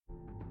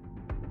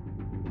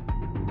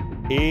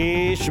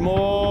És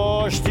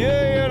most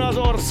jöjjön az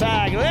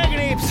ország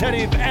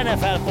legnépszerűbb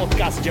NFL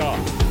podcastja,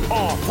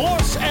 a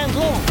Force and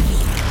Long.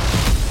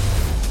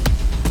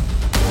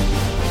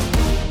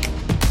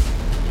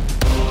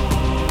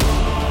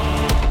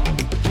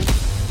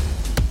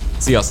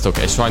 Sziasztok!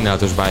 Egy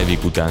sajnálatos bye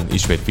week után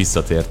ismét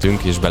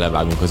visszatértünk, és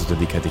belevágunk az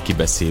 5. heti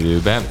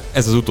kibeszélőbe.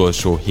 Ez az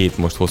utolsó hét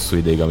most hosszú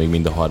ideig, amíg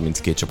mind a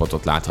 32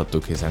 csapatot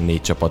láthattuk, hiszen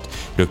 4 csapat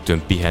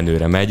rögtön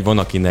pihenőre megy. Van,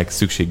 akinek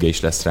szüksége is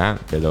lesz rá,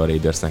 például a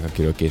Raidersnek,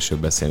 akiről később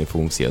beszélni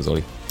fogunk. Szia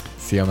Zoli!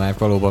 Szia Márk,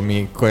 valóban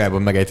mi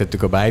korábban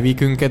megejtettük a bye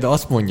weekünket, de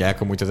azt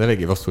mondják, amúgy az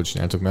eléggé rosszul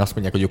csináltuk, mert azt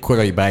mondják, hogy a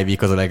korai bye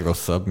week az a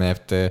legrosszabb,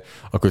 mert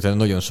akkor utána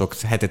nagyon sok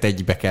hetet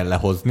egybe kell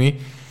lehozni.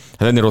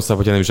 Hát ennél rosszabb,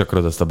 hogyha nem is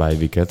akarod azt a bye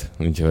weeket,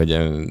 úgyhogy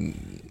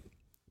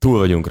túl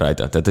vagyunk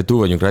rajta. Tehát túl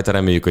vagyunk rajta,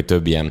 reméljük, hogy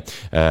több ilyen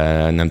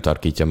nem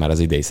tarkítja már az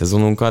idei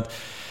szezonunkat.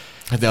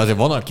 De azért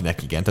van,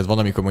 akinek igen. Tehát van,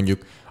 amikor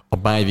mondjuk a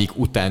bye week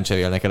után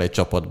cserélnek el egy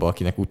csapatba,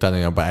 akinek utána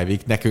jön a bye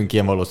week. Nekünk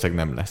ilyen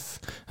valószínűleg nem lesz.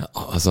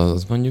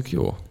 Az mondjuk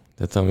jó.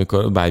 Tehát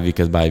amikor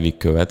bye week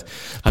követ.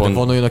 Hát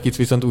van olyan, akit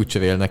viszont úgy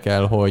cserélnek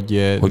el,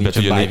 hogy nincs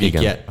bye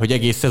weekje, hogy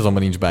egész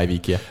szezonban nincs bye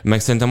weekje. Meg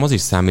szerintem az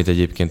is számít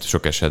egyébként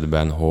sok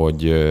esetben,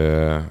 hogy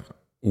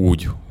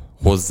úgy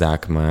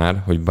hozzák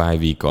már, hogy bye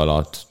week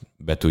alatt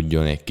be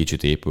tudjon egy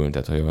kicsit épülni,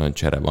 tehát hogy olyan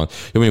csere van. Jó,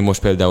 mondjuk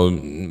most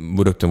például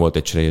rögtön volt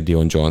egy csere,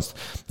 Dion Jones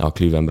a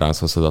Cleveland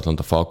Brownshoz hozatlont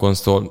a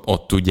Falconstól,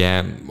 ott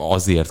ugye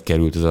azért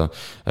került ez a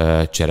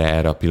csere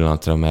erre a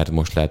pillanatra, mert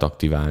most lehet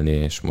aktiválni,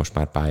 és most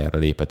már pályára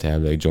lépett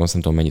elvileg Jones,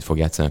 nem tudom mennyit fog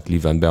játszani a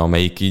Clevelandbe,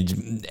 amelyik így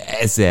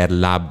 1000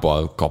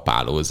 lábbal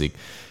kapálózik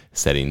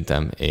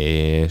szerintem,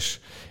 és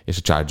a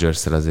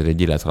Chargers-szel azért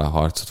egy élethalál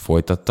harcot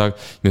folytattak.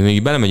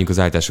 Még belemegyünk az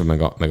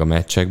állításokba meg a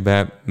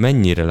meccsekbe,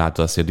 mennyire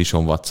látod azt, hogy a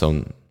Deshaun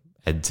Watson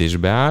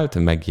edzésbe állt,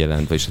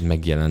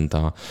 megjelent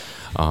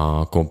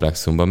a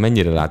komplexumban.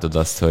 Mennyire látod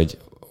azt,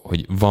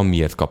 hogy van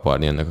miért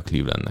kaparni ennek a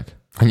Clevelandnek?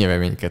 Annyira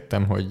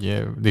reménykedtem,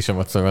 hogy Deshaun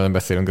Watsonról nem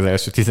beszélünk az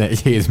első 11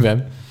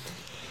 hétben.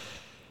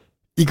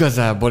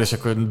 Igazából, és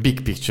akkor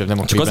big picture, nem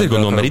a csak azért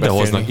gondolom, mert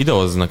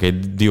idehoznak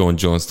egy Dion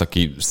Jones-t,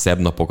 aki szebb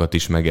napokat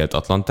is megélt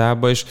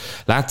Atlantába, és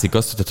látszik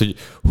azt,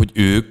 hogy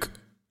ők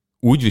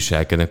úgy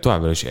viselkednek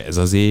továbbra is, ez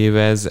az év,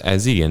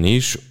 ez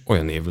igenis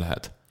olyan év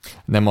lehet.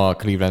 Nem a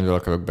Clevelandről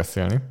akarok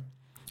beszélni,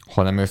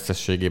 hanem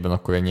összességében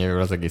akkor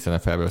ennyiről az egész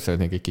NFL-ről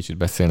szeretnék egy kicsit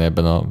beszélni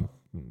ebben a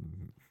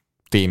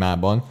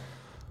témában,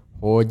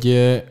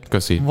 hogy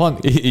köszi. Van...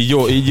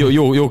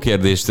 Jó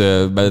kérdést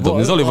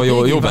beledobni.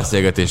 Zolival jó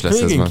beszélgetés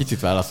lesz ez. Én kicsit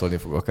válaszolni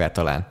fogok rá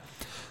talán.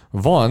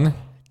 Van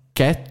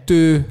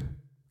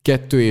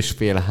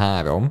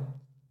 2,5-3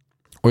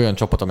 olyan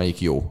csapat,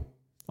 amelyik jó.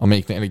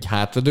 Amelyiknél így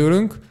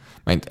hátradőlünk,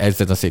 mert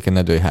ezzel a széken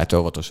ne dőlj hátra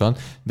óvatosan,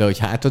 de hogy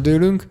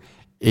hátradőlünk,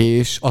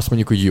 és azt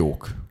mondjuk, hogy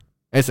jók.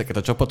 Ezeket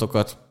a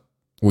csapatokat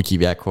úgy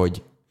hívják,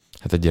 hogy...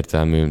 Hát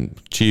egyértelmű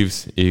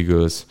Chiefs,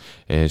 Eagles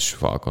és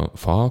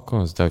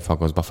Falcons,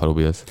 Buffalo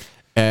Bills.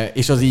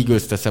 És az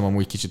Eagles teszem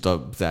amúgy kicsit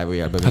a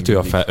zárójelben. Hát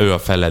ő a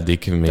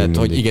feledik. Tehát,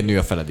 hogy igen, ő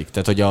a feledik.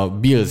 Tehát, hogy a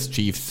Bills,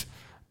 Chiefs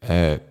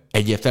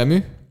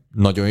egyértelmű,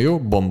 nagyon jó,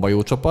 bomba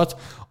jó csapat.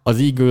 Az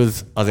Eagles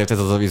azért ez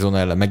az Arizona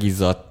ellen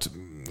megizzadt,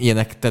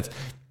 ilyenek, tehát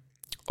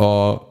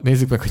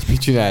nézzük meg, hogy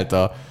mit csinált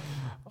a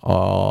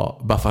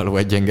Buffalo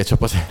egy gyenge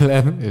csapat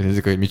ellen.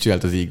 Nézzük, hogy mit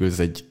csinált az Eagles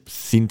egy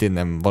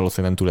szintén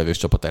valószínűleg nem túl erős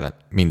csapat ellen.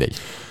 Mindegy.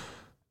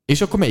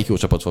 És akkor melyik jó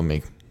csapat van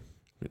még?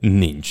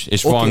 Nincs.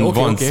 És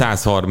van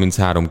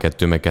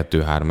 133-2, meg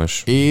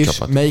 2-3-as és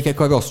csapat. És melyikek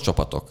a rossz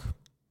csapatok?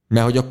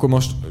 Mert hogy akkor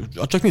most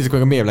csak nézzük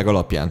meg a mérleg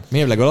alapján.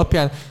 Mérleg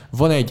alapján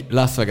van egy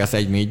Las Vegas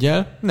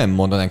 1-4-jel, nem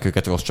mondanánk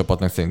őket rossz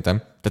csapatnak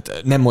szerintem.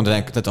 Tehát nem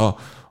mondanánk, tehát a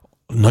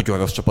nagyon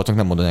rossz csapatnak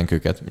nem mondanánk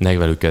őket.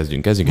 Velük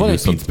kezdjünk. Van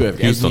egy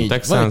Houston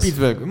Texans.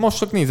 Most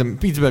csak nézem,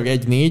 Pittsburgh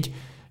 1-4,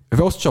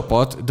 rossz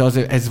csapat, de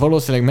azért ez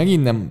valószínűleg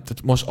megint nem,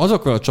 tehát most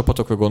azokra a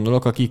csapatokra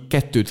gondolok, akik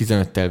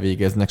 2-15-tel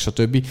végeznek,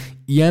 stb.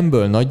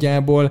 Ilyenből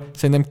nagyjából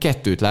szerintem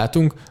 2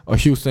 látunk,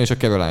 a Houston és a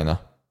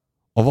Carolina.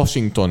 A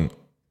Washington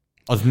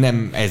az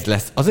nem ez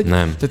lesz. Az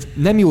nem. Tehát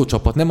nem jó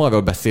csapat, nem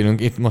arról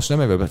beszélünk, itt most nem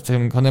erről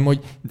beszélünk, hanem hogy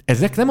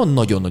ezek nem a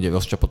nagyon-nagyon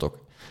rossz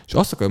csapatok. És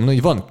azt akarom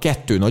mondani, hogy van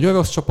 2 nagyon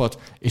rossz csapat,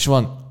 és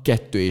van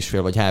 2,5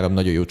 vagy 3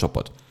 nagyon jó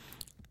csapat.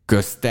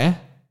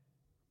 Közte,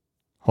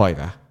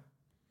 hajrá!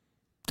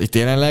 Itt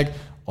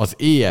jelenleg az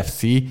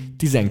AFC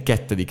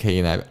 12.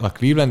 helyén áll a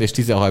Cleveland, és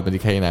 13.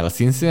 helyén áll a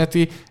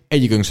Cincinnati.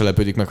 Egyikünk se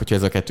lepődik meg, hogyha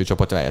ez a 2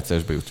 csapat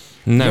rájátszásba jut.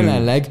 Nem.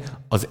 Jelenleg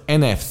az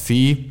NFC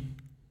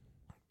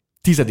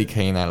 10.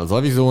 helyén áll az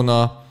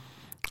Arizona,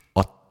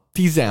 a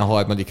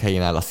 13.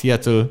 helyén áll a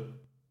Seattle.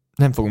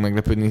 Nem fogunk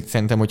meglepődni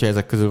szerintem, hogyha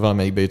ezek közül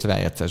valamelyikbe jut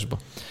rájátszásba.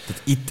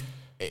 Tehát itt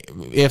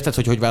érted,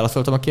 hogy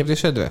válaszoltam a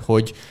kérdésedre?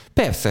 Hogy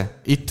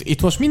persze,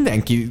 itt most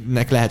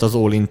mindenkinek lehet az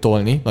all-in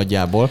tolni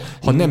nagyjából,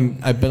 ha nem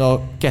ebben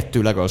a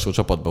 2 legalsó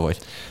csapatban vagy.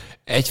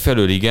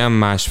 Egyfelől igen,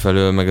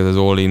 másfelől meg ez az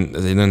all-in,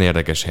 ez egy nagyon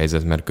érdekes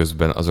helyzet, mert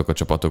közben azok a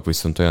csapatok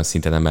viszont olyan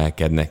szinten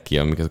emelkednek ki,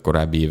 amiket a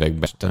korábbi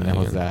években. Tenne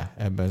hozzá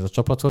ebben ez a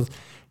csapathoz.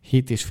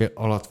 7,5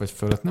 alatt vagy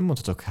fölött, nem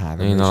mondhatok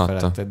 3. Én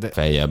alatta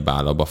feljebb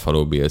áll a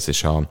Buffalo Bills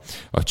és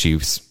a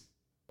Chiefs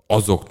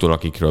azoktól,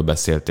 akikről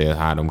beszéltél,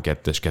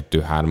 3-2-es,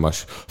 2-3-as,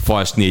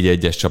 fals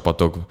 4-1-es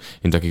csapatok,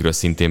 mint akikről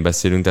szintén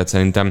beszélünk, tehát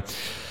szerintem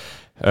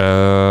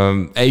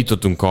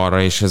eljutottunk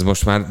arra, és ez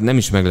most már nem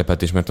is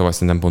meglepetés, mert tavaly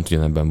szerintem pont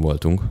ugyanebben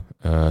voltunk.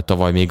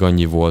 Tavaly még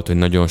annyi volt, hogy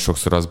nagyon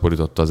sokszor az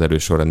borította az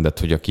erősorrendet,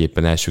 hogy aki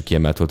éppen első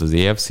kiemelt volt az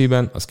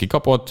EFC-ben, az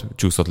kikapott,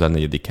 csúszott le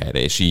 4. helyre,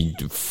 és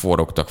így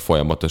forogtak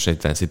folyamatosan, egy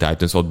Tennessee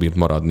Titans ott bírt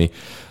maradni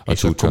a és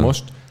csúcson. akkor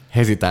most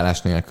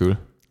hezitálás nélkül,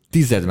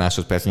 10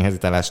 másodpercnyi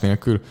hezitálás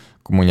nélkül,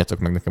 akkor mondjátok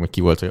meg nekem, hogy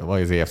ki volt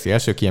az EFC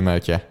első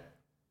kiemeltje.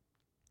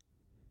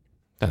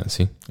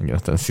 Tennessee. Igen, a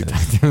Tennessee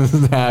Titans.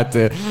 Hát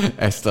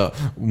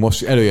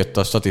most előjött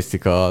a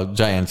statisztika a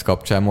Giants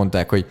kapcsán,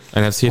 mondták, hogy a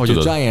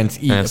Giants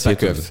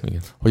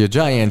hogy a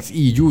Giants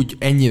így úgy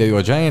ennyire jó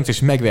a Giants, és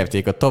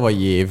megverték a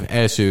tavalyi év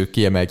első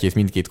kiemeltjét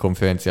mindkét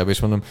konferenciában, és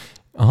mondom,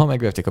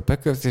 megverték a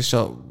Packers, és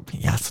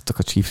játszottak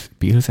a Chiefs,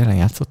 Bills ellen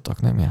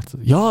játszottak? Nem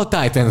játszottak? Ja, a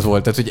Titans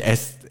volt, tehát hogy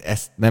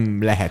ezt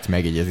nem lehet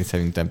megjegyezni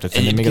szerintem. Tehát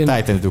szerintem még a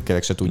Titans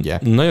drukkerek se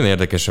tudják. Nagyon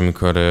érdekes,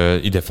 amikor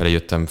idefelé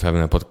jöttem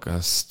felvenni a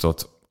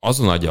podcastot,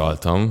 azon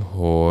agyaltam,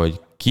 hogy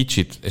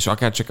kicsit, és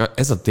akár csak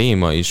ez a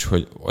téma is,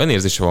 hogy olyan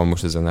érzése van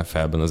most az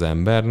NFL-ben az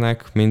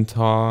embernek,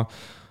 mintha a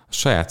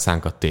saját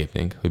szánkat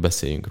tépnénk, hogy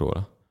beszéljünk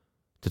róla.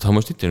 Tehát ha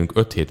most itt jönünk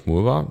 5 hét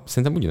múlva,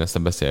 szerintem ugyanezt a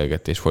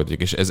beszélgetést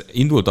folytatjuk. És ez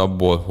indult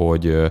abból,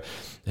 hogy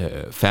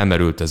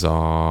felmerült ez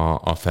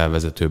a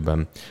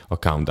felvezetőben, a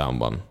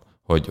countdownban,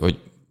 hogy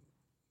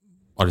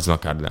Arizona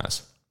Cardinals.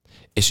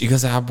 És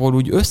igazából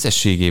úgy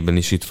összességében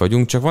is itt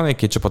vagyunk, csak van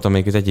egy-két csapat,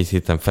 amelyiket egy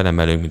héten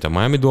felemelünk, mint a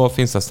Miami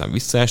Dolphins, aztán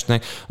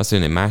visszaesnek, aztán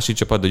jön egy másik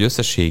csapat, de hogy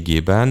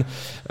összességében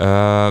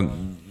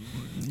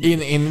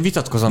Én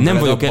vitatkozom. Nem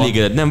vagyok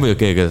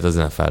elégedett az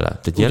NFL-lel.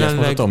 Tehát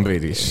jelenleg Tom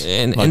Brady is.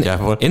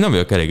 Én nem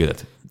vagyok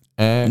elégedett.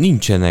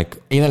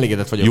 Nincsenek. Én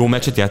elégedett vagyok. Jó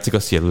meccset játszik a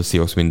Seattle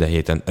Seahawks minden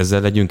héten.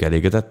 Ezzel legyünk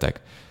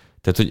elégedettek?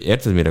 Tehát, hogy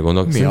érted, mire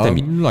gondolok?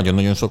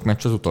 Nagyon-nagyon sok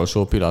meccs az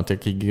utolsó pillanatig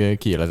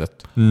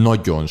kiélezett.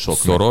 Nagyon sok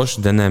szoros,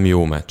 de nem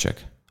jó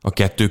meccsek. A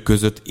kettő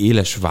között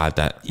éles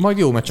váltás. Majd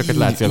jó meccseket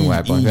látsz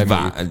januárban.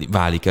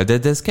 Válik el, de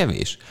ez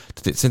kevés.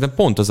 Tehát szerintem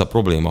pont az a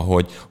probléma,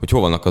 hogy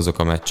hol vannak azok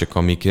a meccsek,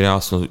 amikre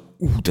azt mondod,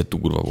 hogy de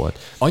durva volt.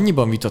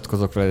 Annyiban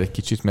vitatkozok veled egy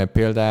kicsit, mert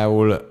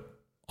például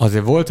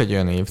azért volt egy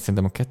olyan év,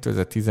 szerintem a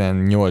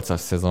 2018-as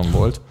szezon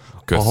volt,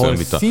 ahol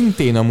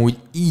szintén amúgy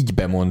így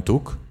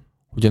bemondtuk,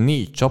 hogy a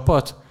 4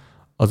 csapat,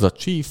 az a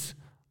Chiefs,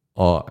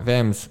 a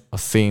Rams, a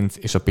Saints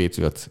és a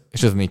Patriots.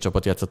 És ez 4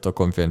 csapat játszotta a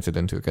konferencia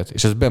döntőket.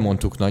 És ezt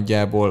bemondtuk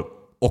nagyjából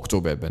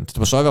októberben. Tehát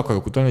most arra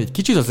akarok utalni, hogy egy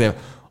kicsit azért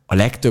a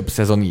legtöbb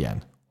szezon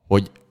ilyen,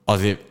 hogy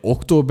azért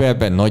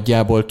októberben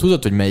nagyjából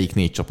tudod, hogy melyik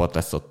 4 csapat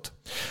lesz ott.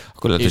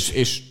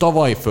 És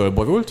tavaly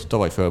fölborult,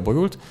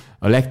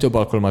 a legtöbb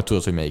alkalommal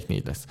tudod, hogy melyik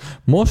 4 lesz.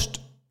 Most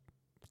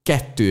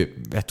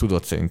 2-re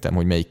tudod szerintem,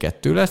 hogy melyik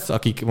 2 lesz,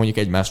 akik mondjuk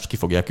egymást ki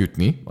fogják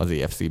ütni az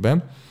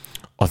EFC-ben.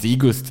 Az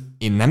Eagles-t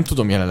én nem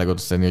tudom jelenleg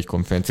odaszerni, hogy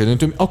konferencia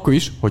döntő, akkor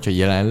is, hogyha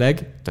jelenleg,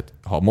 tehát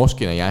ha most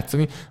kéne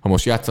játszani, ha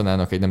most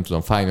játszanának egy nem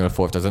tudom Final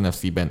Four-t az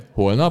NFC-ben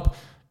holnap,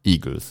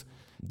 Eagles.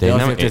 De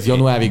azért ez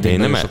januárig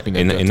nagyon sok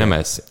minden én nem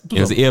ez.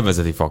 Én az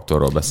élvezeti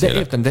faktorról beszélek.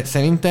 De értem, de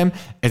szerintem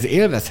ez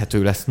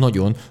élvezhető lesz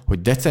nagyon,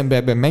 hogy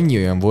decemberben mennyi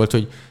olyan volt,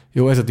 hogy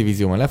jó, ez a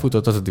divízió már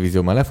lefutott, az a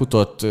divízió már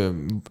lefutott,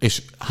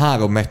 és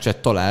 3 meccset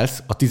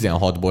találsz a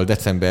 16-ból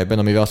decemberben,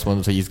 amire azt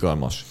mondod, hogy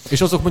izgalmas.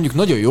 És azok mondjuk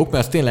nagyon jók,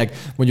 mert az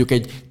tényleg mondjuk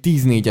egy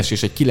 10-4-es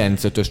és egy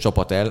 9-5-ös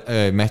csapat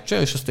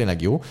meccse, és az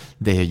tényleg jó,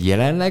 de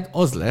jelenleg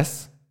az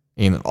lesz,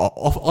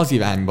 az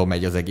irányba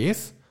megy az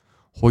egész,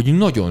 hogy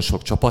nagyon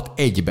sok csapat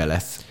egybe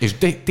lesz, és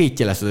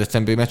tétje lesz a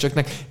decemberi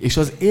meccseknek, és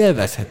az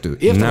élvezhető.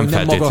 Értem, nem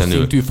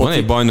feltétlenül. Van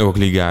egy bajnokok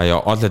ligája,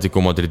 Atletico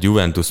Madrid,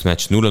 Juventus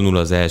meccs, 0-0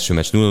 az első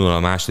meccs, 0-0 a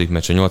második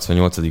meccs a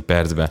 88.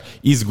 percben.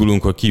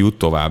 Izgulunk, hogy ki jut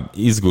tovább.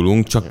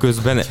 Izgulunk, csak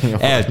közben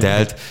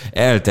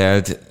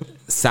eltelt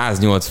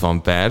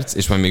 180 perc,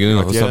 és majd még jön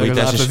a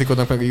hosszabbítás. Az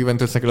Atletico-nak meg a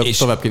Juventusnak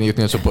tovább kéne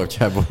jutni a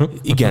csoportjából.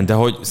 Igen, de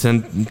hogy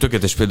szerintem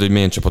tökéletes példa, hogy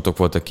milyen csapatok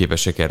voltak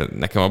képesek erre.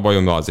 Nekem a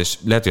bajom az, és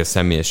lehet, hogy a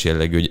személyes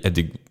jellegű, hogy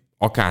eddig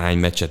akárhány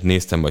meccset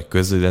néztem, vagy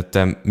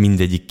közvetítettem,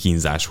 mindegyik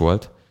kínzás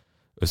volt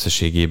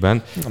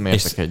összességében.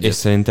 És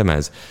szerintem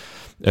ez.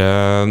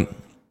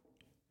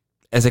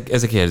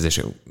 Ezek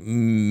érzések.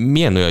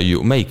 Milyen olyan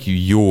jó, melyik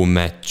jó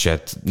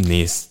meccset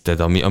nézted,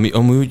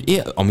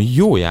 ami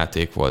jó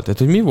játék volt? Tehát,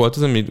 hogy mi volt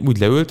az, ami úgy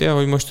leültél,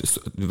 hogy most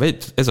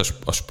ez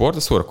a sport a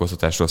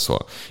szórakoztatásról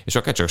szól. És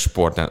akár csak a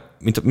sportnál,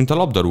 mint a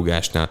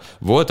labdarúgásnál,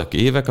 voltak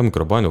évek,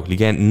 amikor a bajnok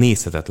ligán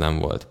nézhetetlen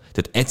volt.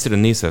 Tehát egyszerűen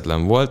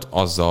nézhetetlen volt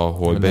azzal,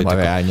 hogy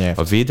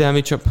a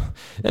védelmi csap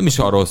nem is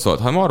arról szólt,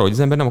 hanem arról, hogy az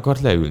ember nem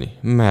akart leülni,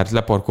 mert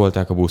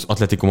leparkolták a busz,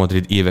 Atletico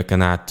Madrid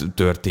éveken át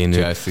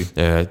történő,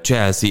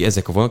 Chelsea,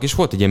 ezek a vonalak, és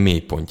volt egy ilyen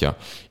mélypontja.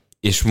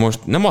 És most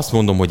nem azt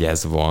mondom, hogy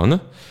ez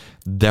van,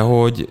 de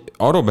hogy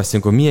arról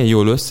beszélünk, hogy milyen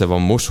jól össze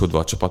van mosódva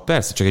a csapat.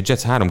 Persze, csak egy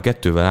Jets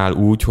 3-2-vel áll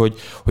úgy,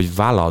 hogy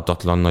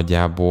vállalhatatlan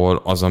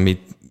nagyjából az,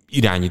 amit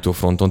irányító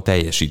fronton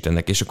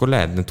teljesítenek, és akkor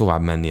lehetne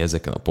tovább menni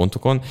ezeken a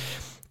pontokon.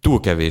 Túl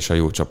kevés a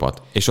jó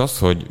csapat. És az,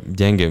 hogy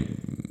gyenge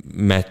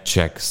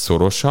meccsek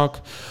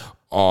szorosak,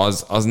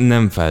 az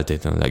nem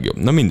feltétlenül a legjobb.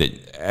 Na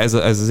mindegy, ez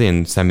az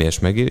én személyes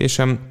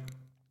megélésem,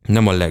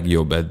 nem a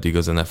legjobb eddig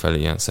az NFL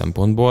ilyen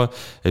szempontból.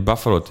 Egy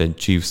Buffalo-t, egy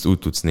Chiefs-t úgy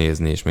tudsz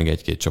nézni, és még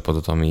egy-két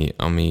csapatot,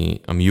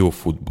 ami jó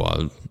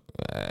futball.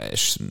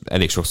 És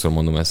elég sokszor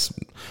mondom ezt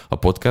a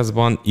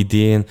podcastban.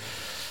 Idén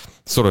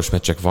szoros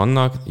meccsek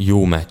vannak,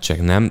 jó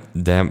meccsek nem,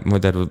 de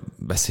majd erről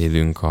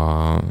beszélünk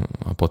a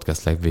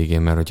podcast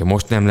legvégén, mert hogyha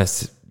most nem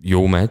lesz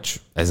jó meccs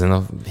ezen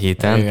a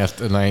héten.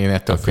 Én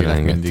ettől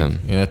félek mindig.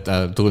 Én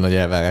ettől túl nagy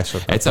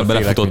elvárások. Egyszer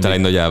belefutottál egy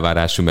nagy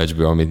elvárású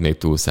meccsből, amit még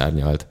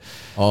túlszárnyalt.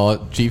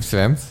 A Chiefs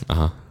Rams?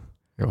 Aha.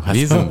 Jó, hát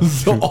Bízunk.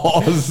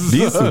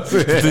 Bízunk.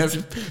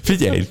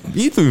 Figyelj,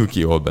 így tudjuk ki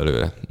jól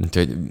belőle.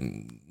 Úgyhogy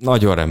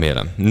nagyon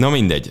remélem. Na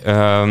mindegy.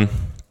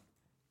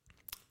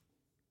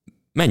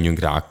 Menjünk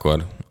rá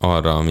akkor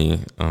arra,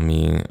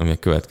 ami a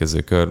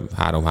következő kör,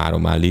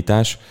 3-3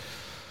 állítás.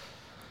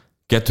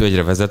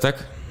 2-1-re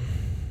vezetek.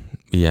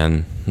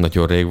 Ilyen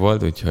nagyon rég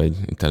volt, úgyhogy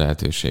itt a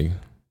lehetőség.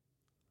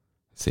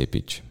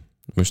 Szépíts.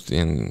 Most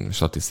én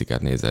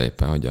statisztikát nézel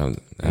éppen, hogy az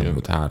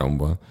elmúlt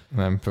 3-ból.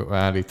 Nem,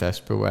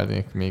 állítást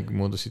próbálnék még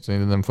módosítani,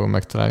 de nem fogom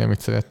megtalálni,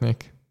 amit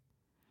szeretnék.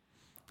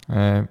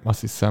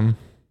 Azt hiszem.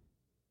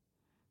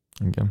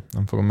 Igen,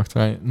 nem fogom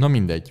megtalálni. Na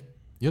mindegy.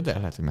 Jó, de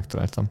lehet, hogy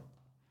megtaláltam.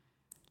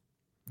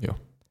 Jó.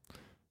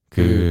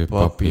 Kő,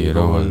 papír,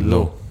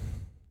 olló.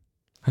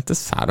 Hát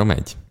ez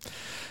 3-1.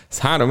 Ez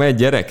 3-1,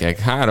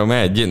 gyerekek,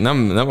 3-1.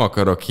 Nem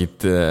akarok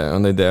itt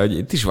mondani, de hogy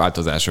itt is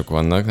változások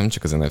vannak, nem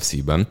csak az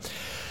NFC-ben.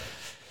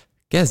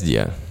 Kezdj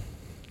el.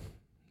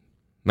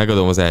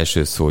 Megadom az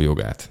első szó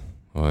jogát,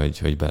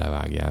 hogy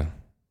belevágjál.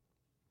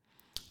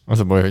 Az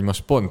a baj, hogy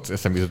most pont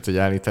eszembe jutott egy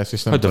állítás,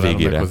 és nem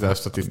találom meg hozzá a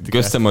statisztikát.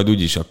 Köztem majd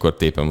úgyis akkor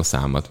tépem a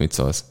számat, mit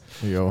szólsz?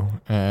 Jó.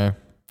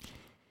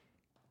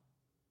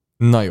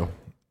 Na jó.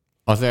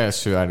 Az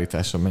első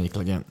állításom melyik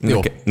legyen? Jó.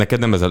 Neked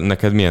nem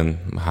neked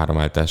milyen 3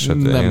 állításod?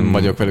 Nem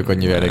vagyok velük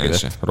annyira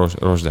elégedett.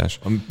 Rozsdás.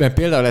 Mert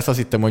például ezt azt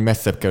hittem, hogy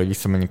messzebb kell, hogy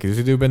visszamenjek az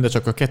időben, de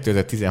csak a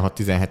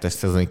 2016-17-es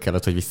szezonig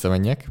kellett, hogy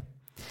visszamenjek.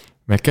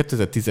 Mert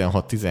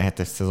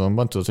 2016-17-es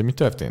szezonban tudod, hogy mi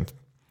történt?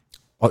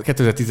 A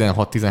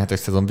 2016-17-es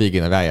szezon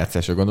végén a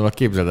rájátszásra gondolok,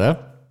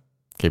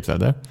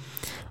 képzeld el,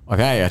 a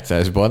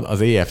rájátszásban,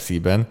 az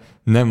AFC-ben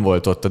nem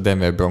volt ott a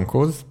Denver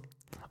Broncos,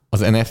 az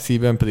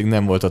NFC-ben pedig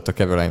nem volt ott a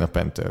Carolina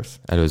Panthers.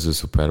 Előző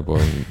Super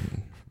Bowl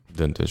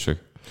döntősök.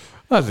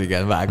 Az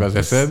igen, vág az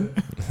eszed.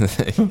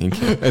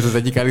 Ez az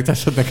egyik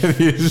állításod neked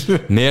is.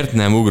 Miért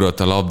nem ugrott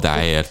a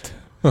labdáért?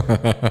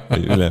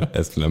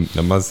 Ez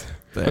nem az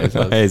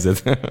a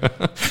helyzet.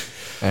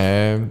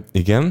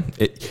 Igen.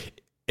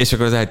 És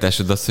akkor az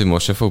állításod az, hogy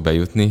most se fog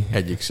bejutni?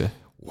 Egyik se.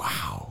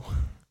 Wow.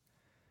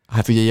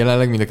 Hát ugye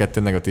jelenleg mind a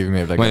kettő negatív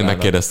mérlegben. Majd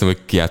megkérdeztem,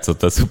 hogy ki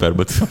játszotta a Super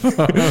Bowl-t.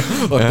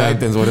 A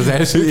Titans volt az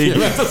első,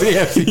 mert az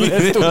EFC-ben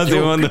ezt tudjuk.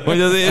 Azért mondom,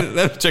 hogy azért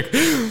nem csak...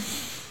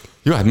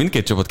 Jó, hát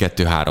mindkét csapat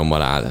 2-3-mal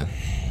áll.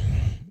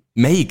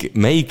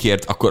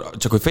 Melyikért, akkor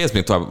csak hogy fejezd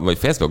még tovább, vagy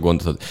fejezd be a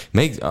gondolatot,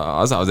 melyik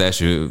az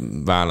első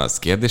válasz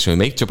kérdés, hogy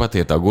melyik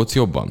csapatért aggódsz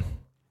jobban?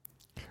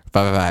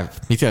 Várj,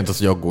 mit jelent az,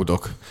 hogy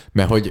aggódok?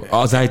 Mert hogy...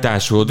 Az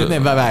állításod... De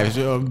nem, várj,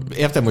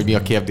 értem, hogy mi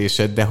a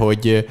kérdésed, de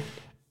hogy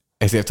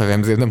ezért a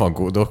Ramsért nem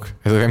aggódok.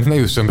 Ez a Rams ne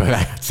jusson be a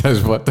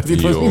rájátszásba. Tehát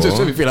itt most nincs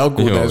semmiféle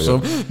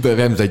aggódásom, de a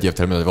Rams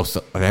egyértelműen rossz.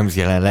 A Rams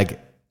jelenleg,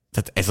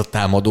 tehát ez a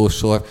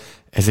támadósor,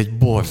 ez egy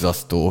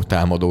borzasztó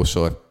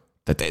támadósor.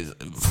 Tehát ez...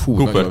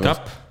 Cooper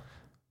Cup?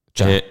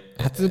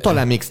 Hát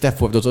talán még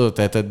Staffordot oda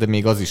tehetett, de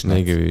még az is nem.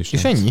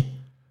 És ennyi?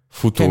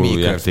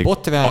 Futójáték.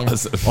 Botrány,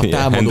 a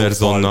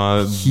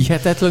támadóval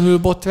hihetetlenül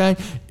botrány,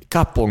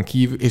 Cupon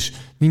kívül, és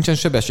nincsen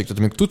sebesség.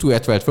 Tehát még Tutu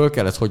Atwell-t föl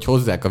kellett, hogy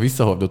hozzák a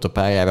visszahordót a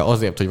pályára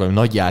azért, hogy valami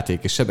nagy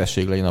játék és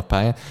sebesség legyen a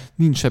pályán.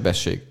 Nincs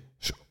sebesség.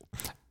 És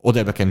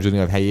Odell Beckham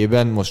Jr.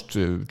 helyében most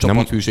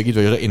csapathűség itt,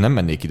 vagy én nem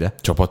mennék ide.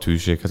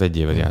 Csapathűség, hát egy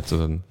évet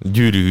játszod.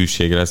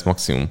 Gyűrűhűség lesz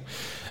maximum.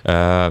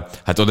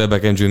 Hát Odell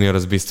Beckham Jr.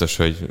 az biztos,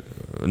 hogy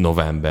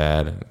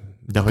november,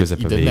 de hogy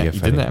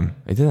ide nem.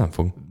 Ide nem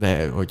fog.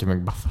 De hogyha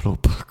meg Buffalo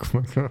Park,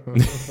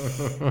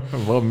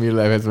 van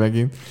Miller ez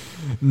megint.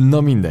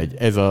 Na mindegy,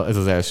 ez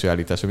az első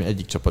állítás, ami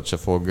egyik csapat se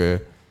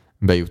fog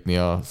bejutni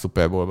a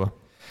Super Bowlba.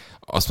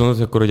 Azt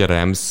mondod akkor, hogy a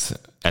Rams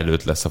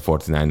előtt lesz a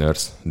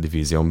 49ers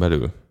divízión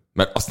belül?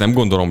 Mert azt nem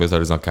gondolom, hogy az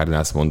Arizona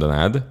Cardinals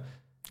mondanád.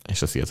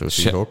 És a Seattle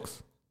Seahawks.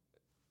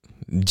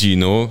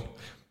 Gino.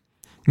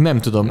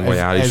 Nem tudom,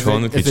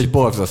 ez egy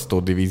borzasztó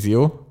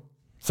divízió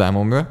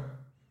számomra.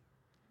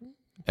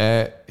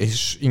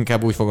 És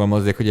inkább úgy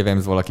fogalmazzék, hogy a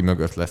Rams valaki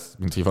mögött lesz,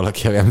 mint hogy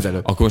valaki a Rams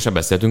előtt. Akkor most sem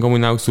beszéltünk amúgy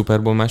náluk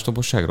Super Bowl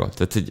mástoposságról?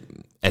 Tehát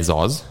ez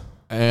az?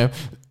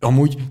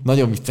 Amúgy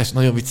nagyon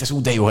vicces,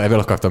 de jó, ebből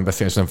akartam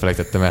beszélni, és nem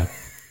felejtettem el.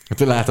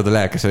 Te látod a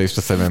lelkesedést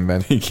a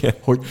szememben. Igen.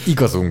 Hogy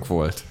igazunk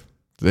volt.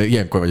 De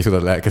ilyenkor vagy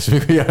tudod lelkes,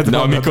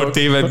 amikor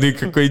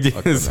tévedünk, akkor így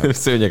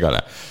szőnyeg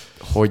alá.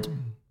 Hogy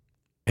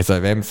ez a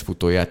Rams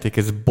futójáték,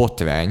 ez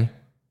botrány.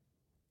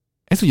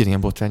 Ez ugyanilyen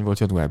botrány volt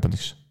januárban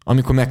is.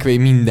 Amikor McVay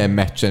minden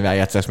meccsen,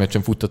 rájátszás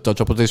meccsen futtatta a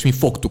csapatot, és mi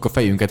fogtuk a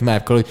fejünket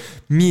Márkkal, hogy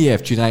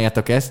miért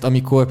csináljátok ezt,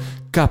 amikor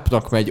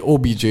Cupnak megy,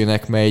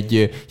 OBJ-nek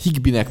megy,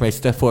 Higbynek megy,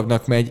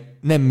 Staffordnak megy,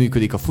 nem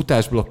működik a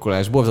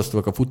futásblokkolás,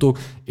 borzasztóak a futók,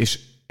 és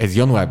ez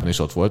januárban is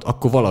ott volt,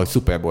 akkor valahogy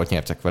Super Bowl-t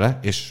nyertek vele,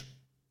 és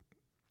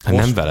Hát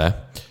nem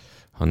vele,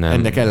 hanem...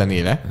 Ennek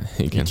ellenére,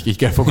 Igen. így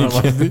kell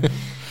fogalmazni.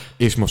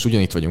 És most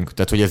ugyanitt vagyunk.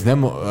 Tehát, hogy ez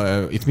nem,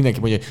 itt mindenki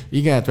mondja,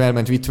 igen, hát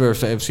elment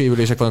Whitworth,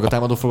 sérülések vannak a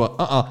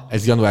támadófalban,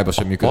 ez januárban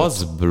sem működik. A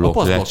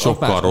passzblokk lett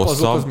sokkal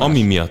rosszabb,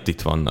 ami miatt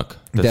itt vannak.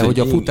 De Tehát, hogy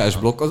a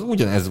futásblokk, az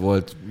ugyanez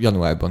volt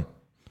januárban.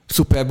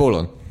 Super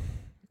Bowl-on.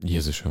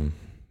 Jézusom,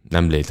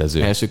 nem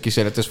létező. Első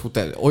kísérletes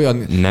futás. Olyan,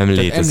 Nem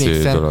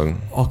létező dolog.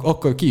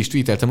 Akkor ki is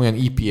tweeteltem olyan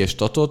EPA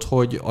statot,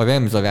 hogy a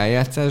Rams a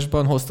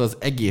rájátszásban hozta az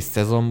egész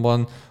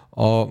szezonban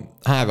a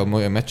 3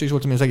 olyan meccs is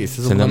volt, ami az egész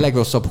szezonban a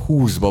legrosszabb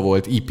 20-ba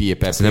volt EPA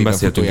per nem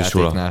beszéltünk is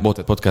róla.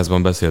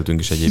 Podcastban beszéltünk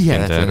is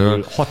egyébként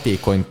erről.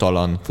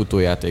 Hatékonytalan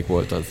futójáték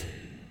volt az.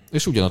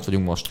 És ugyanott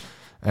vagyunk most.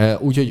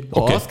 Úgyhogy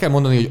ha azt kell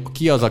mondani, hogy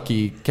ki az,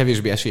 aki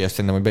kevésbé esélyes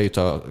szerintem, hogy bejut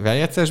a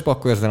rájátszásba,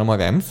 akkor ezzel a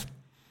Rams.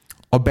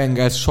 A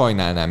Bengals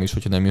sajnálnám is,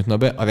 hogyha nem jutna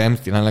be. A Rams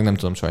tényleg nem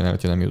tudom sajnálni,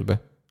 hogyha nem jut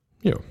be.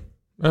 Jó.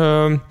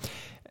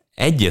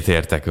 Egyet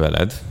értek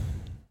veled,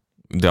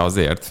 de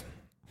azért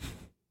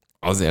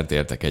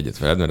értek egyet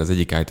veled, mert az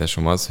egyik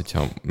állításom az,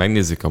 hogyha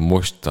megnézzük a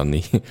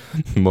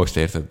most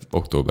érted,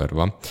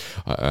 októberben,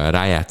 a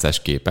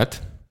rájátszás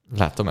képet.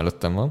 Láttam,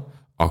 előttem van.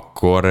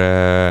 Akkor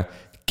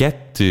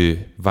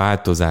 2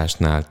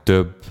 változásnál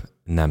több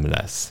nem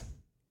lesz.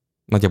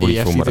 Nagyjából így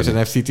fog maradni. És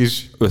NFC-t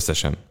is.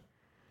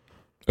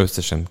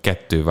 Összesen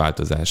 2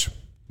 változás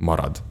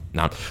marad.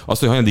 Nem. Az,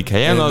 hogy hanyadik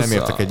helyen, az... Nem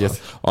értek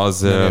egyet.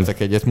 Nem értek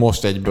egyet.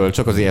 Most egyből,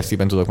 csak az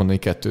EFC-ben tudok mondani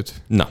 2.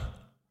 Na.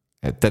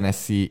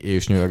 Tennessee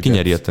és New York. Ki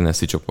nyeri a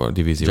Tennessee csoport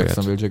divízióját?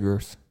 Jacksonville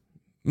Jaguars.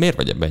 Miért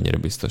vagy ebben ennyire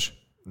biztos?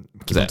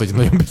 Ki mondta, hogy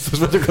nagyon biztos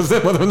vagyok,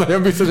 azért mondom, hogy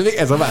nagyon biztos, hogy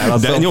ez a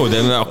válasz. De jó,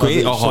 de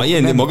akkor ha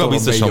ilyen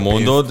magabiztosan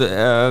mondod,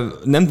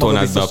 nem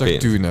tolnád be a pénzt.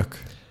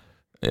 Tűnök.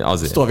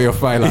 Azért. Story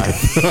of my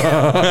life.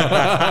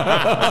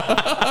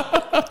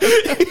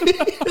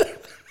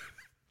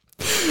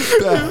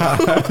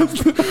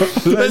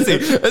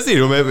 Ezért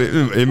írom, mert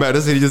én már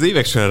azért így az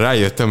évek során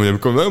rájöttem, hogy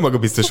amikor nagyon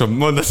magabiztosan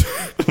mondasz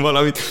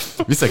valamit,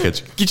 vissza kell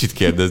csak kicsit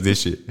kérdezni,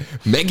 és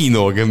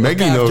meginog, az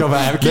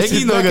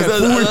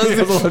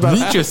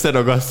nincs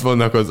összeragasztva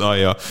annak az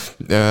alja.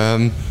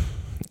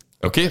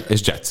 Oké,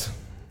 és Jets.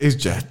 És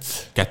Jets.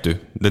 2,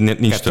 de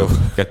nincs több.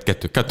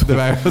 2. De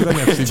már az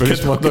NFC-ből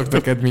is mondok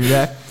neked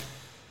mindjárt.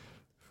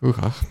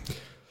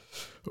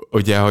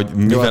 Ugye, hogy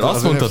mivel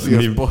azt mondtad,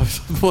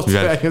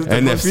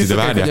 mivel NFC, de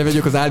várjál. Ugye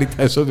vegyük az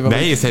állításod.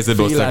 Nehéz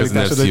helyzetben oszták az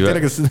NFC-vel.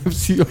 Tényleg az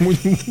NFC amúgy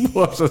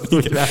borzasztó,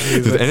 hogy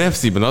ránézett. Az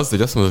NFC-ben az,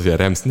 hogy azt mondod, hogy a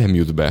Rams nem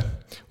jut be.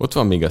 Ott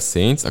van még a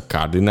Saints, a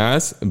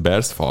Cardinals,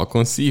 Bears,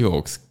 Falcons,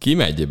 Seahawks. Ki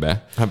megy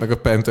be? Hát meg a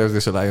Panthers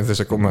és a Lions és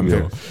a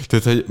Commanders.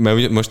 Tehát, hogy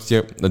mert most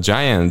ugye a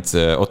Giants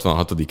ott van a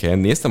 6. helyen,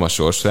 néztem a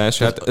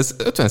sorsolását, ez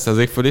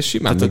 50% föl és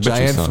simán tehát a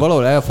Giants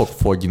valahol el fog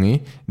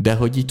fogyni, de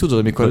hogy így tudod,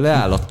 amikor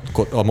leáll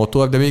a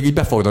motor, de még így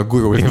be fognak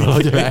gurulni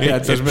valahogy a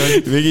rájátszásban.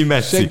 Még így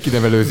messzi. Senki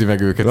nem előzi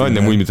meg őket.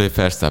 Nem úgy, mint hogy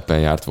Verstappen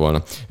járt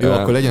volna. Jó,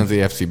 akkor legyen az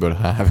EFC-ből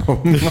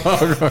 3.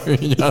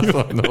 Így azt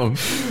mondom.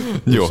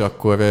 Jó. És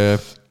akkor...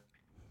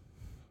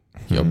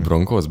 Ja,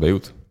 Broncos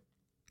bejut?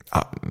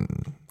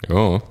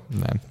 Jó.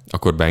 Nem.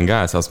 Akkor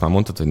Bengals, azt már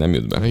mondtad, hogy nem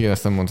jut be. Igen,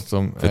 ezt nem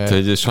mondhatom. Tehát,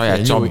 hogy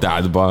saját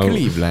csapdádban...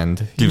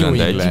 Cleveland. New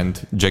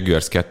England.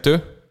 Jaguars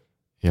 2.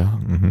 Ja,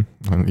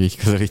 így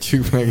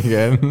közelítjük meg,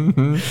 igen.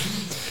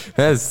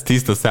 Ez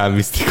tiszta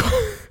számmisztika.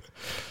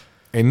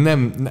 Én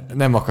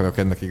nem akarok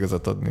ennek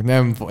igazat adni.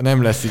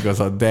 Nem lesz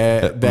igazad,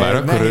 de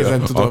már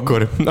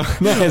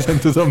nehezen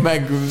tudom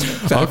meg...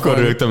 Akkor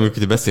rögtön,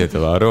 amikor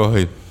beszéltél arról,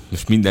 hogy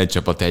most minden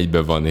csapat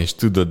egyben van, és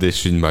tudod,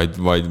 és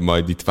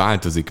majd itt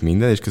változik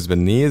minden, és közben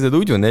nézed,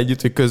 úgy van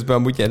együtt, hogy közben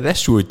amúgy ilyen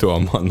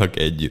lesújtóan vannak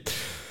együtt.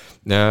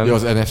 Jó,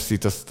 az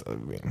NFC-t azt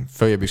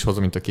följebb is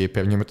hozom, mint a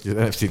képernyőmet, hogy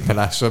az NFC-t ne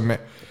lássam,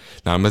 mert...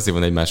 Nem, ezért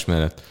van egymás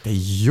mellett. De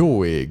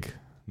jó ég.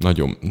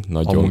 Nagyon.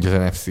 Amúgy az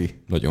NFC.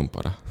 Nagyon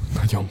para.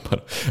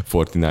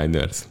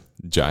 49ers,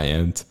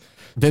 Giants.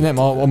 De nem,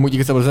 amúgy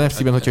igazából az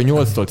NFC-ben, hogyha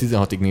 8-tól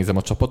 16-ig nézem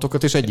a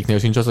csapatokat, és egyiknél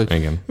sincs az, hogy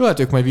igen. Jó, hát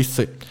ők majd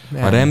vissza...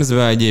 Nem. A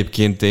Ramsbe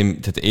egyébként,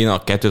 én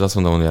a 2-t azt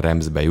mondom, hogy a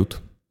Rams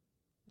bejut,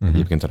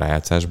 egyébként a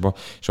rájátszásba,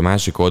 és a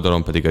másik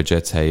oldalon pedig a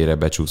Jets helyére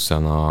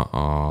becsusszan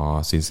a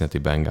Cincinnati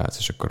Bengals,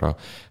 és akkor a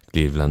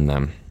Cleveland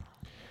nem.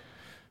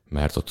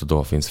 Mert ott a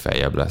Dolphins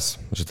feljebb lesz.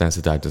 És a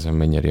Tennessee Titans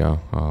megnyeri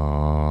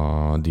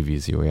a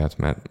divízióját,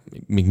 mert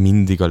még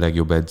mindig a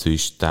legjobb edzői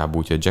stáb,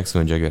 úgyhogy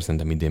Jacksonville Jaguars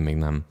szerintem idén még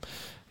nem,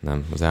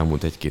 az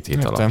elmúlt 1-2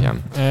 hét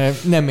alapján.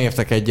 Nem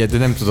értek egyet, de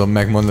nem tudom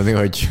megmondani,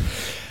 hogy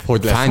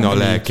lesz. Fájna a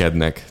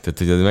lelkednek.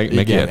 Tehát, hogy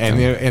megértem.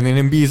 Ennél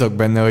én bízok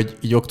benne, hogy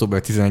így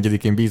október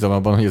 11-én bízom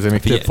abban, hogy azért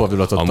még több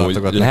fordulatot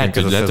tartogat. Lehet,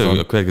 hogy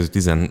a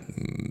következő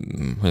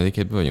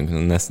vagyunk,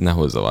 ne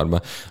hozz zavarba.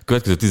 A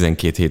következő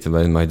 12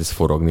 hétben majd ez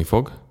forogni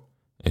fog,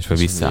 és majd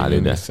visszaáll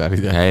ide.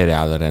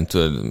 Helyreáll a rend,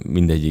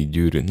 mindegyik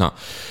gyűrű. Na,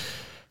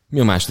 mi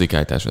a második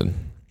állításod?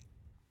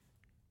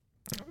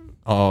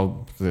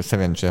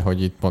 szerencse,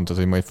 hogy itt mondtad,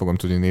 hogy majd fogom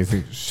tudni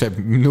nézni, se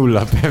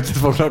 0 percet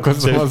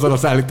foglalkozom azzal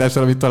az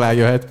állítással, amit talán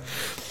jöhet.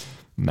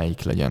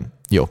 Melyik legyen?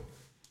 Jó.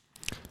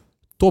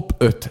 Top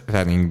 5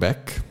 running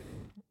back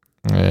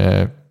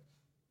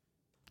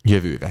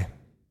jövőre.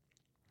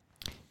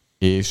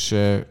 És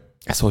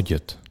Ez hogy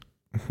jött?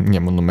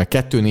 igen, mondom, mert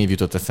 2 név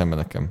jutott eszembe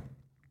nekem.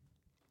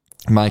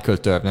 Michael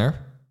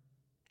Turner.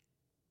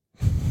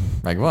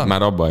 Megvan?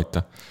 Már abba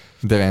hagyta.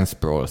 Darren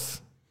Sproles.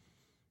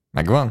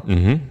 Megvan?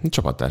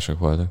 Csapattársak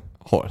voltak.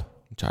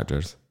 Hol?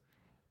 Chargers.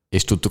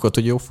 És tudtuk ott,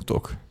 hogy jó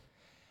futók?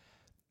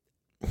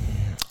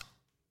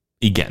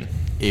 Igen.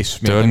 És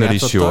még nem Turner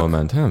is játszottak? jól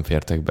ment. Nem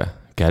fértek be.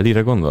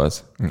 Kellyre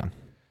gondolsz? Nem.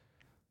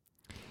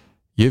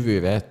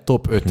 Jövőre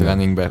top 5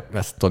 running back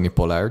lesz Tony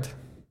Pollard.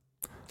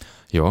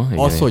 Jó. Igen,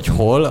 Az, hogy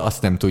hol,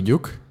 azt nem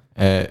tudjuk,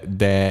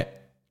 de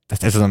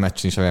tehát ezen a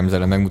meccsen is a Rams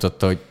ellen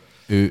megmutatta, hogy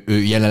ő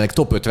jelenleg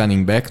top 5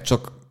 running back,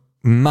 csak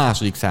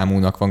második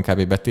számúnak van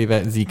kb.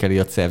 Betéve Zeke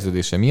Elliott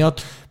szerződése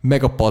miatt,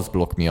 meg a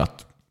passblock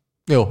miatt.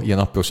 Jó, ilyen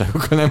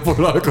apróságokkal nem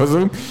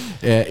foglalkozunk.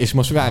 És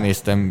most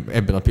ránéztem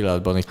ebben a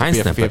pillanatban, hogy hány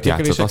snappet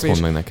játszott, azt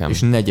mondd meg nekem. És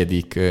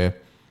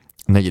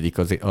negyedik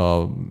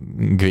a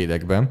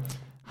grédekben.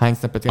 Hány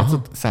snappet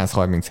játszott?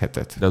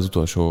 137-et. De az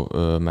utolsó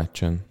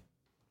meccsen.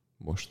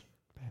 Most.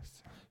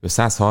 Ő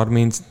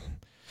 130.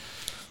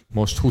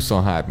 Most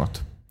 23-at.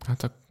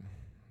 Hát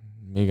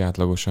még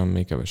átlagosan,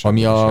 még kevesebb.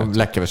 Ami a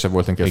legkevesebb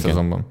volt neki a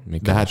szezonban. De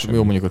hát kevesebb.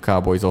 jó, mondjuk a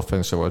Cowboys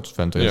offense se volt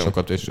fent olyan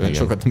sokat, és Igen.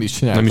 sokat nem is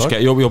csináltak. Nem is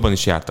kell, jobban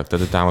is jártak,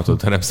 tehát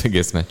támadott a Rams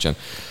egész meccsen.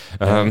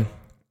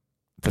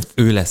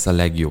 Ő lesz a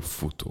legjobb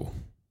futó.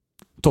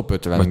 Top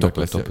 5 running back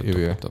lesz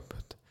jövőre. Top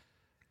 5.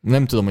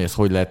 Nem tudom, hogy ez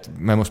hogy lehet,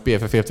 mert most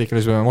PFF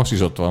értékelésben már most is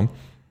ott van.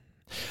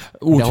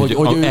 Úgy,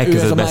 hogy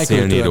elkezdett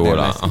beszélni róla.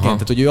 Lesz. Igen,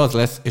 tehát hogy ő az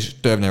lesz, és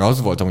Turner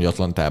az volt amúgy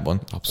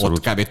Atlantában. Abszolút.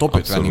 Ott kb. Top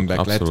 5 running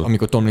back lett,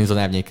 amikor Tomlinson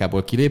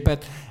árnyékából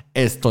kilépett.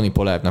 Ez Tony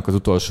Pollardnak az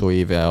utolsó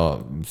éve,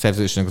 a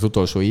szerződésnek az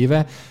utolsó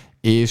éve,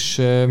 és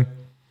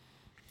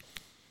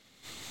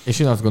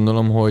én azt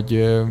gondolom, hogy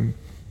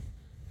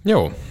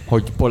jó,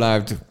 hogy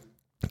Pollard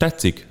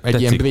tetszik.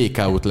 ilyen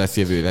breakout lesz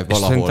jövőre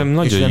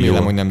valahol. És remélem,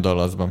 jó. hogy nem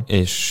Dallasban.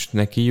 És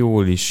neki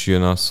jól is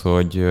jön az,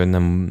 hogy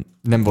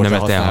nem volt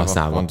lett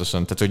elhasználva.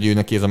 Pontosan. Tehát, hogy ő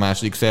neki ez a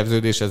második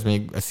szerződés, ez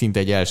még szinte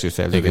egy első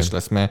szerződés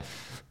lesz, mert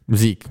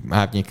Zeke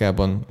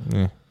árnyékában...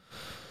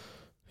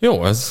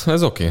 Jó,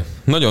 ez oké.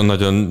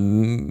 Nagyon-nagyon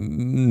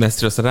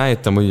Nesztre, aztán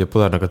rájöttem, hogy a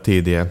Pollardnak a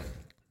TD-je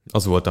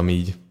az volt, ami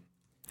így.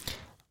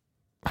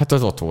 Hát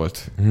az ott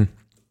volt.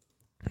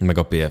 Meg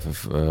a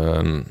PFF.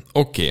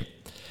 Oké.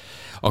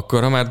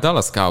 Akkor ha már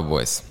Dallas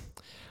Cowboys.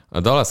 A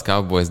Dallas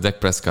Cowboys Dak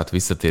Prescott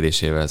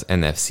visszatérésével az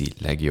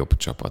NFC legjobb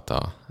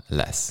csapata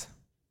lesz.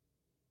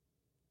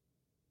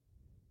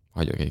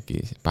 Hagyok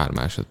egy pár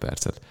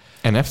másodpercet.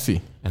 NFC?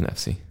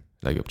 NFC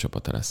legjobb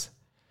csapata lesz.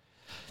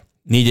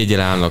 4-1-el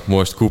állnak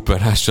most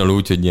Cooper Rush-sal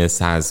úgy, hogy ilyen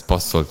 100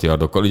 passzolt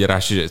yardokkal. Ugye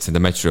Rush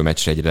szerintem meccsről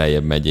meccsre egyre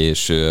lejjebb megy,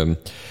 és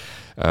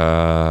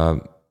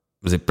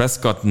azért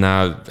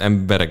Prescottnál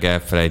emberek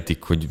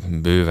elfelejtik, hogy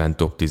bőven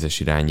top 10-es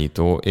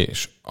irányító,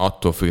 és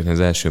attól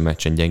függetlenül az első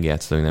meccsen gyenge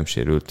játszott, hogy nem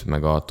sérült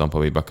meg a Tampa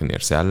Bay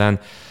Buccaneers ellen.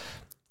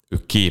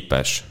 Ő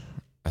képes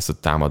ezt a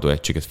támadó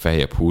egységet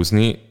feljebb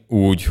húzni,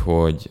 úgy,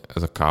 hogy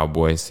ez a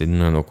Cowboys egy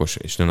nagyon okos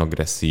és nagyon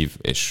agresszív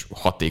és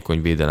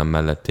hatékony védelem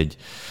mellett egy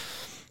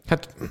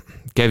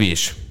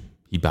kevés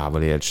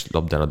hibával élt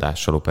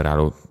labdáladással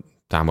operáló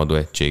támadó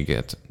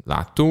egységet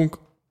láttunk,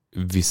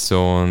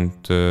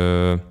 viszont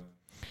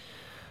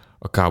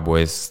a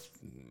Cowboys,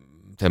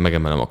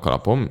 megemelem a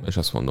kalapom, és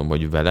azt mondom,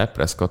 hogy vele,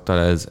 Prescottal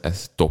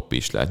ez top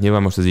is lehet.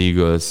 Nyilván most az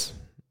Eagles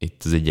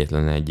itt az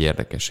egyetlen egy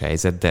érdekes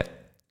helyzet, de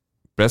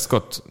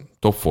Prescott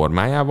top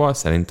formájával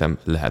szerintem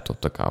lehet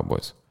ott a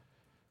Cowboys.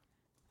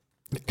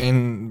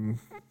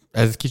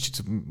 Ez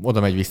kicsit oda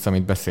megy vissza,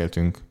 amit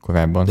beszéltünk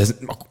korábban. De ez,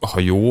 ha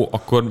jó,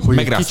 akkor hogy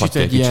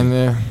megrázhatja egy kicsit.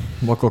 Ilyen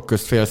vakok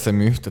közt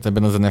félszemű, tehát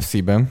ebben az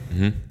NFC-ben.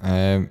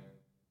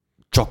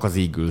 Csak az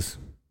Eagles.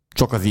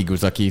 Csak az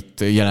Eagles, aki itt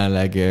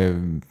jelenleg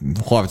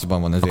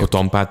harcban van ezért. Akkor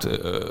Tampát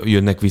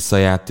jönnek vissza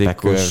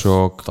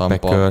játékosok,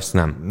 Packers,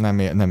 nem?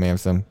 Nem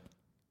érzem.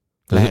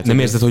 Nem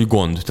érzed, hogy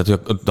gond?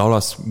 Tehát hogy a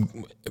Dallas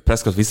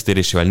Prescott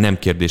visszatérésével nem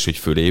kérdés, hogy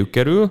föléjük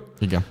kerül,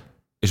 igen.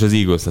 És az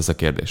Eagles lesz a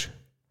kérdés.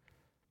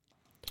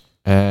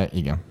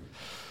 Igen.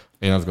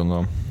 Én azt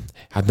gondolom.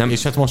 Hát nem,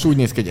 és hát most úgy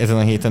néz ki, hogy ezen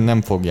a héten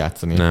nem fog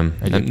játszani.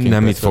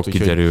 Nem itt fog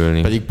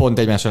kiderülni. Pedig pont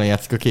egymás ellen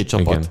játszik a két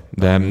csapat. Igen.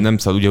 De nem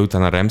szabad, ugye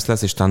utána Rams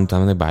lesz, és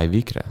utána egy bye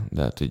weekre?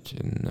 De hát így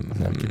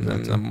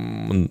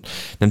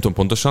nem tudom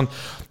pontosan.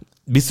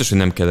 Biztos, hogy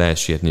nem kell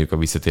elsietniük a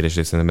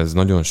visszatérésre, szerintem ez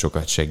nagyon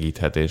sokat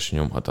segíthet és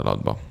nyomhat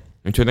alatba.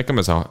 Úgyhogy nekem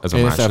ez a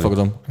én második.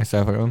 Ezt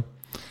elfogadom.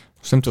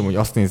 Most nem tudom, hogy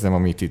azt nézem,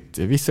 amit itt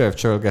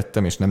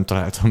visszacsörgettem, és nem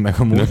találtam meg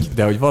amúgy,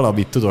 de hogy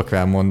valamit tudok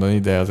rá mondani,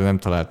 de azért nem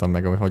találtam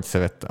meg,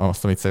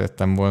 azt, amit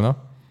szerettem volna.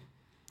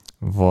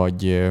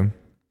 Vagy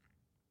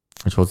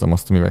hogy hozzam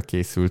azt, amivel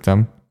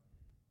készültem.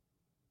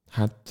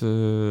 Hát...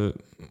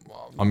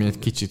 Ami egy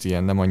kicsit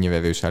ilyen nem annyira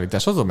erős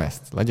állítás. Hozom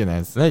ezt? Legyen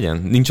ez?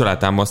 Legyen. Nincs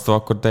alátámasztva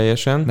akkor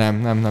teljesen.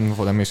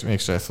 Nem, és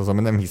mégse ezt hozom,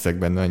 mert nem hiszek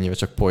benne annyira,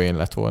 csak poén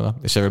lett volna.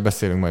 És erről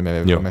beszélünk majd, mert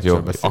erről Jó,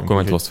 beszélünk. akkor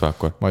majd hozz fel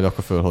akkor. Majd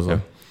akkor fölhozom. Jó.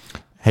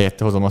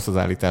 Helyette hozom azt az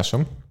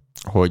állításom,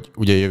 hogy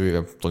ugye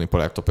jövőre Tony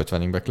Pollard top 5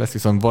 running back lesz,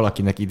 viszont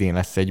valakinek idén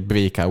lesz egy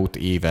breakout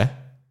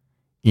éve,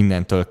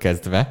 innentől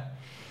kezdve.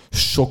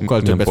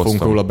 Sokkal többet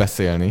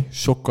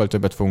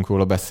fogunk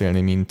róla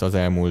beszélni, mint az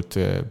elmúlt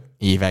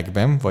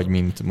években, vagy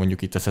mint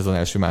mondjuk itt a szezon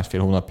első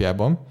másfél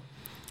hónapjában.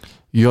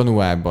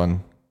 Januárban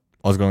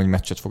azt gondolom, hogy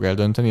meccset fog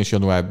eldönteni, és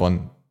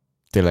januárban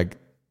tényleg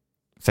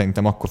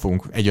szerintem akkor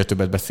fogunk egyre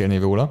többet beszélni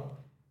róla.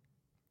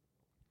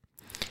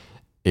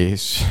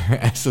 És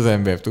ezt az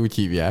embert úgy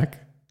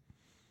hívják,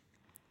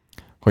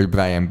 hogy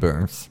Brian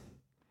Burns.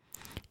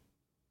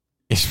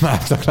 És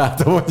másnak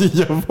látom, hogy így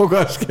a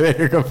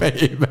fogaskerekek a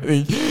fejében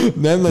így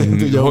nem nagyon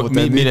tudja hova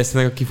tenni. Mi lesz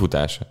ennek a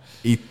kifutása?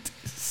 Itt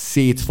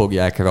szét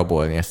fogják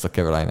rabolni ezt a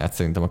Caroline-át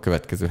szerintem a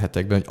következő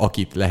hetekben, hogy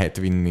akit lehet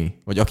vinni,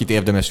 vagy akit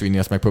érdemes vinni,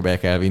 azt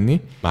megpróbálják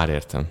elvinni. Már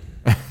értem.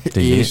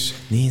 És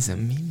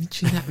nézem,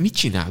 mit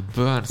csinál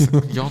Burns?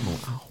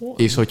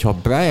 És hogyha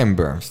Brian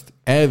Burns-t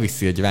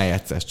elviszi egy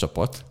rájátszás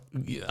csapat,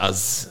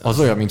 az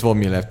olyan, mint Von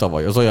Miller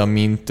tavaly, az olyan,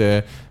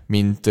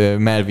 mint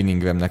Melvin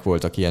Ingramnek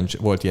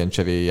volt ilyen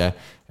cseréje,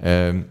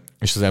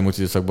 és az elmúlt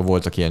időszakban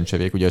voltak ilyen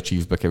cserék, ugye a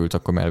Chiefsbe került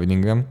akkor Melvin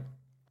Ingram,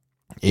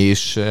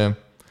 és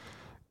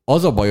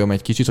az a bajom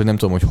egy kicsit, hogy nem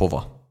tudom, hogy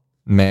hova,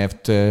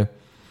 mert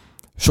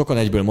sokan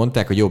egyből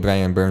mondták, hogy jó,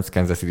 Brian Burns,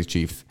 Kansas City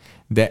Chiefs,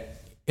 de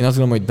én azt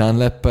gondolom, hogy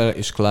Dunlappel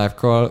és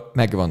Clarkkal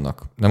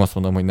megvannak. Nem azt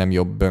mondom, hogy nem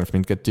jobb Burns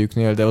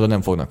mindkettőjüknél, de oda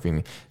nem fognak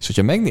vinni. És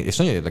hogyha és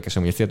nagyon érdekes,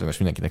 hogy ezt érdemes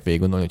mindenkinek végig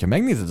gondolni, hogyha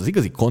megnézed az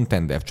igazi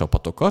contender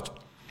csapatokat,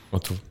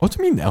 ott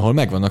mindenhol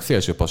megvannak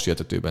szélső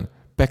passértetőben.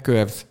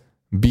 Packers,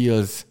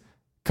 Bills,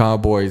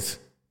 Cowboys,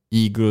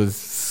 Eagles,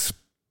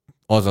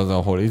 azaz,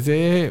 ahol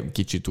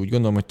kicsit úgy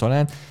gondolom, hogy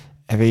talán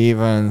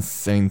Ravens,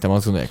 szerintem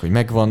azt gondolják, hogy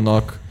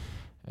megvannak.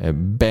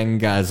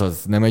 Bengals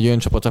az nem egy olyan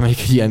csapat, amelyik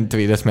egy ilyen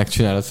trade-et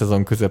megcsinál a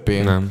szezon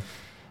közepén. Nem.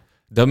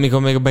 De még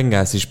a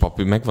Bengals is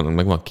papír,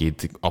 megvan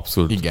két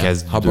abszolút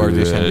kezdő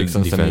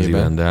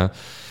defensive end-el.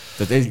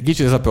 Tehát egy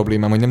kicsit ez a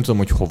problémám, hogy nem tudom,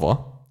 hogy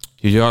hova.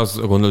 Ugye azt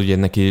gondolod, hogy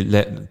neki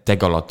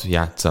tag alatt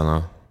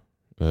játszana.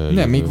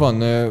 Nem, még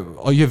van,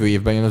 a jövő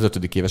évben jön az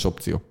 5. éves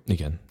opció.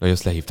 Igen, de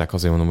azt lehívták,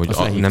 azért mondom,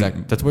 hogy nem,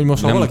 tehát, hogy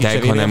most, nem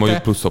tag, hanem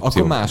hogy plusz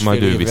opció. Akkor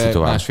majd ő viszi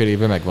tovább. Másfél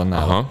évben megvan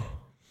nála. Aha.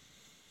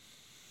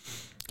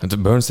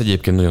 Hát Burns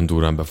egyébként nagyon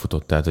durván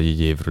befutott, tehát hogy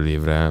így évről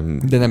évre.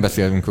 De nem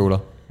beszélünk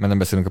róla, mert nem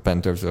beszélünk a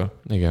Panthersről.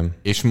 Igen.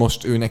 És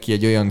most ő neki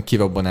egy olyan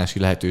kirobbanási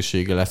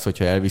lehetősége lesz,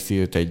 hogyha elviszi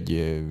őt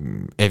egy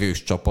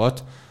erős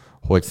csapat,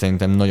 hogy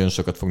szerintem nagyon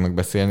sokat fognak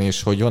beszélni,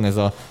 és hogy van ez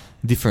a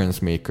difference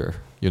maker.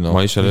 You know.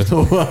 Ma is előtt.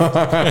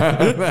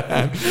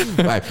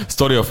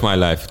 Story of my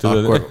life.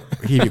 Tudod? Akkor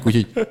hívjuk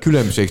úgy, hogy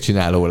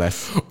különbségcsináló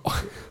lesz.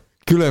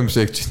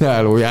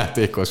 Különbségcsináló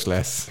játékos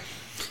lesz.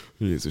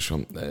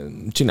 Jézusom.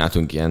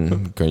 Csináltunk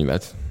ilyen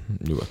könyvet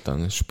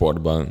nyugodtan,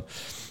 sportban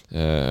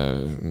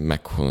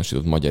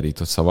meghonosított,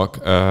 magyarított szavak.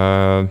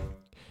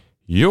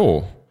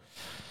 Jó.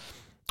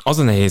 Az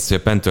a nehéz, hogy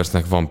a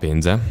Panthersnek van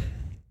pénze,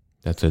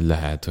 tehát hogy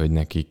lehet, hogy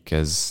nekik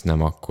ez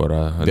nem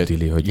akkora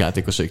dili, hogy...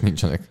 játékosaik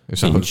nincsenek. És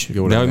nincs.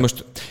 Jó de hogy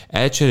most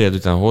elcseréled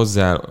utána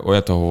hozzá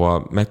olyat,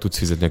 ahova meg tudsz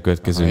fizetni a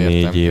következő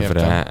 4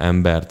 évre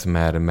embert,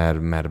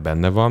 mert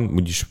benne van,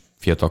 úgyis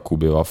fiatal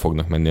QB-val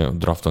fognak menni a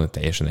drafton,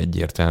 teljesen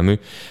egyértelmű,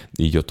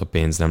 így ott a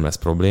pénz nem lesz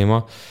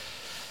probléma.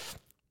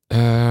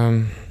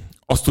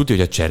 Azt tudja,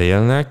 hogy ha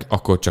cserélnek,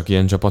 akkor csak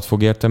ilyen csapat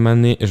fog érte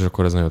menni, és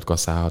akkor az nagyot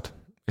kaszálhat.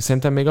 És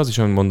szerintem még az is,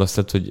 amit mondasz,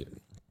 tehát, hogy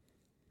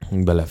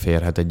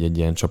beleférhet egy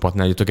ilyen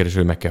csapatnál. Ugye tökéletes,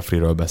 hogy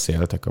McCaffrey-ről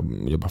beszéltek,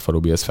 ugye a Buffalo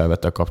Bills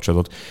felvette a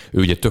kapcsolatot. Ő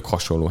ugye tök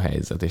hasonló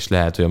helyzet, és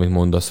lehet, hogy amit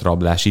mondasz,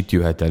 rablás itt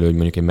jöhet elő, hogy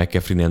mondjuk egy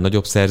McCaffrey-nél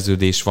nagyobb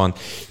szerződés van,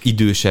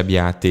 idősebb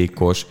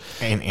játékos.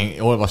 Én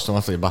olvastam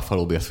azt, hogy a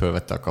Buffalo Bills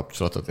felvette a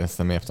kapcsolatot, én ezt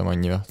nem értem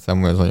annyira.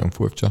 Számomra ez nagyon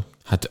furcsa.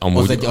 Hát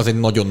amúgy az egy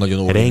nagyon-nagyon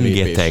óriás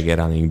rengeteg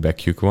running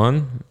backjük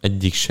van,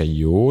 egyik se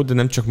jó, de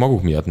nem csak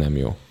maguk miatt nem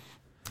jó.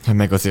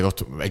 Meg azért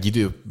ott egy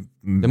idő...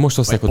 De most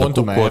hozták oda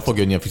Kukort... el fog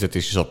jönni a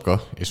fizetési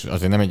sapka, és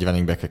azért nem egy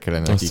running back-e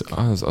kellene nekik.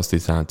 Azt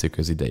hiszem, hogy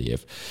az idei év.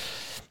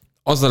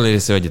 Azzal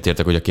részével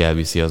egyetértek, hogy aki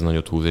elviszi, az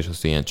nagyot húz, és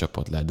azt ilyen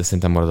csapat lehet. De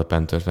szerintem marad a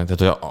Panthersnek.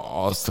 Tehát, hogy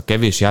azt a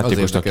kevés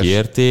játékosnak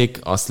kiérték,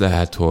 azt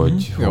lehet,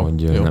 hogy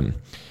nem.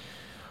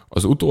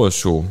 Az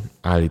utolsó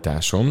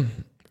állításom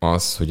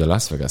az, hogy a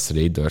Las Vegas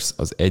Raiders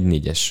az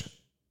 1-4-es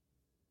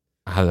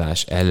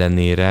állás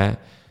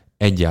ellenére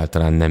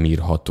egyáltalán nem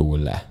írható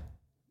le.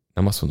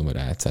 Nem azt mondom,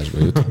 hogy rájátszásba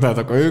jut. Tehát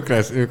akkor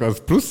ők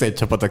az plusz egy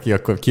csapat, aki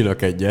akkor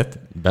kilök egyet.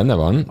 Benne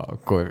van.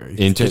 Akkor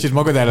kicsit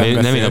magad ellen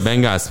beszélsz. Nem, én a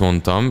Bengals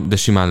mondtam, de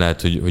simán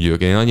lehet, hogy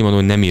ők. Én annyi mondom,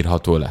 hogy nem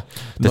írható le.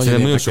 De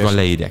szerintem nagyon sokan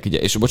leírják.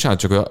 És bocsánat,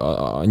 csak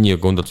annyi a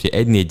gondot, hogy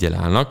 1-4-jel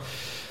állnak,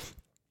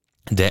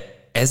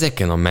 de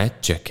ezeken a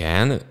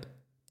meccseken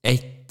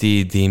egy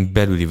TD-n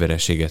belüli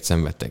vereséget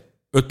szenvedtek.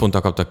 5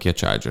 ponttal kaptak ki a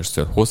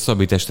Chargers-től.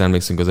 Hosszabbítást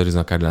emlékszünk az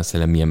Arizona Cardinals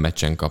ellen milyen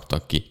meccsen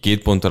kaptak ki.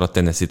 2 ponttal a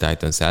Tennessee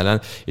Titans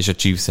ellen, és a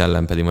Chiefs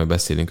ellen pedig majd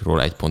beszélünk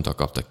róla, 1 ponttal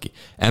kaptak ki.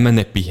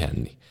 Elmennek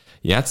pihenni.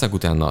 Játszák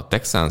utána a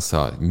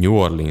Texans-szal, New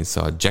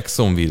Orleans-szal,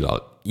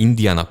 Jacksonville-al,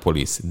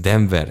 Indianapolis,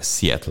 Denver,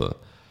 Seattle.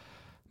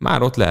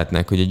 Már ott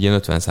lehetnek, hogy egy ilyen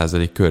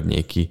 50%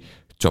 környéki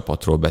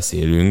csapatról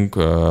beszélünk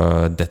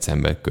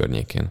december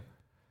környékén.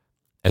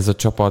 Ez a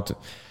csapat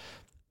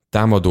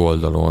támadó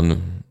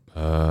oldalon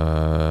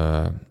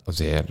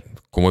azért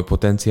komoly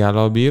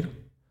potenciállal bír,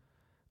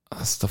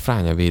 azt a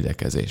fránya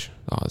védekezés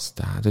az.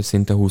 Tehát, hogy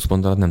szinte 20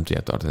 pont alatt nem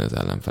tudja tartani az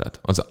ellenfelet.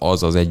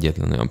 Az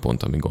egyetlen olyan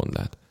pont, ami gond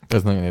lehet.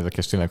 Ez nagyon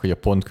érdekes tényleg, hogy a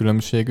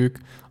pontkülönbségük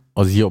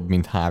az jobb,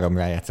 mint 3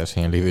 rájátszás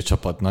helyen lévő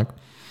csapatnak.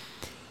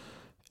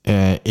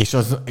 És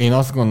én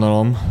azt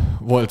gondolom,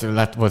 volt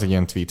egy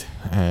ilyen tweet,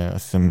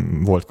 azt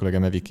hiszem volt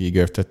kollégám Eviki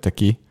Iger tette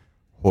ki,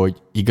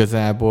 hogy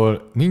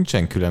igazából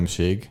nincsen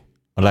különbség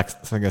a Las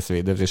Vegas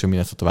Raiders és a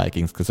Minnesota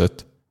Vikings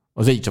között.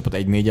 Az egyik csapat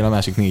 1-4-el, a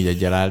másik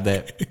 4-1-el áll,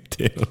 de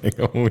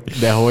tényleg amúgy.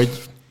 De hogy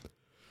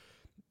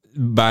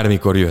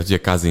bármikor jöhet a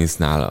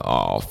Cousinsnál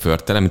a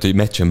förtele, mint hogy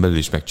meccsen belül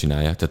is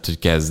megcsinálja. Tehát, hogy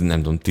kezd,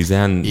 nem tudom,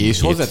 17.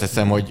 És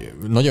hozzáteszem, hogy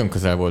nagyon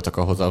közel voltak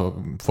ahhoz,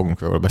 fogunk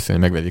róla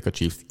beszélni, megvedik a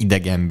Chiefs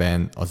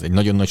idegenben, az egy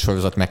nagyon nagy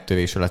sorozat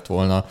megtörése lett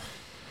volna.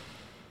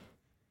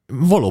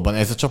 Valóban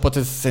ez a csapat,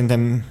 ez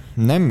szerintem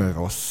nem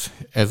rossz.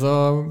 Ez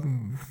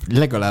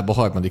legalább a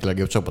 3.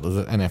 legjobb csapat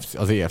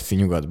az AFC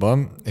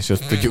nyugatban, és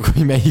azt tudjuk,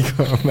 hogy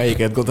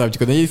melyiket gondolom,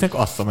 csak a negyediknek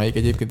azt, amelyik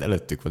egyébként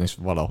előttük van, és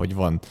valahogy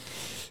van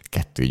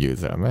 2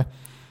 győzelme.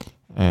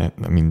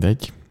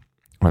 Mindegy.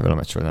 Majd a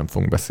meccsről nem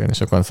fogunk beszélni,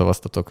 sokan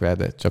szavaztatok rá,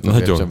 de csak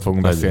azért sem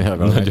fogunk beszélni a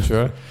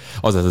meccsről.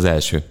 Az az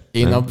első.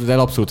 Én ezzel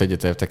abszolút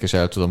egyetértek, és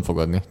el tudom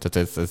fogadni.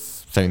 Tehát ez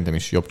szerintem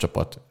is jobb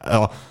csapat.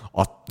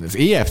 Az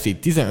AFC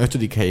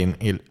 15.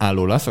 helyén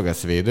álló Las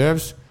Vegas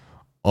Raiders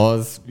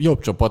az jobb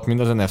csapat, mint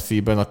az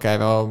NFC-ben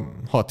akár a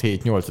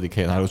 6-7-8.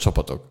 helyen álló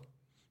csapatok.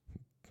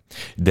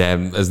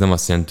 De ez nem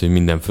azt jelenti, hogy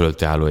minden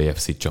fölötte álló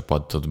AFC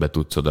csapatot be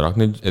tudsz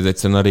odarakni. Ez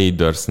egyszerűen a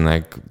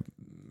Raidersnek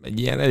egy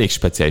ilyen elég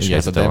speciális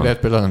helyzete van. Igen, ez a Denver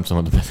például nem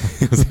tudom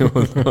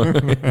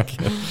oda.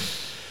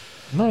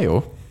 Na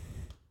jó.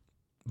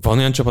 Van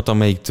olyan csapat,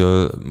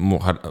 amelyiktől,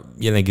 ha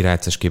jelenlegi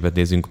rájátszás képet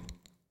nézünk,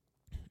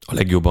 a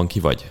legjobban ki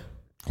vagy?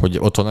 Hogy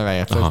otthon a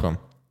rájátszásban?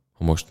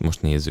 Ha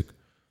most nézzük.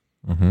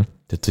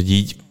 Tehát, hogy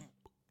így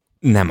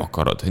nem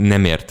akarod,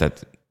 nem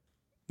érted,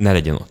 ne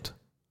legyen ott.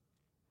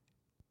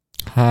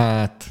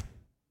 Hát,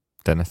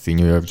 Tennessee,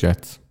 New York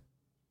Jets.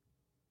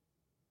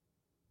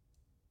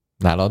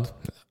 Nálad?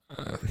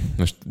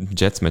 Most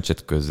Jets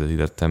meccset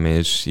közelítettem,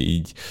 és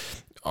így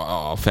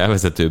a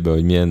felvezetőben,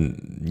 hogy milyen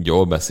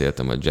jól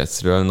beszéltem a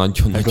Jetsről,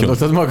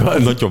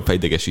 nagyon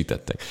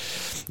fejdegesítettek.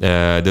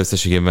 De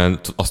összességében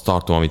azt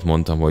tartom, amit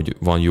mondtam, hogy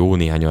van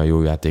néhány olyan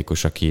jó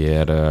játékos,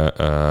 akiért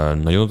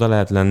nagyon oda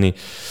lehet lenni,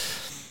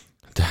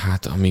 de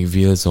hát amíg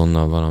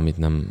Wilsonnal valamit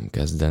nem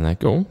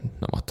kezdenek, jó,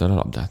 nem adta a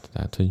labdát,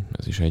 tehát hogy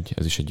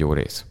ez is egy jó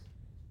rész.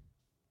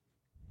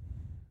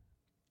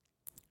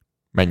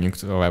 Menjünk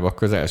tovább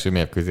akkor az első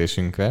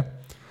mérkőzésünkre,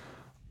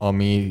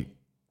 amihez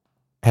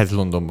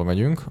Londonba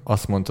megyünk.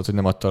 Azt mondtad, hogy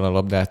nem adta a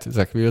labdát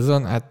Zach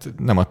Wilson, hát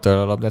nem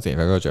adta a labdát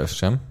Aaron Rodgers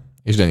sem,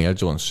 és Daniel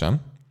Jones sem.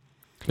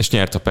 És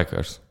nyert a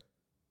Packers.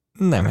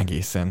 Nem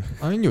egészen.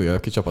 A New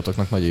York-i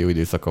csapatoknak nagyon jó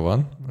időszaka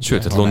van.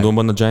 Sőt, hát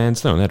Londonban a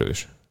Giants nagyon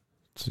erős.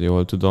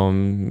 Jól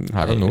tudom...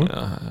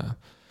 3-0?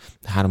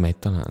 3-1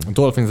 talán. A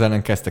Dolphins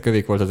ellen kezdtek,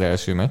 övék volt az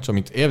első meccs,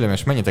 amit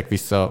érdemes, menjetek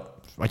vissza,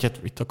 vagy hát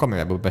itt a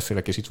kamerából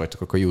beszélek, és itt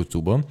vagytok akkor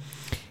YouTube-on.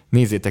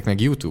 Nézzétek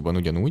meg YouTube-on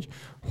ugyanúgy,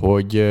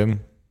 hogy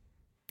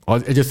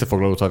egy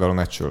összefoglalót arról a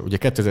meccsről. Ugye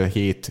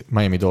 2007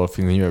 Miami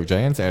Dolphins New York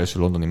Giants, első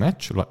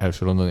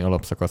londoni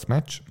alapszakasz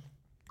meccs.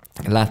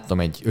 Láttam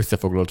egy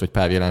összefoglalót, vagy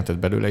pár jelentet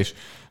belőle, és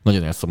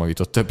nagyon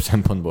elszomorított több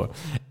szempontból.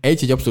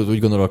 Egy abszolút úgy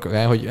gondolok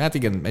rá, hogy hát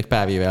igen, egy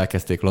pár éve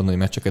elkezdték londoni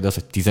meccseket, de az,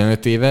 hogy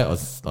 15 éve,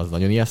 az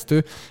nagyon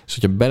ijesztő, és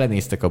hogyha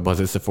belenéztek abba az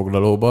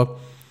összefoglalóba,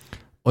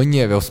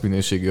 annyira rossz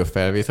minőségű a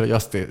felvétel, hogy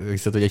azt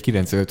hiszed, hogy egy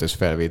 95-ös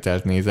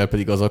felvételt nézel,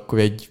 pedig az akkor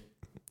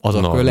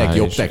a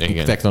legjobb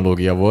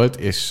technológia volt,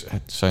 és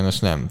hát sajnos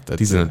nem. Tehát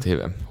 15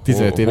 éve.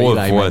 15 éve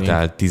hol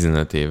voltál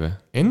 15 éve?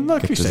 Én a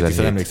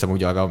Kristály emlékszem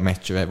úgy arra a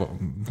meccsre,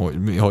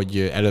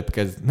 hogy előbb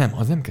Nem,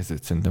 az nem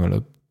kezdődött szerintem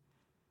előbb.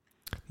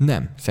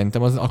 Nem,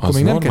 szerintem akkor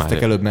még nem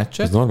kezdtek előbb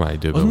meccset. Az normál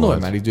időben volt.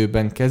 Normál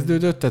időben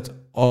kezdődött, tehát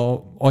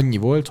annyi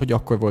volt, hogy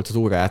akkor volt az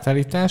óra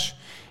átállítás,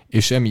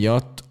 és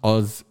emiatt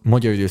az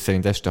magyar idő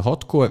szerint este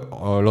 6-kor,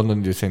 a londoni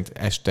idő szerint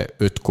este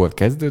 5-kor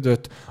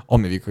kezdődött,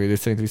 amerikai idő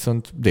szerint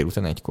viszont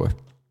délután 1-kor.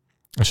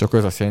 És akkor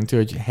az azt jelenti,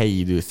 hogy helyi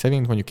idő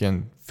szerint mondjuk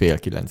ilyen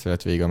 8:30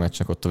 lett vége a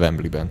meccsnek ott a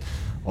Wembleyben.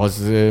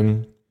 Az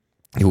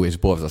jó és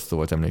borzasztó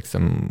volt,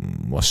 emlékszem,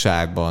 a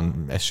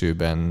sárban,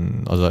 esőben,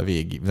 az a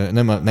végi,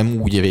 nem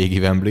úgy a végi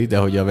Wembley, de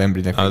hogy a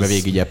Wembleynek az, a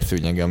végi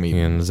gyepszőnyege, ami...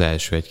 Igen, az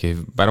első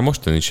egy-két, bár a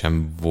mostani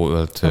sem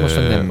volt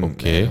nem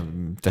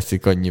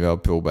teszik annyira a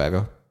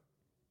próbára.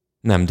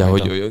 Nem, de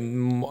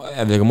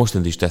hogy a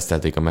mostani is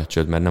tesztelték a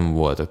meccsöt, mert nem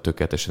voltak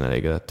tökéletesen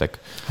elégedettek.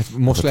 Hát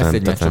most lesz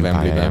egy meccs a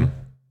Wembleyben.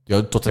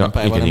 Ja, Tottenham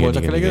pályával nem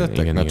voltak elégedettek?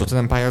 Mert igen.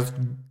 Tottenham pálya az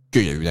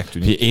gyönyörűnek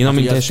tűnik. Én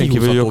amint teljesen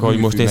kívül vagyok, ahogy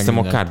most néztem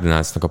a minden.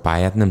 Cardinalsnak a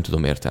pályát, nem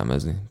tudom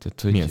értelmezni.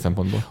 Tehát, hogy Milyen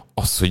szempontból?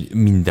 az, hogy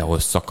mindenhol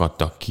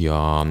szakadtak ki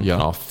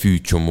a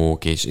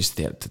fűcsomók, és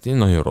tehát én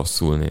nagyon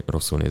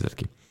rosszul nézett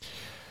ki.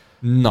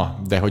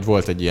 Na, de hogy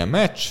volt egy ilyen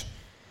meccs,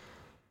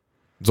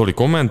 Zoli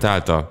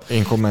kommentálta,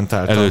 én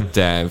kommentáltam.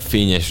 előtte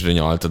fényesre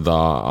nyaltad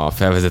a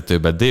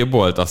felvezetőbe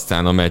D-bolt,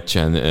 aztán a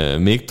meccsen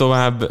még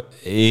tovább,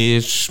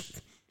 és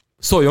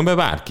szóljon be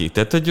bárki.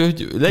 Tehát,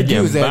 hogy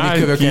legyen Győzelmi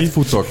köröket bárki.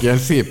 futok, ilyen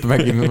szép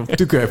megint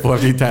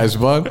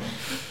tükörfordításban.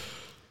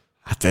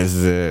 Hát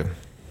ez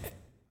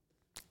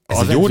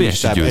egy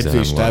óriási győzelem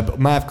edzőstáb.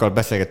 Márkkal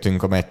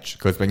beszélgettünk a meccs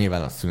közben,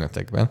 nyilván a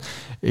szünetekben,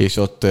 és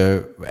ott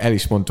el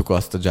is mondtuk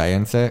azt a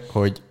Giants-e,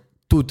 hogy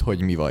tudd,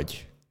 hogy mi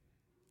vagy.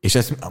 És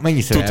ezt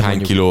mennyiszer Tud hány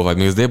elmondjuk. kiló vagy,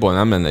 még az D-ból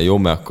nem lenne jó,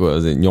 mert akkor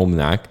azért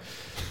nyomnák.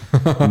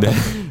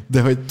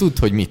 De hogy tudd,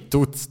 hogy mit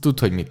tudsz, tudd,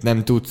 hogy mit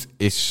nem tudsz,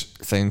 és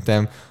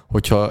szerintem,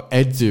 hogyha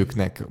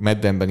edzőknek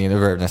Maddenben ilyen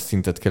awareness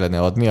szintet kellene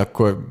adni,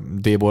 akkor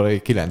D-ból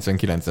egy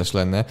 99-es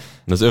lenne.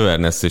 Az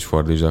awareness is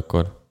fordítsd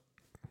akkor.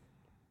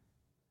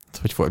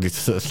 Hogy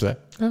fordítod ezt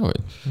le? Hogy?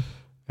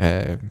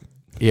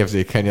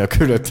 Érzékelni a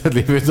körülötted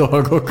lévő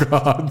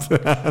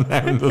dolgokat.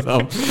 Nem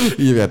tudom.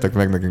 Írjátok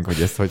meg nekünk,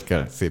 hogy ezt hogy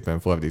kell szépen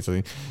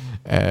fordítani.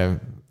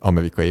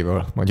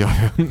 Amerikaival,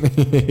 magyarra.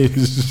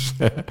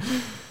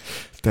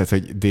 Tehát,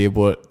 hogy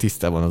D-ból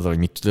tisztában az, hogy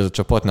mit tud ez a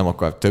csapat, nem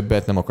akar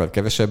többet, nem akar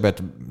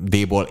kevesebbet,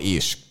 D-ból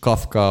és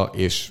Kafka,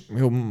 és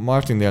jó,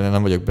 Martindale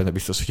nem vagyok benne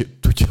biztos, hogy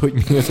tudja, hogy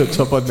mi ez a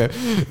csapat, mert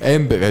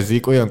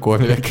emberezik olyan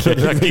cornerekkel,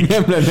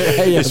 nem lenne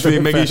helyen. És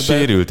még meg is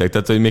sérültek,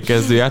 tehát hogy még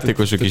kezdő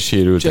játékosok is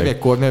sérültek. Cseve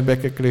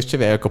cornerbackekkel és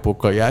cseve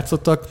elkapókkal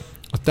játszottak.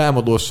 A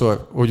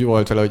támadósor úgy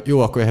volt vele, hogy jó,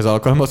 akkor ehhez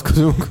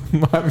alkalmazkodunk.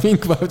 Már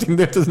Wink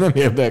Martindale-t ez nem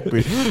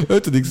érdekli.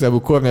 5. számú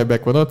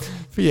cornerback van ott.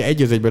 Figyelj,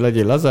 1-1-ben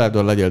legyél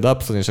Lazardon, legyél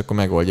Dobson, és akkor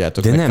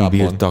megoldjátok. De meg nem kapon.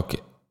 bírtak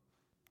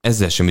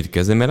ezzel semmit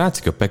kezdeni, mert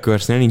látszik a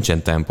Packersnél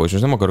nincsen tempó, és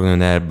most nem akarok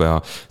nagyon ebbe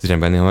az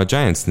irányban, hanem a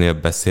Giantsnél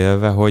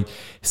beszélve, hogy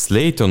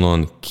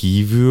Slaytonon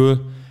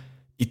kívül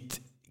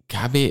itt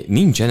kb.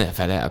 Nincs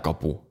NFL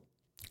elkapó.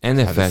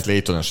 Hát ez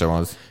Slayton sem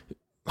az.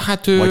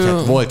 Hát Vagy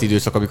hát volt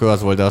időszak, amikor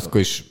az volt, de akkor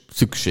is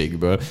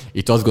szükségből.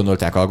 Itt azt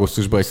gondolták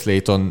augusztusban, hogy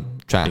Slayton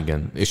csá.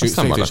 Igen. És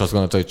Aztán Slayton is azt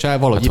gondolta, hogy csá,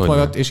 valahogy Hát itt hogy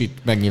maradt, nem. és itt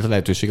megnyílt a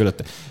lehetőség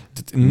előtte.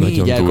 Tehát 4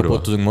 Nagyon elkapott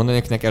durva. tudunk mondani,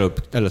 akinek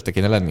előtte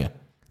kéne lennie.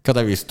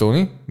 Kadarius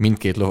Toney,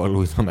 mindkét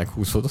lovaglóival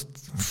meghúzódott.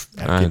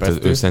 Hát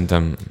Elképesztő. ő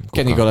szerintem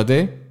Kenny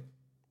Galladay,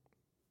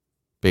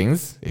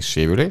 pénz és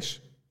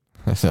sérülés.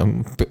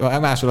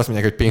 Máshol azt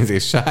mondják, hogy pénz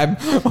és sám,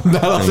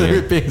 annál azt mondják,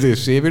 hogy pénz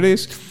és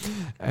sérülés.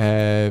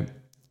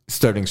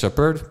 Sterling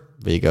Shepard,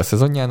 vége a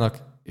szezonjának,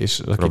 és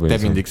akit te Robinson.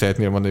 mindig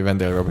szeretnél mondani, hogy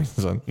Wendell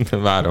Robinson.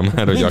 Várom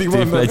már, hogy Mindig aktív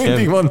mondod, legyen.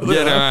 mindig mondod.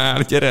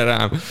 Gyere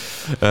rám.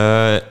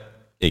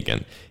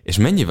 Igen. És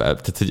mennyivel?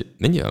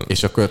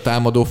 És akkor a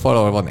támadó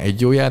falal van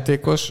egy jó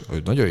játékos,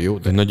 hogy nagyon jó,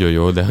 de Nagyon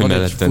jó, de hogy van egy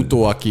melletten...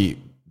 futó, aki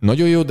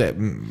nagyon jó, de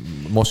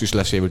most is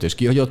lesérült és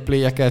kihagyott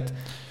playeket.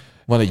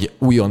 Van egy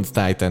újonc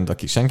tight end,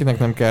 aki senkinek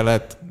nem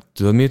kellett.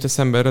 Tudod, mi jut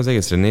eszembe erre az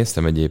egészre?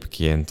 Néztem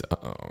egyébként a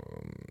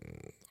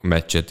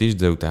meccset is,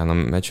 de utána a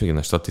meccs végén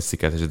a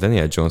statisztikát, és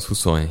Daniel Jones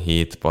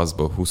 27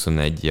 passzból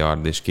 21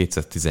 yard és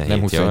 217 Nem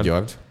 21 yard.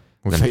 yard.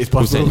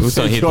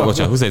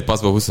 27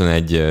 passzból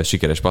 21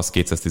 sikeres passz,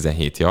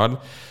 217 yard,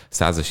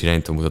 100-as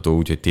irányító mutató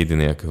úgy, hogy TD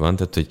nélkül van,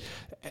 tehát hogy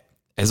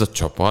ez a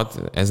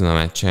csapat ezen a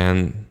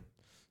meccsen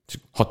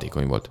csak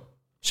hatékony volt.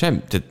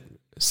 Tehát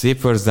szép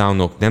first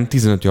downok, nem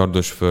 15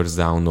 yardos first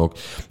downok,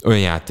 olyan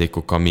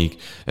játékok, amik,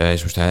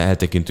 és most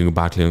eltekintünk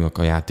Barkley-nak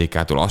a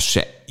játékától, az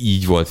se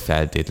így volt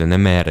feltétlen,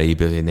 nem erre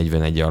épült egy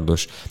 41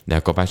 yardos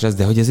elkapás lesz,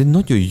 de hogy ez egy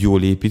nagyon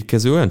jól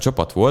építkező olyan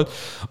csapat volt,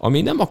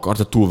 ami nem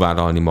akarta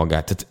túlvállalni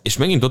magát. Tehát, és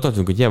megint ott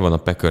tartunk, hogy ilyen van a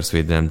Packers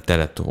védelem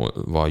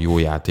teletolva jó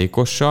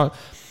játékossal,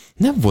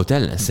 nem volt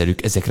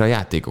ellenszerük ezekre a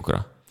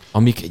játékokra,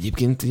 amik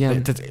egyébként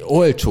ilyen... Tehát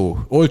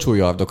olcsó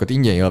yardokat,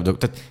 ingyen yardokat,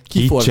 tehát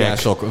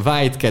kiforgások,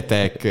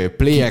 wildcatek,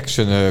 play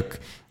actionök,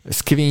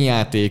 screen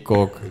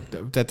játékok,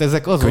 tehát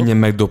ezek azok, könnyen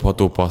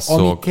megdobható passzok.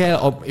 amik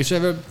kell, és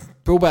ebből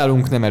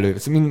próbálunk nem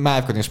mind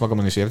Márkon és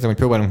magamon is értem, hogy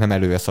próbálunk nem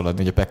előre szaladni,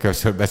 hogy a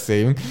Packersről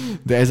beszéljünk,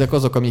 de ezek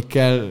azok,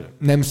 amikkel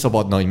nem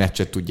szabadna, hogy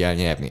meccset tudjál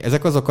nyerni.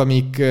 Ezek azok,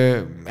 amik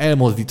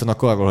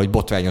elmozdítanak arról, hogy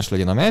botrányos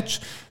legyen a meccs,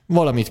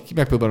 valamit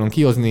megpróbálunk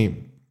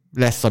kihozni,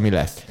 lesz, ami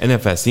lesz.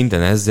 NFL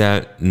szinten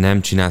ezzel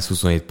nem csinálsz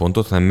 27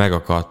 pontot, hanem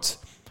megakadsz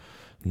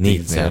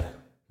 4-szer.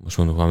 Most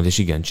mondok valamit, és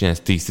igen,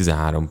 csinálsz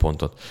 10-13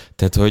 pontot.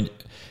 Tehát, hogy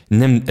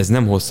ez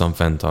nem hosszan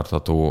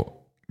fenntartható.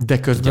 De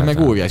közben meg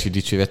óriási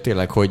dicséret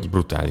tényleg, hogy,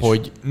 Brutális.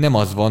 hogy nem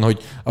az van,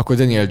 hogy akkor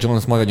Daniel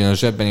Jones maradjon a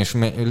zsebben, és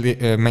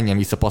menjen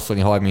vissza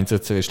passzolni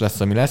 35-ször, és lesz,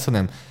 ami lesz,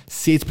 hanem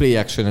play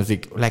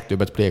action-ezik,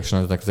 legtöbbet play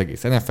action-eznek az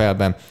egész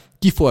NFL-ben,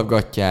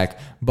 kiforgatják,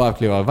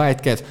 Barkley-val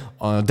Whitecat,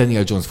 a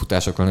Daniel Jones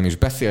futásokról nem is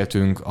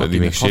beszéltünk. Pedig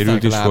még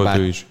sérült is volt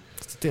ő is.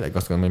 Tényleg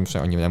azt gondolom, hogy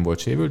most annyira nem volt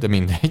sérült, de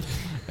mindegy.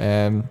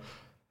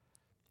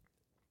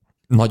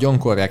 Nagyon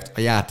korrekt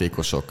a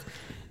játékosok.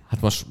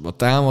 Hát most a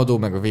támadó,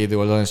 meg a védő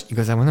oldalon, és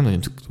igazából nem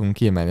nagyon tudunk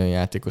kiemelni a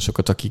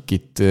játékosokat, akik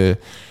itt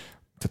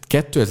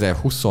Tehát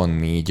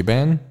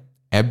 2024-ben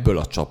ebből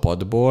a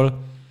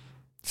csapatból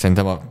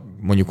szerintem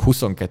mondjuk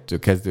 22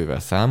 kezdővel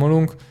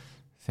számolunk,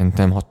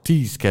 szerintem ha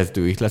 10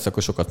 kezdő itt lesz,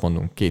 akkor sokat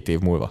mondunk 2 év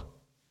múlva.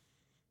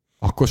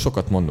 Akkor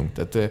sokat mondunk.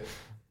 Tehát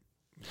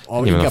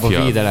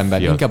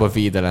inkább a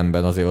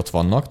védelemben azért ott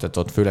vannak, tehát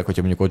ott főleg,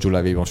 hogyha mondjuk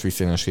Ojulari most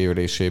visszajön a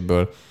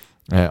sérüléséből,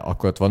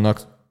 akkor ott vannak.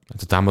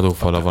 Hát a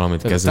támadófala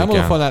valamit kezdeni kell.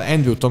 A támadófalnál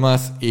Andrew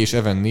Thomas és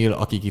Evan Neal,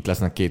 akik itt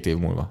lesznek 2 év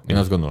múlva. Én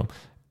azt gondolom.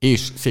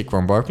 És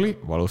Saquon Barkley,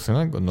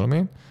 valószínűleg, gondolom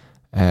én.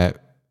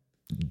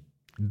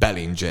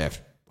 Bellinger,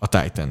 a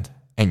Titan.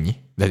 Ennyi.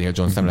 Daniel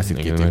Jones nem lesz itt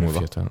 2 év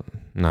múlva.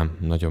 Nem,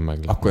 nagyon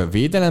meglepő. Akkor a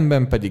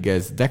védelemben pedig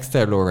ez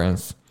Dexter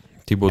Lawrence,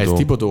 Thibodeau. Ez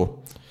Thibodeau.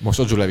 Most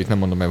Ojulevit nem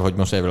mondom el, hogy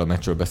most erről a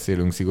meccsről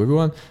beszélünk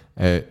szigorúan.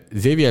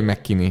 Xavier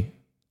McKinney,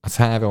 az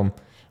 3.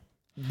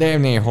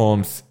 Darnell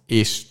Holmes,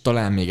 és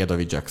talán még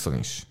David Jackson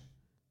is.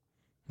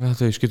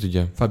 Hát ő is ki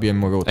tudja. Fabian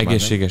Moreau.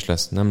 Egészséges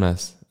lesz, nem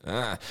lesz.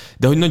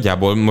 De hogy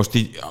nagyjából most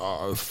így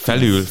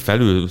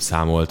felül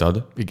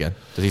számoltad. Igen.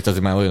 Tehát itt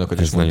azért már olyanokat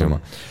is mondtam.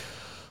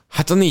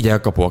 Hát a 4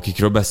 elkapó,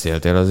 akikről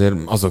beszéltél, azért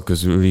azok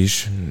közül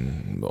is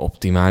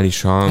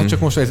optimálisan. Hát csak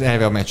most ez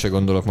erre a meccsre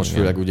gondolok, most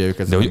főleg ugye ők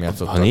ezzel nem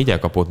játszottak. Ha 4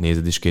 elkapót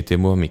nézed is 2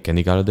 év múlva, még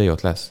Kenny Galladay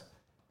ott lesz?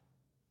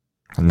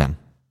 Nem.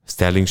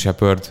 Sterling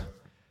Shepard,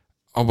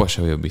 abban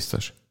sem vagyok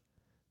biztos.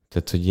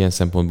 Tehát, hogy ilyen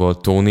szempontból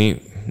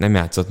Tony nem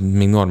játszott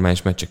még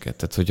normális meccseket.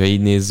 Tehát, hogyha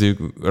így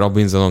nézzük,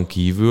 Robinsonon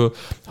kívül,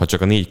 ha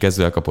csak a 4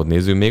 kezdő elkapót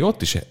nézzük, még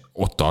ott is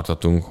ott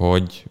tartatunk,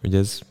 hogy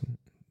ez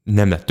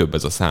nem lett több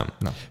ez a szám.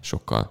 Nem.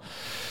 Sokkal.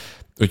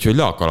 Úgyhogy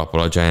le a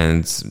kalappal a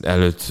Giants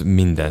előtt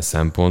minden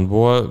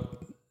szempontból.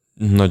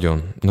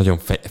 Nagyon, nagyon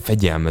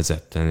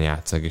fegyelmezetten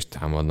játszák és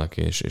támadnak,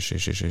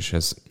 és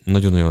ez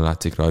nagyon-nagyon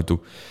látszik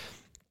rajtuk.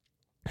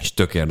 És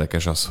tök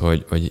érdekes az,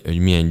 hogy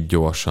milyen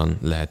gyorsan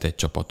lehet egy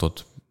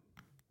csapatot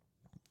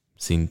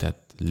szintet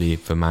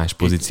lépve más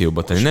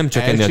pozícióba tenni. Nem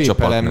csak ennél a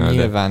csapatnál.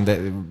 Nyilván,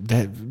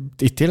 de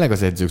itt tényleg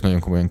az edzők nagyon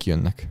komolyan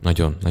kijönnek.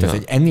 Nagyon.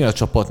 Tehát ennél a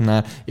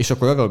csapatnál, és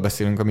akkor arról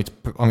beszélünk,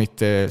 amit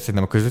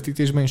szerintem a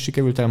közvetítésben is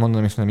sikerült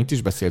elmondanom, és nem itt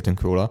is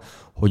beszéltünk róla,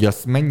 hogy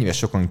azt mennyire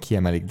sokan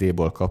kiemelik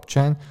D-ból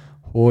kapcsán,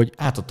 hogy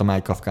átadta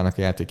Mike Kafkának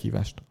a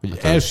játékhívást. Hogy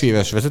első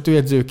éves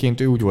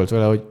vezetőedzőként ő úgy volt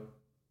vele, hogy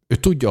ő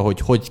tudja,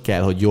 hogy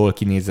kell, hogy jól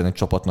kinézzen egy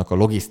csapatnak a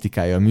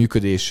logisztikája, a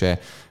működése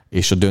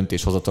és a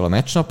döntéshozatal a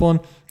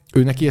meccsnapon.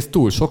 Ő neki ez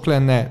túl sok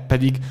lenne,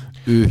 pedig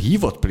ő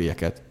hívott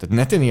playeket. Tehát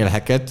Nathaniel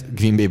Hackett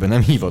Green Bay-ben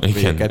nem hívott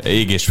playeket.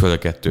 Ég és föl a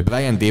 2.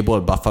 Brian Daboll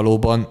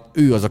Buffalo-ban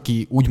ő az,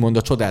 aki úgymond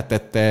a csodát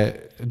tette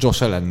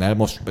Josh Allennel,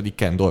 most pedig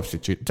Ken Dorsey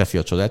teszi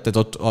a csodát. Tehát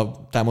ott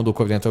a támadó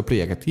koordinátor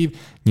playeket hív,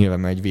 nyilván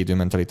már egy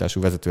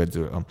védőmentalitású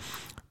vezetőedző.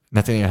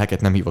 Nathaniel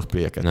Hackett nem hívott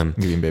playeket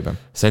Green Bay-ben.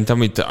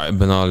 Szerintem itt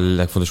ebben a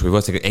legfontosabb, hogy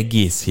valószínűleg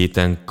egész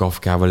héten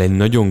Kafkával egy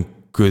nagyon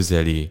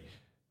közeli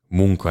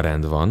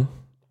munkarend van,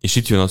 és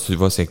itt jön az, hogy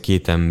valószínűleg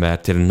 2 ember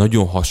tényleg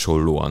nagyon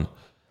hasonlóan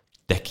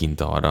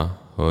tekint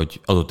arra,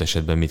 hogy adott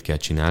esetben mit kell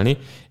csinálni,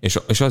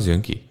 és az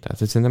jön ki.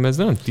 Tehát szerintem ez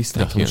nagyon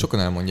tisztán jön. Sokan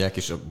elmondják,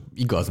 és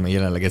igaz, mert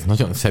jelenleg ez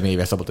nagyon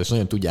személyre szabott, és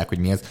nagyon tudják, hogy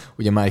mi ez.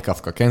 Ugye Mike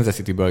Kafka Kansas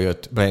Cityből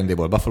jött, Brian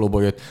Daboll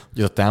Buffalóból jött,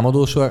 hogy a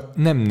támadósor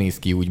nem néz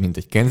ki úgy, mint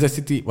egy Kansas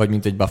City, vagy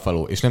mint egy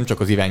Buffalo, és nem csak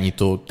az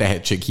irányító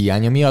tehetség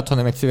hiánya miatt,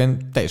 hanem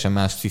egyszerűen teljesen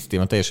más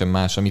szisztéma, teljesen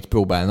más, amit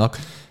próbálnak.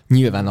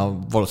 Nyilván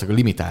valószínűleg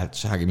a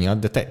limitáltság miatt,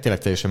 de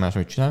tényleg teljesen más,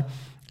 amit csinál.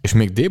 És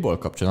még Daboll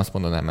kapcsán azt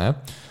mondanám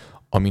el,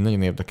 ami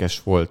nagyon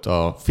érdekes volt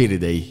a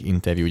félidei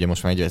interjú, ugye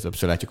most már egyre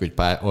többször látjuk, hogy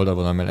pár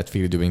oldalvonal mellett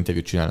félidőben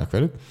interjút csinálnak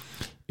velük,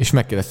 és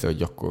megkérdezte,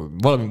 hogy akkor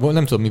valami,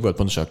 nem tudom, mi volt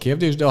pontosan a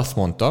kérdés, de azt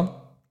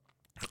mondta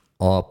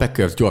a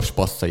Packers gyors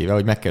passzaival,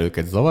 hogy meg kell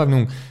őket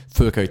zavarnunk,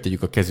 föl kell, hogy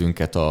tegyük a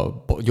kezünket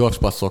a gyors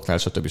passzoknál,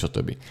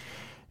 stb.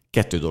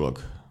 2 dolog,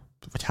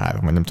 vagy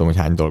 3, vagy nem tudom,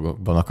 hogy hány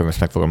dologban akarom ezt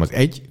megfogalmazni.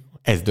 1,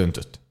 ez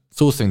döntött.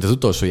 Szó szerint az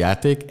utolsó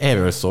játék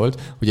erről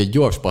szólt, hogy egy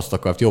gyors paszt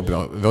akart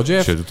jobbra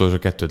Rodgers. Sőt, utolsó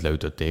 2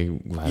 leütötték.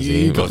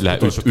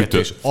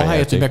 És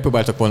ahelyett, hogy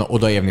megpróbáltak volna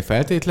odaérni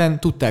feltétlen,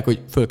 tudták, hogy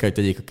föl kell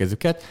tegyék a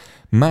kezüket.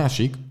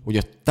 Másik, hogy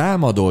a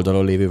támadó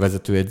oldalon lévő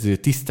vezetőedző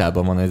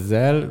tisztában van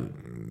ezzel,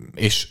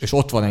 és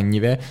ott van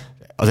ennyire.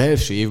 Az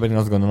első évben én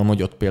azt gondolom,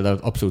 hogy ott például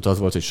abszolút az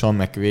volt, hogy Sean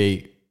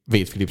McVay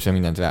Wade Phillipsre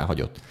mindent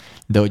ráhagyott.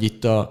 De hogy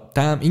itt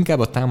inkább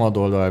a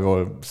támadó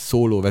oldalról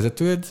szóló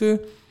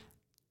vezetőedző,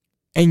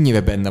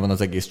 ennyire benne van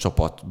az egész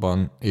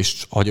csapatban,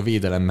 és hogy a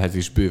védelemhez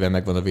is bőven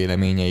megvan a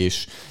véleménye,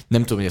 és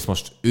nem tudom, hogy ezt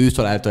most ő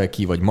találta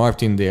ki, vagy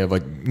Martindale,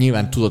 vagy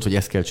nyilván tudod, hogy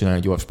ezt kell csinálni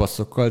gyors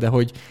passzokkal, de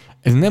hogy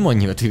ez nem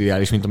annyira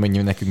triviális, mint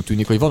amennyire nekünk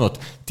tűnik, hogy van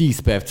ott 10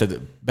 percet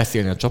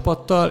beszélni a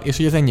csapattal, és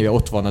hogy ez ennyire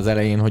ott van az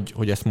elején,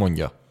 hogy ezt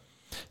mondja.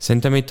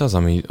 Szerintem itt az,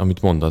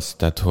 amit mondasz,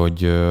 tehát,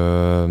 hogy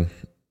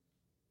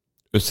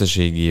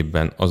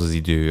összességében az az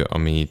idő,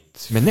 amit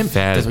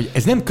tehát, hogy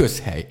ez nem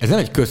közhely, ez nem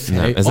egy közhely.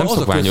 Nem, ez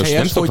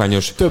nem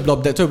szokványos.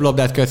 Több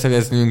labdát kell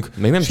szereznünk,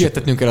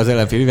 sietetnünk kell az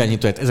ellenfél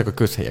irányítóját, ezek a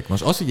közhelyek.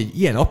 Most az, hogy egy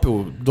ilyen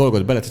apró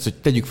dolgot beletesz, hogy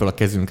tegyük fel a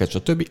kezünket,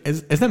 stb.,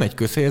 ez nem egy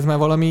közhely, ez már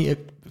valami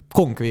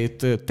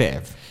konkrét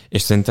terv.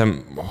 És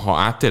szerintem, ha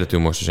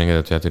áttérhetünk most, és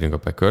engedett, hogy átérjünk a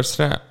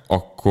Packersre,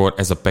 akkor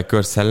ez a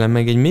Packers szellem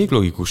meg egy még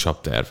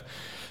logikusabb terv.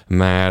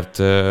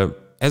 Mert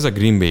ez a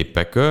Green Bay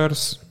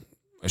Packers,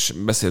 és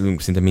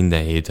beszélünk szinte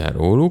minden héten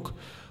róluk,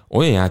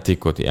 olyan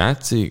játékot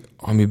játszik,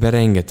 amiben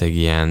rengeteg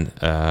ilyen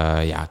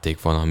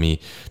játék van,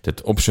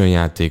 tehát option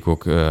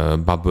játékok,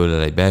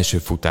 bubble-el, egy belső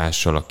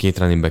futással, a két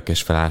running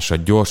back-es felással,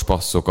 gyors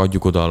passzok,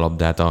 adjuk oda a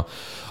labdát a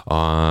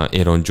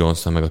Aaron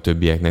Jones-nak, meg a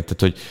többieknek.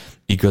 Tehát, hogy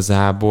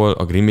igazából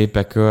a Green Bay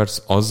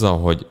Packers azzal,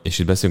 hogy, és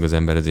itt beszélünk az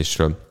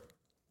emberezésről,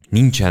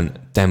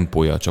 nincsen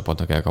tempója a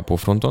csapatnak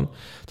elkapófronton.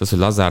 Tehát az, hogy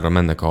Lazárra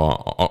mennek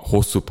a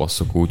hosszú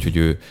passzok úgy, hogy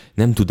ő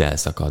nem tud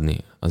elszakadni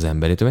az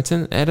emberétől,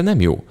 egyszerűen erre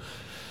nem jó.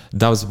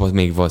 Dawsonban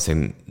még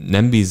valószínűleg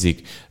nem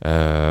bízik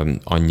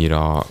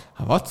annyira.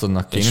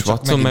 Watsonnak kéne, és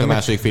Watson meg a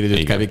második fél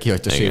időt kb.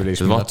 Kihagyta a sérülés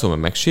miatt. Watson meg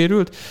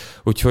megsérült,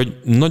 úgyhogy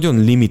nagyon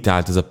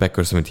limitált ez a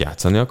Packers, amit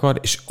játszani akar,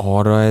 és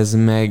arra ez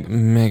meg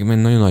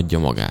nagyon adja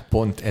magát.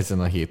 Pont ezen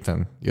a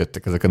héten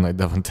jöttek ezek a nagy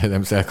Davante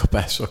Adams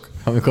elkapások,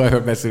 amikor arról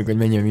beszélünk, hogy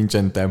mennyire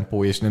nincsen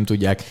tempó, és nem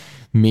tudják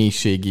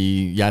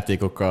mélységi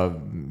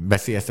játékokkal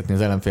veszélyeztetni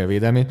az ellenfél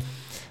védelmét.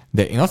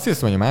 De én azt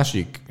hiszem, hogy a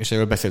másik, és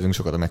erről beszéltünk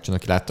sokat a meccsen,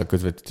 aki látta a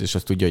közvetítést, és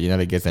azt tudja, hogy én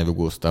elég ezen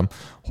rugóztam,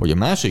 hogy a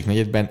másik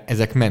negyedben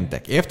ezek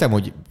mentek. Értem,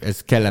 hogy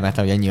ez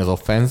kellemetlen, hogy ennyi az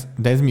offense,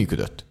 de ez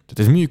működött.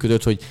 Tehát ez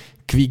működött, hogy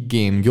quick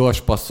game,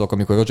 gyors passzok,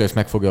 amikor Rodgers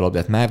megfogja a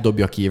labdát, már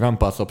dobja ki, run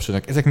pass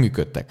optionok, ezek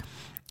működtek.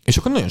 És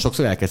akkor nagyon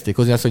sokszor elkezdték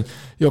hozni azt, hogy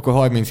jó, akkor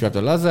 30 yard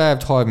a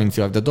Lazard, 30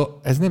 yard a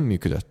ez nem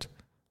működött.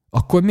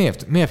 Akkor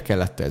miért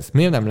kellett ez?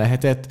 Miért nem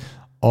lehetett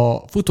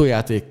a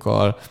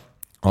futójátékkal,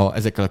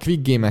 ezekkel a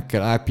quick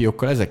game-ekkel,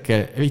 RPO-kkal,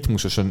 ezekkel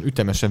ritmusosan,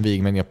 ütemesen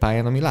végigmenni a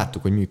pályán, ami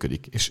láttuk, hogy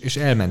működik, és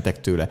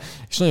elmentek tőle.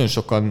 És nagyon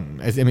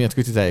sokan, emiatt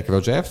kritizálják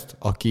Rodgers-t,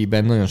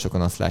 akiben nagyon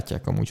sokan azt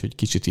látják amúgy, hogy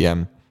kicsit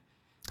ilyen,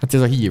 hát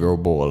ez a hero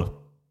ball,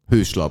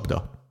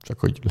 hőslabda, csak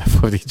hogy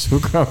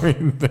lefordítsuk a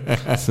mindent.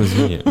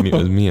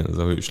 Ez milyen az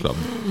a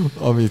hőslabda?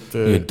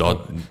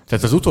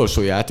 Tehát az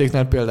utolsó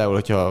játéknál például,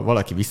 hogyha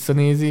valaki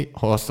visszanézi,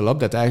 ha azt a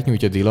labdát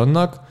átnyújtja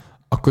Dillonnak,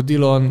 akkor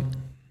Dillon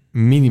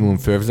minimum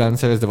first down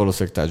szerez, de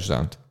valószínűleg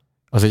touchdown-t.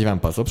 Az egy one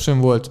pass option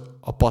volt,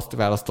 a paszt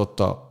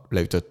választotta,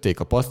 leütötték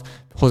a paszt.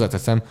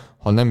 Hozzáteszem,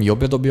 ha nem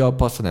jobbra dobja a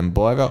paszt, hanem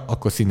balra,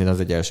 akkor szintén az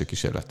egy első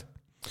kísérlet.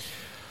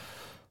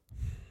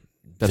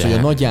 Tehát, hogy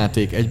a nagy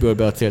játék egyből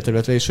be a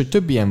célterületre, és hogy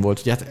több ilyen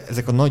volt, hogy hát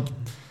ezek a nagy...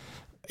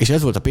 És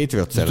ez volt a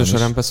Patriots ellen is. A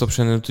run pass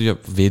option, hogy a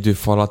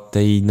védőfalat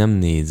te így nem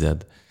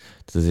nézed.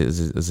 Tehát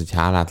ez egy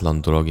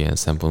hálátlan dolog ilyen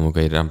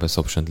szempontból, egy run pass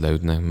option-t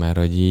leütnek, mert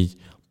hogy így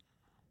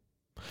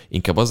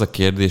inkább az a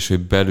kérdés,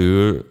 hogy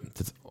belül,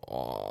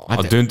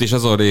 a döntés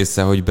azon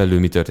része, hogy belül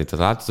mi történt.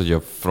 Tehát látod, hogy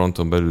a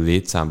fronton belül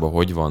létszámban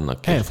hogy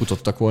vannak.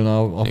 Elfutottak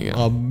volna,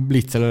 a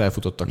blitz-el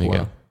elfutottak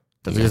volna.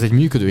 Tehát, hogy ez egy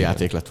működő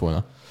játék lett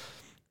volna.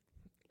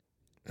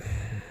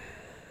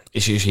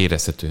 És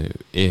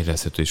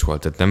érezhető is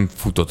volt. Tehát nem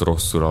futott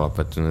rosszul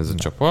alapvetően ez a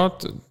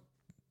csapat,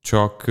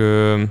 csak...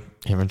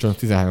 Aaron Jones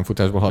 13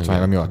 futásból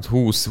 63 yard.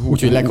 20.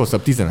 Úgyhogy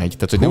leghosszabb 11.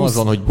 Tehát, hogy nem az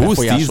van, hogy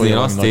 20-10-nél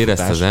azt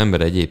érezte az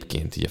ember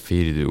egyébként így a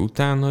félidő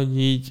után, hogy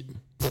így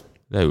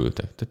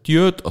leültek. Tehát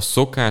jött a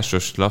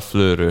szokásos,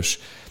 laflőrös,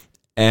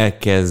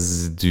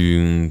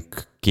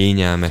 elkezdünk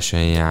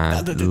kényelmesen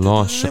játszani,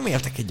 lassan. Nem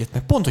értek egyet,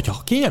 mert pont,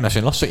 hogyha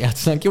kényelmesen lassan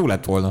játszanak, jó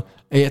lett volna.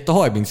 Egyet a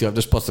 30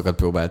 yardos passzokat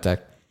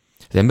próbálták.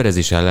 Az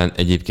emberezés ellen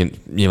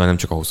egyébként nyilván nem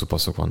csak a hosszú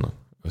passzok vannak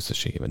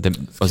összességében, de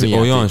az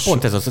olyan...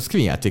 Pont ez az, a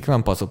screen játék,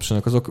 van pass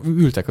optionok, azok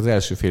ültek az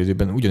első fél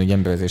időben ugyanígy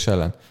emberezés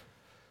ellen.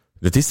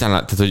 De tisztán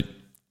tehát, hogy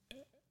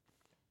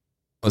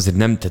azért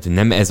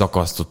nem ez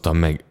akasztotta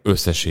meg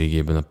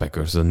összességében a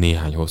Packers, a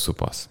néhány hosszú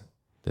passz.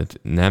 Tehát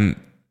nem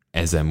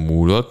ezen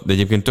múlott, de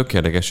egyébként tök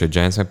érdekes, hogy a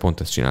Giants meg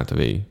pont ezt csinálta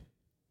végig.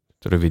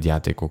 Rövid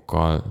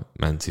játékokkal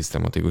ment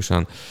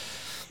szisztematikusan.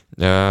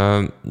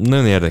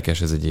 Nagyon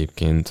érdekes ez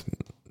egyébként,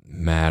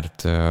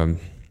 mert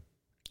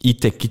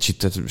itt egy kicsit,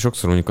 tehát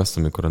sokszor mondjuk azt,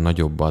 amikor a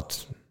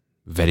nagyobbat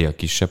veri a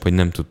kisebb, hogy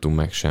nem tudtunk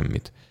meg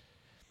semmit.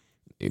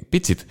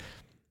 Picit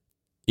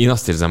én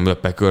azt érzem, hogy a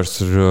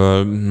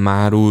Packersről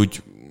már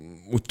úgy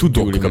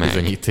tudok meg. A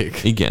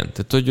bizonyíték. Igen,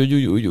 tehát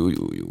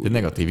hogy de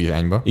negatív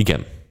irányba.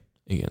 Igen.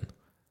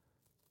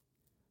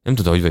 Nem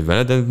tudom, hogy vagy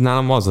vele, de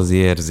nálam az az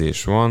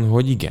érzés van,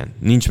 hogy igen,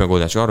 nincs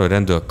megoldás arra, hogy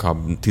Randall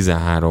Cobb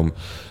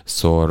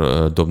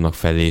 13-szor dobnak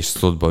felé, és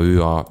slotba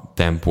ő a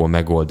tempó, a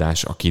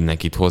megoldás,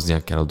 akinek itt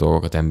hoznia kell a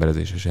dolgokat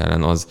emberezéses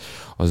ellen,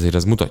 azért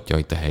az mutatja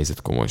itt a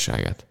helyzet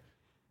komolyságát.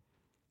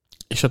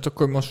 És hát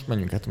akkor most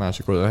menjünk a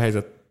másik oldalra. A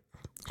helyzet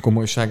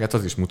komolyságát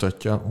az is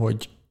mutatja,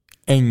 hogy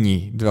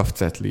ennyi draft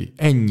setli,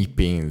 ennyi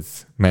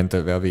pénz ment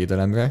ebbe a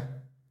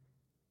védelemre,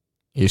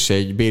 és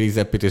egy Bailey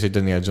Zappit és egy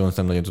Daniel Jones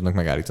nem nagyon tudnak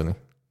megállítani.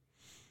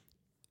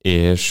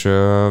 És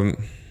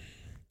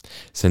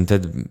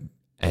szerinted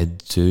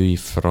edzői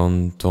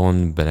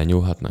fronton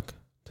belenyúlhatnak?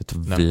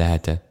 Tehát nem.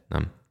 Lehet-e?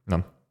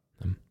 Nem.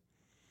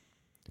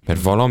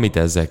 Mert valamit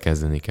ezzel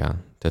kezdeni kell.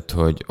 Tehát,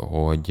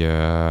 hogy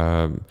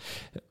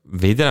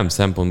védelem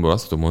szempontból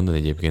azt tudom mondani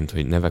egyébként,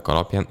 hogy nevek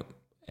alapján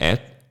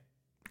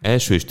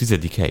első és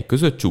 10. hely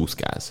között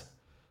csúszkáz.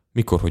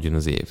 Mikor, hogy jön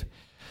az év.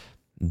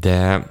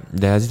 De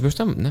ez itt most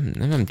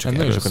nem csak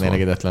nagyon sokan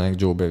elégedetlenek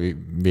Joe Barry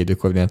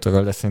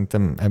védőkoordinátorral, de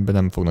szerintem ebben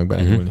nem fognak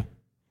belenyúlni.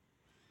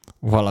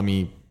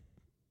 Valami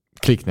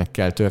kliknek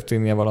kell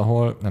történnie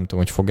valahol, nem tudom,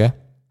 hogy fog-e,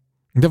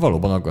 de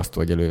valóban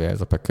aggasztó egyelőre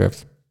ez a Packers.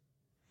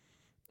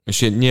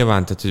 És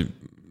nyilván, tehát, hogy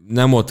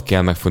nem ott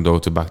kell megfogni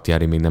dolgot, hogy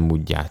Bakhtiari még nem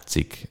úgy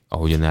játszik,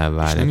 ahogyan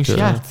elvárja. És nem is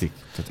játszik?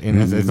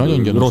 Tehát ez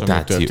nagyon gyanús,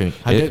 rotáció. ami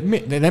történik.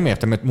 Hát de nem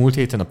értem, mert múlt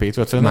héten a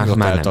Patriots-ra nem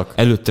rotáltak.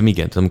 Nem. Előttem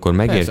igen, tehát amikor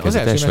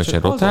megérkezett első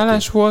meccsen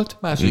rotálás volt.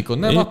 Másodikon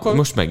nem, akkor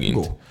most megint.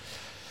 Go.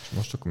 És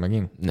most akkor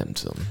megint? Nem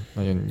tudom.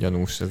 Nagyon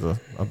gyanús ez a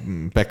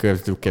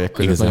Packers drukkerek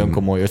között nagyon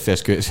komoly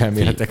összeesküvés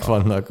elméletek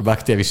vannak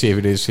Bakhtiari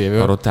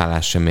sérüléséről. A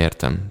rotálás sem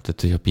értem.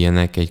 Tehát, hogyha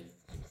pihennek egy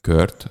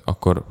kört,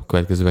 akkor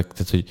következőleg,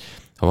 tehát, hogy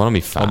ha valami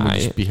fáj... Amúgy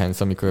is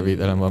pihensz, amikor a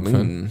védelem van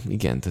fönn.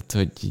 Igen, tehát,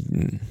 hogy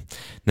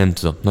nem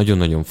tudom.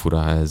 Nagyon-nagyon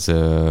fura ez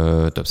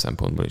több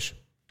szempontból is.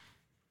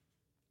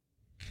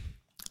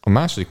 A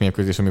második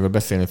mérkőzés, amivel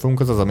beszélni fogunk,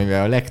 az,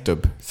 amivel a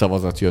legtöbb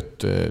szavazat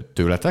jött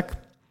tőletek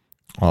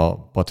a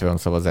Patreon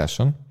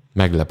szavazáson.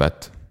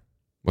 Meglepett.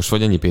 Most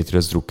vagy ennyi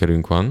Patriots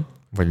drukkerünk van,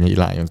 vagy ennyi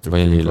Lions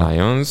drukkerünk van.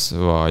 Lions,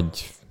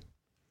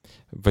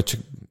 vagy csak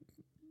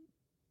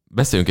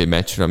beszéljünk egy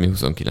meccsről, ami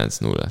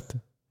 29-0 lett.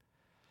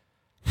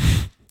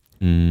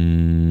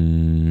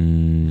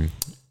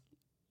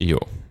 Jó.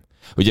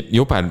 Ugye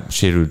jó pár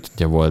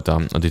sérültje volt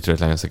a Detroit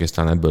Lions-ek, és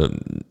talán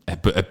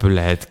ebből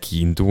lehet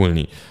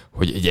kiindulni,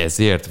 hogy egy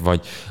ezért,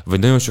 vagy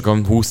nagyon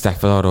sokan húzták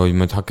fel arra, hogy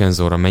majd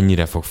Hackensonra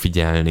mennyire fog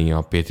figyelni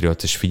a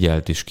Patriots, és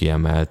figyelt is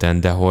kiemelten,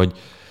 de hogy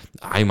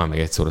állj már meg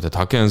egy szóra, tehát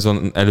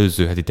Hackenson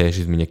előző heti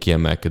teljesítménye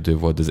kiemelkedő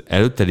volt, az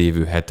előtte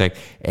lévő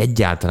hetek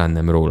egyáltalán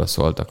nem róla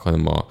szóltak,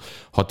 hanem a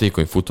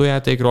hatékony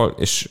futójátékról,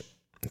 és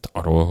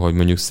arról, hogy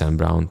mondjuk Sam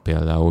Brown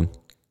például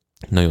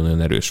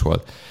nagyon-nagyon erős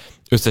volt.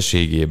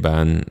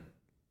 Összességében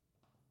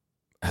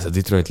ez a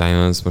Detroit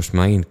Lions most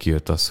megint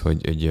kijött az,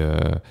 hogy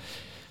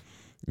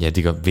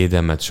eddig a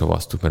védelmet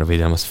savaztuk, mert a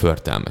védelem az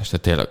förtelmes.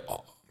 Tehát tényleg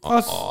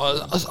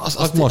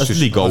az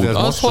liga út.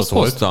 Az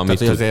hozta, amit...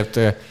 Tehát azért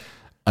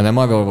nem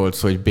arról volt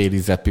szó, hogy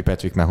Bailey Zappi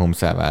Patrick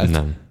Mahomes-á vált.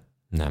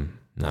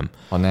 Nem.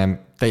 Hanem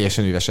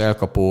teljesen üres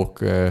elkapók,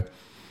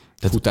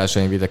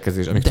 futásain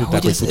védekezés, amik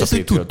tudták, hogy fut a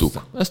Patriots.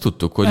 Ezt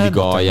tudtuk, hogy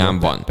liga alján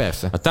van.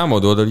 Persze. A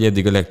támadó oldal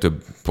eddig a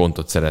legtöbb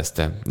pontot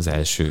szerezte az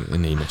első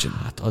 4 meccsen.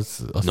 Hát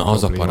az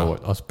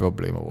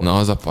probléma volt. Na,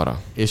 az a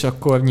para. És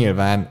akkor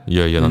nyilván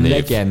jöjjön a név.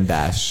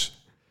 Legendás.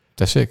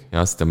 Tessék? Ja,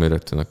 azt hittem, hogy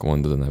rögtön akkor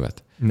mondod a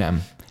nevet.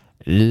 Nem.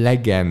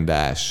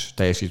 Legendás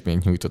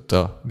teljesítményt nyújtott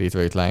a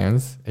Detroit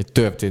Lions. Egy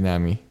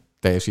történelmi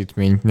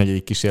teljesítmény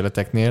negyedik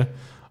kísérleteknél,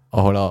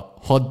 ahol a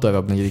 6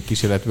 darab negyedik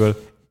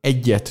kísérletből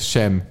egyet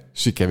sem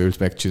sikerült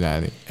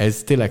megcsinálni.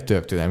 Ez tényleg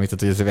történelmi, tehát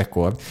hogy ez a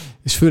rekord.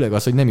 És főleg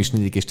az, hogy nem is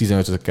 4 és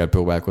 15-ökkel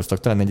próbálkoztak,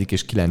 talán 4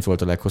 és 9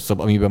 volt a leghosszabb,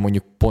 amiben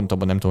mondjuk pont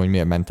abban nem tudom, hogy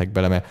miért mentek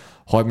bele, mert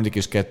 3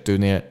 és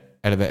 2-nél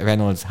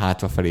Reynolds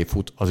hátrafelé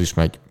fut, az is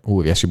meg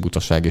óriási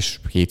butaság, és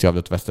 7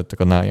 yardot vesztettek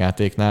annál a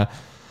játéknál.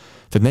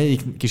 Tehát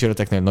 4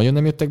 kísérleteknél nagyon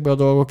nem jöttek be a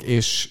dolgok,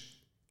 és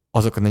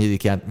azok a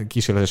 4.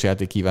 kísérletes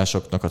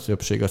játékhívásoknak a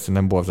többsége azt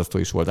nem borzasztó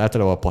is volt.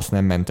 Általában a passz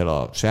nem ment el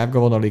a sárga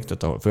vonalig,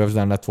 tehát ahol first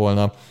down lett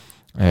volna.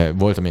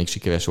 Volt, amelyik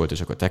sikeres volt,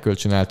 és akkor tackle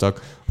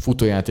csináltak.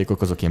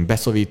 Futójátékok azok ilyen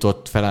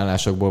beszorított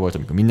felállásokból volt,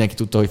 amikor mindenki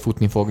tudta, hogy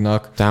futni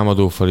fognak.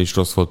 Támadófal is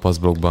rossz volt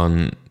passzblokkban,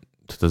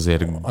 tehát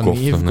azért a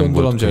név,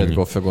 gondolom Jared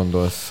Goffra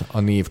gondolsz a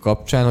név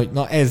kapcsán, hogy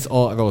na ez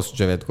a rossz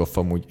Jared Goff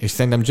amúgy. És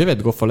szerintem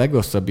Jared Goff a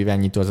legrosszabb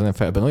irányító az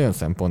NFL-ben olyan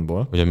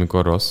szempontból. Hogy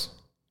amikor rossz?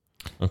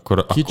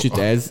 Kicsit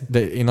ez,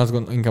 de én azt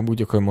inkább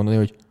úgy akarom mondani,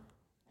 hogy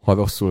ha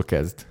rosszul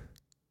kezd.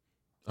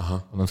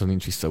 Aha. Onnantól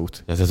nincs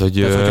visszaút. Ja, tehát,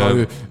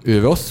 hogyha ő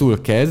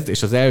rosszul kezd,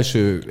 és az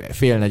első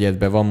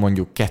félnegyedben van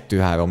mondjuk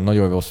 2-3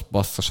 nagyon rossz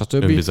passza, stb.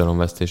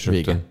 Önbizalomvesztés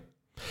rögtön.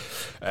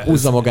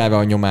 Húzza magára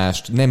a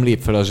nyomást, nem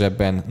lép fel a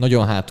zsebben,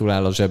 nagyon hátul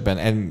áll a zsebben,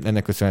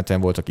 ennek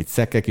köszönhetően voltak itt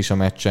szekkek is a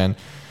meccsen,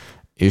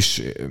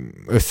 és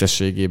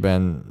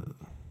összességében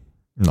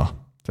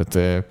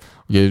tehát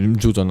ugye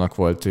Judonnak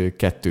volt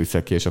 2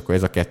 szekje, és akkor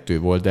ez a 2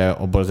 volt, de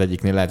abban az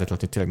egyiknél lehetett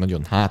látni, hogy tényleg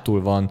nagyon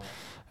hátul van.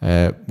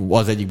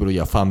 Az egyikből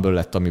ugye a fumble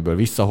lett, amiből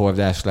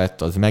visszahordás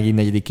lett, az megint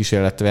 4.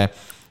 kísérletre,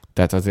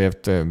 tehát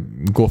azért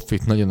Goff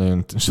itt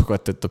nagyon-nagyon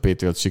sokat tett a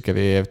Patriots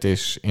sikeréért,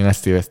 és én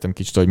ezt éreztem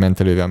kicsit, hogy ment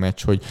előre a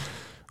meccs, hogy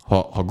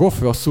ha Goff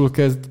rosszul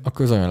kezd,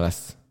 akkor az olyan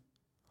lesz.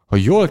 Ha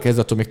jól kezd,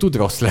 attól még tud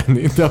rossz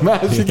lenni, de a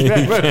másik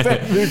nem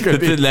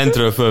működik.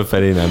 Lentről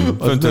fölfelé nem.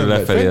 Föntről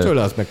lefelé. Fentről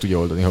azt meg tudja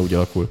oldani, ha úgy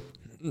alakul.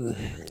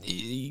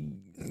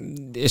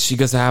 És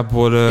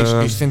igazából...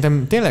 És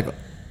szerintem tényleg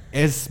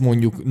ez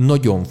mondjuk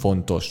nagyon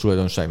fontos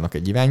tulajdonságnak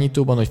egy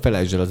irányítóban, hogy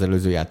felejtsd el az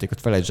előző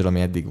játékot, felejtsd el,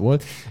 ami eddig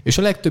volt, és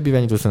a legtöbb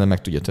irányító szerintem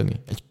meg tudja tenni.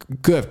 Egy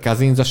Kirk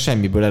Cousins a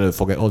semmiből elő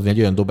fog hozni egy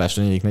olyan dobást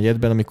a 4.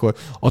 negyedben, amikor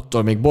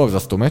attól még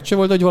borzasztó meccse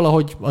volt, hogy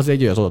valahogy az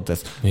egy olyat oda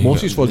tesz.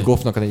 Most is volt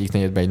Goffnak a 4.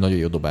 negyedben egy nagyon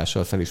jó dobása,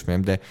 azt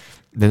elismerem,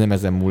 de nem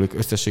ezen múlik.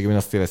 Összességében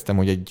azt éreztem,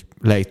 hogy egy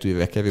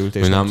lejtőre került,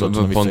 és nem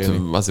tudtam visszajönni.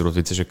 Pont azért volt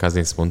vicces, hogy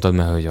Cousins mondtad,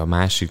 mert hogy a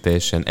másik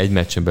teljesen egy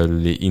meccsen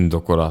belüli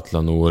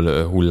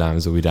indokolatlanul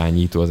hullámzó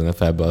irányító az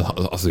NFL-ben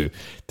az ő.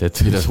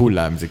 Tehát ez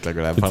hullámzik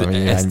legalább valami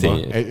irányba.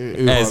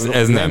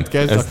 Ez nem.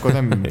 Kezd, akkor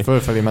nem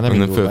fölfelé már nem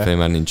indul fölfelé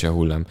már nincsen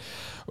hullám.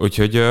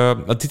 Úgyhogy a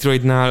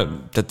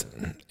Detroitnál, tehát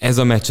ez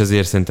a meccs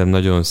azért szerintem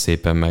nagyon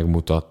szépen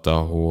megmutatta,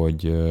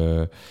 hogy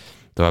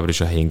továbbra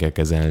is a helyén kell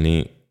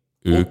kezelni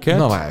őket.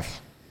 Na várj.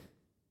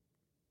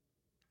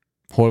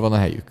 Hol van a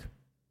helyük?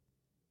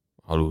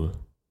 Alul.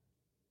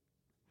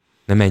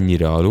 Nem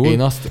ennyire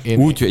alul.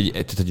 Úgy,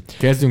 hogy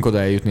kezdünk oda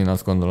eljutni, én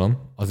azt gondolom,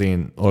 az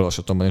én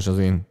olvasatomban és az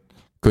én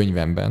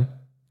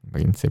könyvemben,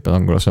 megint szépen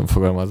angolosan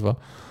fogalmazva,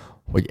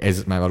 hogy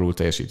ez már alul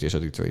teljesítés a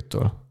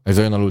Detroittól. Ez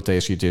olyan alul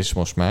teljesítés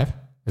most már,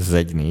 ez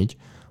az 1-4,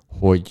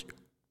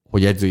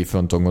 hogy edzői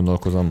fronton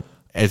gondolkozom,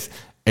 ez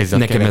a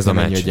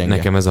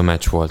nekem ez a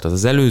meccs volt.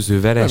 Az előző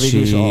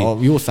vereség... A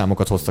jó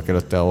számokat hoztak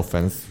előtte a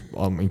offense,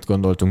 amit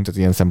gondoltunk, tehát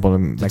ilyen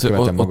szempontból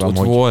megkövetem magam,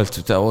 hogy...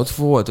 Ott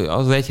volt,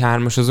 az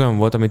 1-3-as az olyan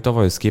volt, amit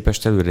tavalyhoz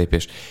képest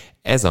előrépés.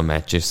 Ez a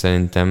meccs, és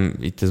szerintem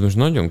itt ez most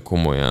nagyon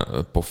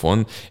komolyan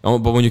pofon.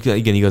 Abban mondjuk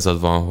igen igazad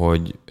van,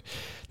 hogy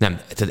nem,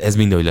 tehát ez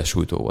mindenhogy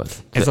lesújtó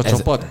volt.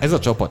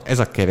 Ez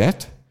a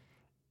keret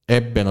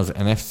ebben az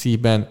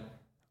NFC-ben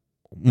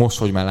most,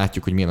 hogy már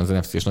látjuk, hogy milyen az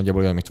NFC, és nagyjából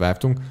olyan, amit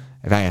vártunk,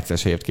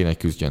 rájátszás helyett kéne, hogy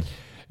küzdjön.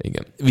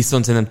 Igen.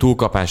 Viszont szerintem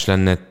túlkapás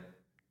lenne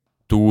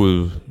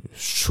túl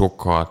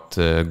sokat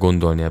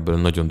gondolni ebből a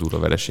nagyon durva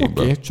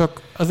vereségből. Oké,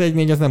 csak az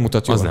 1-4 az nem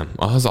mutat jól. Az nem,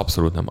 az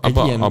abszolút nem. Egy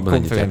ilyen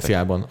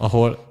konferenciában,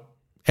 ahol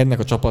ennek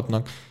a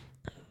csapatnak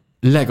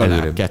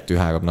legalább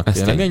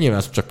 2-3-nak kéne. Nyilván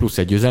az csak plusz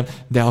egy üzem,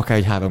 de akár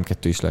egy 3-2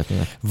 is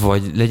lehetne.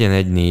 Vagy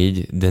legyen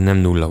 1-4, de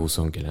nem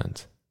 0-29.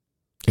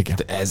 Igen,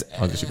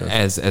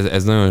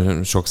 ez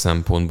nagyon sok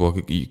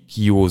szempontból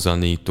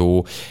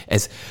kiózanító.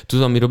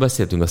 Tudom, amiről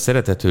beszéltünk, a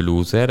szeretető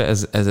loser,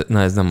 ez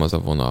nem az a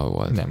vonal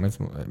volt. Nem,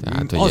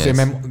 tehát, azért,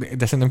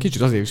 de szerintem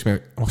kicsit azért is,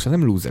 mert most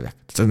nem loserek.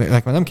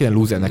 Ennek már nem kéne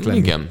losernek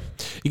lenni.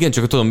 Igen,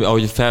 csak tudom,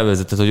 ahogy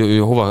felvezetted, hogy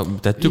hova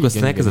tettük,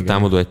 aztán elkezd a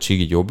támadó egység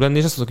így jobb lenni,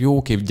 és azt mondok, jó,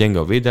 oké, gyenge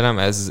a védelem,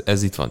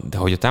 ez itt van. De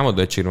hogy a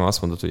támadó egységről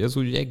azt mondod, hogy ez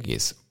úgy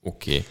egész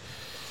oké.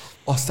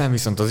 Aztán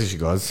viszont az is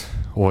igaz,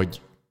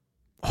 hogy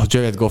ha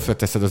Jared Goffra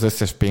teszed az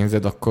összes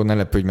pénzed, akkor ne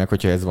lepődj meg,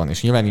 hogyha ez van.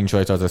 És nyilván nincs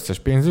rajta az összes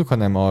pénzük,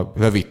 hanem a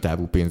rövid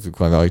távú pénzük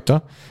van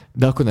rajta,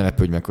 de akkor ne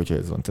lepődj meg, hogyha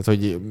ez van. Tehát,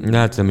 hogy...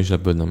 Lehet, nem is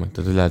lepődne meg.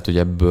 Tehát lehet, hogy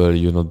ebből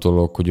jön a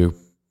dolog, hogy ők...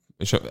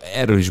 És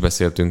erről is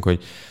beszéltünk,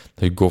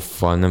 hogy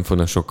Goffal nem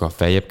fognak sokkal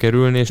feljebb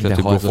kerülni, és lehet,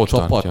 hogy Goff a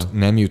csapat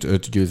nem jut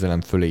 5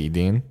 győzelem fölé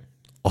idén,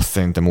 azt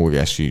szerintem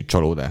óriási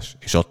csalódás,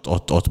 és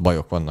ott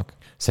bajok vannak.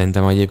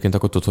 Szerintem egyébként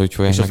akkor tudod, hogy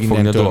fogják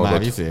fogni a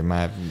dolgot.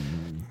 Már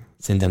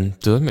szerintem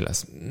tudod, mi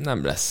lesz?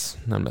 Nem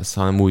lesz,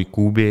 hanem új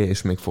QB,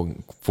 és még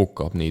fog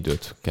kapni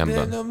időt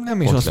Campbell.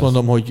 Nem is azt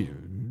mondom, hogy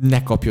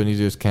ne kapjon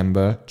időt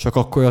Campbell, csak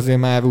akkor azért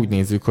már úgy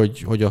nézzük,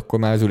 hogy akkor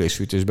már az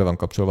ülésfűtés be van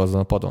kapcsolva azon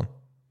a padon.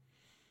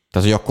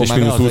 Tehát, hogy akkor és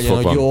már az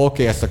legyen, hogy jó,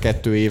 oké, ezt a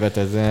 2 évet,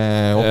 ez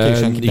oké,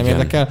 senkit nem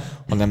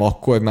érdekel, hanem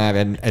akkor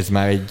már ez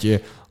már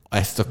egy...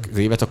 Ezt az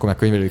évet akkor már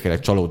könyvelők el egy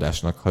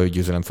csalódásnak, ha 5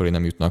 győzelem fölé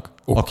nem jutnak.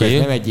 Akkor ez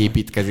nem egy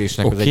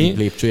építkezésnek az egyik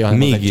lépcsője,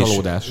 hanem az egy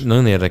csalódás.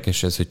 Nagyon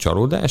érdekes ez, hogy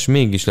csalódás,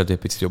 mégis lehet, hogy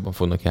picit jobban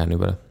fognak járni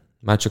vele.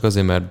 Már csak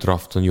azért, mert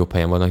drafton jobb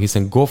helyen vannak,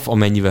 hiszen Goff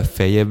amennyivel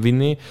feljebb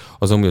vinni,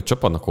 az amúgy a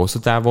csapatnak hosszú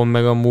távon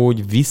meg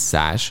amúgy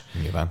visszás,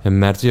 nyilván.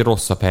 Mert ugye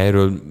rosszabb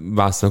helyről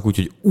választanak úgy,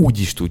 hogy úgy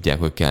is tudják,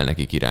 hogy kell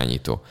nekik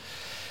irányító.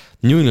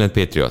 New England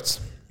Patriots.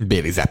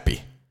 Bailey Zappi.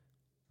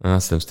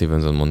 Azt hiszem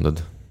Stevenson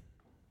mondod.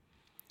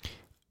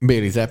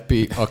 Bailey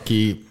Zappi,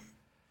 aki,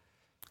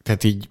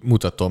 tehát így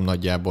mutatom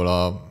nagyjából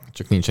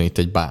csak nincsen itt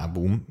egy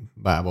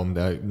bábom,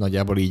 de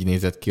nagyjából így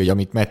nézett ki, hogy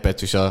amit Matt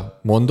Patricia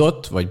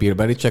mondott, vagy Bill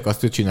Belichick,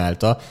 azt ő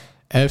csinálta.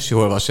 Első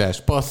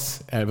olvasás,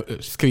 passz,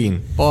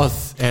 screen,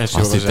 passz, első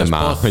azt olvasás,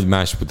 passz. Azt hogy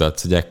más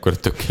mutatsz, hogy ekkor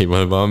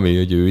tökéval van,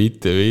 hogy ő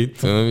itt,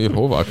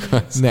 hova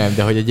akarsz? Nem,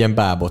 de hogy egy ilyen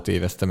bábot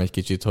éveztem egy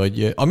kicsit,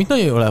 hogy amit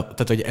nagyon jól,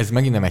 tehát hogy ez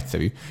megint nem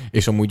egyszerű,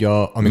 és amúgy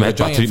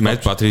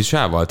Matt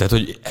Patriciával, tehát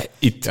hogy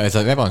itt... Ez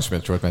a revanche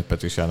match volt Matt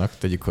Patriciának,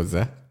 tegyük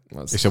hozzá.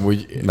 Az és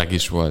amúgy... Meg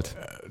is volt.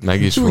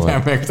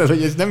 Tehát,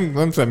 hogy ez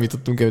nem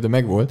számítottunk el, de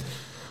megvolt,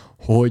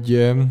 hogy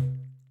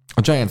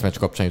a Giants match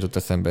kapcsán jutott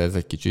eszembe ez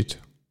egy kicsit,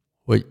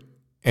 hogy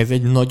ez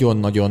egy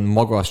nagyon-nagyon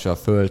magasra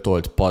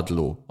föltolt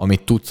padló,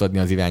 amit tudsz adni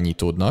az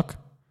irányítódnak,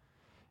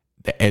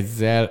 de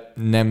ezzel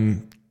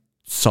nem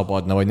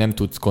szabadna, vagy nem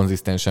tudsz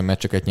konzisztensen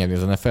meccseket nyerni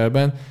az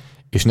NFL-ben,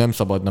 és nem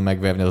szabadna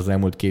megverni az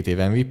elmúlt 2 év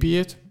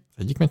MVP-jét,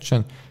 egyik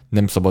meccsen,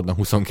 nem szabadna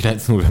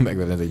 29-0-ra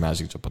megverni egy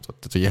másik csapatot.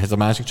 Tehát, hogy ehhez a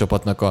másik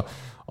csapatnak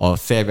a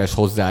szerves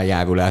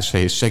hozzájárulása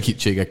és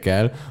segítsége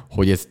kell,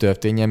 hogy ez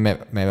történjen,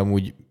 mert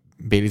amúgy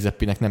Bailey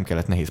Zappinek nem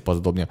kellett nehéz passz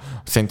dobnia.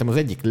 Szerintem az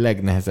egyik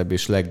legnehezebb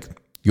és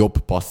legjobb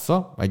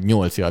passza, egy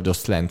 8 yardos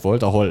slant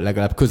volt, ahol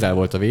legalább közel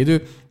volt a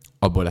védő,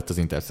 abból lett az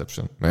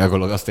interception. Meg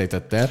akkor azt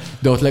ejtett el,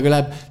 de ott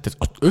legalább, tehát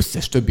az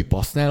összes többi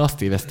passznál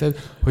azt évezted,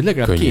 hogy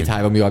legalább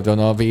 2-3 yardon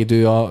a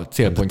védő a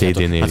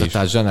célpontjától. Hát a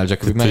touchdown-nál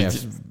Jacoby Meyers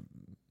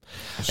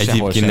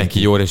egyébként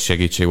neki jó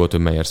segítség volt, hogy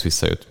Meyers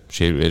visszajött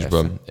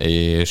sérülésből. Persze.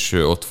 És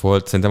ott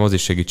volt, szerintem az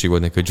is segítség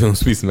volt neki, hogy John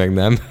Smith meg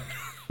nem.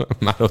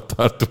 Már ott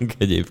tartunk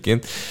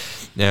egyébként.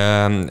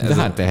 De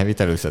Hunter Henryt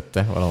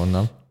előszedte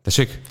valahonnan.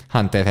 Tessék?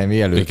 Hunter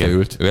Henry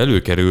előkerült. Ő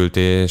előkerült,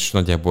 és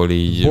nagyjából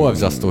így...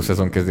 Borzasztó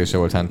szezonkezdése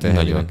volt Hunter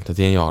Nagyon, Henrynek. tehát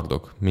ilyen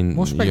yardok.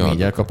 Most meg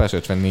 4 elkapás,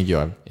 54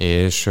 yard.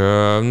 És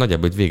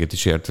nagyjából itt véget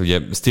is ért. Ugye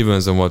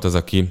Stevenson volt az,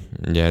 aki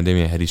ugye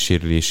Damien Harris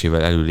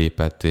sérülésével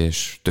előlépett,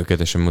 és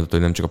tökéletesen mondta,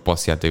 hogy nem csak a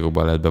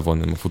passzjátékokban lehet bevonni,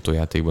 hanem a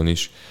futójátékban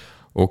is.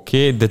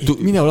 Oké, de...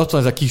 Mindenhol ott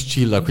van ez a kis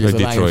csillag, hogy ez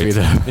Detroit. a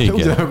Lions-védelem.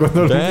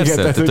 Igen. Persze,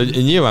 tehát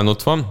hogy nyilván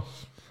ott van,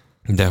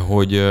 de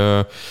hogy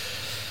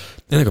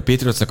ennek a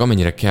Patriotsnak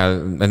amennyire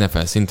kell, NFL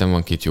szinten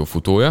van 2 jó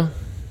futója,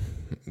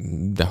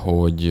 de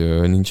hogy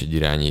nincs egy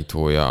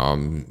irányítója.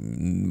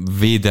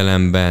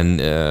 Védelemben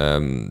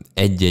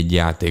egy-egy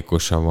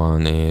játékosa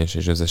van,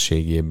 és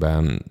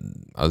összességében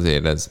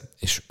azért ez,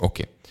 és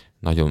oké,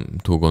 nagyon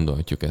túl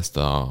gondolhatjuk ezt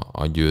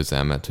a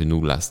győzelmet, hogy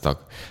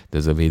nulláztak, de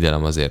ez a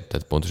védelem azért,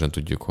 tehát pontosan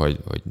tudjuk, hogy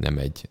nem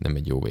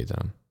egy jó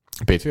védelem.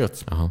 Patriots?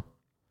 Aha.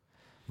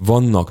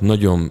 Vannak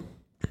nagyon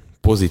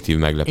pozitív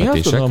meglepetések. Én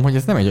azt gondolom, hogy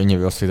ez nem egy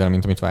annyira rossz védelem,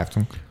 mint amit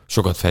vártunk.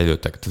 Sokat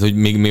fejlődtek. Tehát, hogy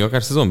még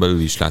akár szezon belül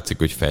is látszik,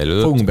 hogy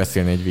fejlődött. Fogunk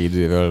beszélni egy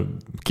védőről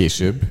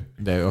később,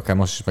 de akár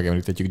most is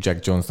megemlíthetjük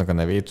Jack Jonesnak a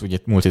nevét. Ugye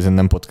múlt héten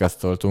nem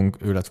podcastoltunk,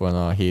 ő lett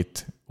volna a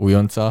hét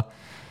újonca,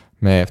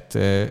 mert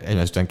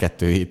egymásban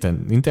 2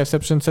 héten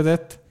interception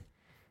szedett,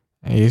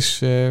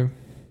 és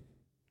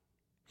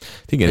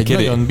igen,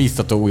 nagyon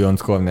biztató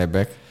újonc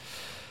cornerback.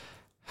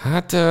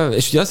 Hát,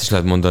 és ugye azt is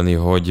lehet mondani,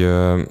 hogy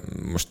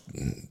most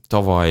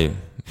tavaly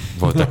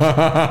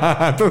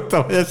voltak...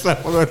 Tudtam, hogy ezt le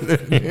fogod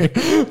lőni.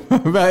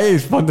 Mert én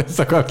is pont ezt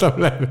akartam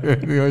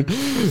lelőni, hogy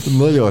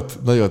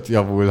nagyot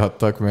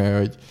javulhattak, mert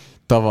hogy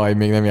tavaly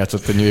még nem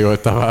játszott a New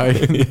York tavaly.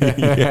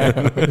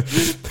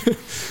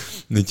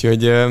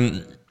 Úgyhogy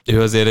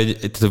ő azért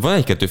tehát van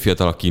egy-kettő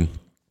fiatal, aki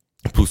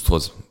pluszt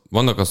hoz.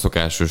 Vannak a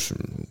szokásos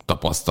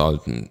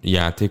tapasztalt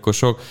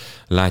játékosok.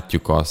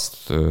 Látjuk azt,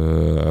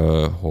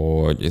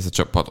 hogy ez a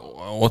csapat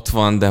ott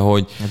van, de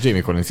hogy... A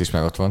Jamie Collins is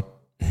már ott van.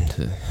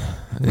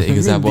 De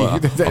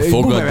igazából a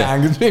fogad...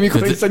 Jamie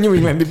Collins a New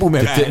Englandi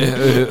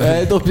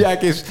bumerang.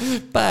 Dobják, és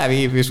pár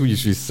év, és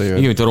úgyis visszajön.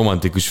 Igen, mint a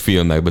romantikus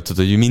filmekben,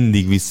 tudod, hogy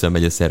mindig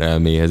visszamegy a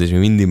szerelméhez, és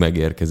mindig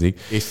megérkezik.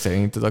 És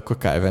szerinted akkor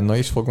Kyle Van Noy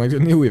is fog majd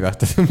jönni újra?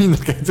 Tehát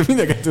mind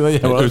a kettő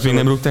nagyjából. Őt még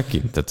nem rúgták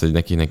ki? Tehát,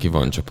 hogy neki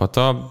van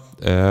csapata.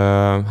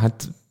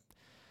 Hát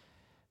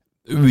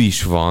ő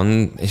is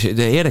van,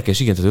 de érdekes,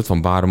 igen, tehát ott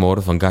van Barmore,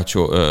 ott van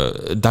Gacho,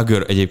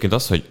 Duggar egyébként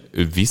az, hogy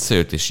ő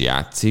visszajött és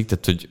játszik,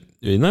 tehát hogy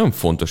egy nagyon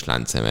fontos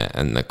láncszeme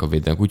ennek a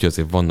védelmek, úgyhogy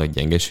azért vannak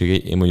gyengeségei,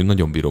 én mondjuk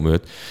nagyon bírom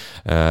őt,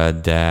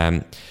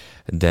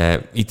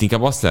 de itt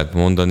inkább azt lehet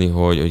mondani,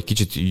 hogy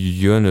kicsit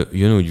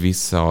jön úgy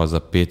vissza az a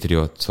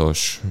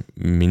Patriotsos,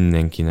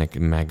 mindenkinek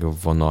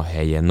megvan a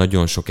helye,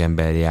 nagyon sok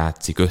ember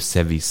játszik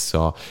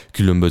össze-vissza,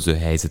 különböző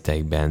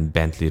helyzetekben,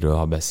 Bentleyről,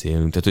 ha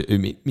beszélünk,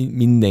 tehát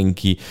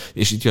mindenki,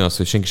 és itt jön az,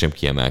 hogy senki sem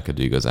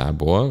kiemelkedő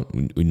igazából,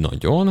 úgy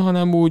nagyon,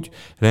 hanem úgy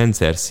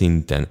rendszer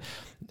szinten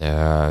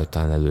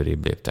talán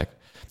előrébb léptek.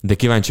 De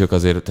kíváncsiak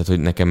azért, tehát, hogy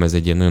nekem ez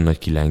egy ilyen nagyon nagy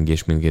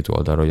kilengés mindkét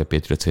oldalra, hogy a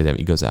Patriots védelem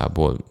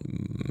igazából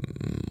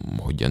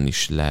hogyan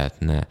is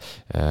lehetne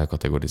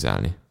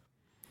kategorizálni.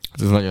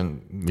 Ez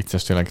nagyon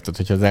vicces tényleg, tehát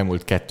hogyha az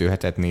elmúlt 2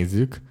 hetet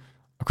nézzük,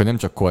 akkor nem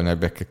csak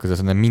cornerback-ek között,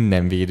 hanem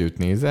minden védőt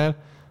nézel.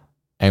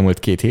 Elmúlt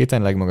 2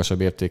 héten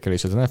legmagasabb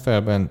értékelés az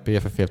NFL-ben,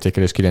 PFF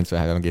értékelés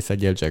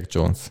 93,1-el Jack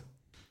Jones.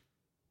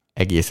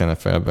 Egész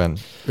NFL-ben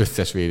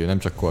összes védő, nem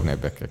csak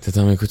cornerback-ek.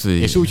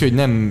 És úgy, hogy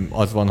nem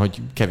az van,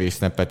 hogy kevés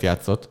snappet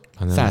játszott,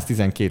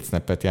 112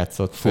 snappet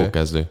játszott.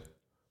 Fókezdő.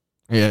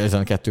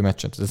 Ezen a 2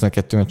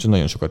 meccsen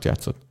nagyon sokat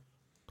játszott.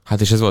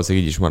 Hát és ez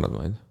valószínűleg így is marad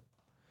majd.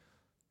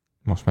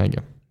 Most már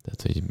igen.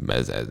 Tehát, hogy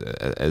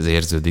ez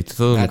érződik.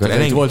 Tudod,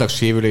 hát voltak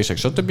sérülések,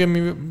 stb.,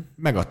 ami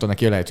megadta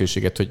neki a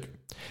lehetőséget, hogy...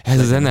 Ez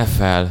az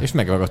NFL. És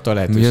megragadta a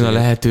lehetőséget. Jön a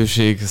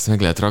lehetőség, ezt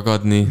meg lehet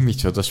ragadni.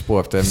 Micsoda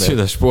sportember.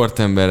 Micsoda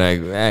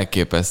sportemberek,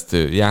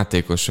 elképesztő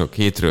játékosok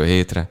hétről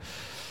hétre.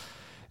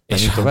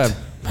 És tovább?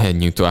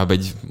 Menjünk tovább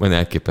egy olyan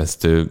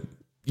elképesztő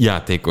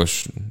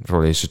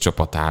játékosról és a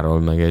csapatáról,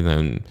 meg egy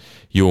nagyon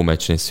jó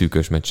meccsen, egy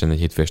szűkös meccsen, egy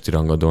hétfő esti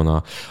rangadón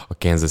a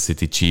Kansas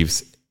City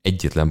Chiefs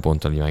egyetlen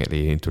ponttal, már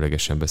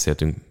érintőlegesen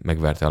beszéltünk,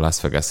 megverte a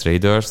Las Vegas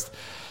Raiders-t.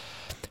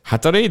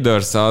 Hát a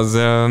Raiders az...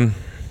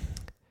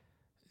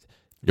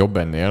 Jobb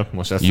ennél,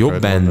 most ezt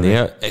jobb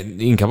ennél.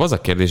 Inkább az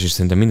a kérdés, és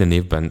szerintem minden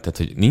évben, tehát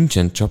hogy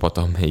nincsen csapat,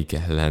 amelyik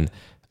ellen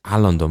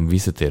állandóan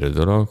visszatérő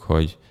dolog,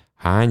 hogy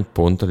hány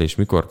ponttal és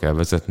mikor kell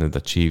vezetned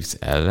a Chiefs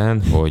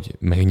ellen, hogy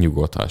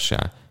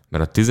megnyugodhassál.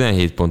 Mert a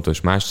 17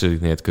 pontos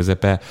második negyed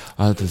közepe...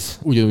 Hát ez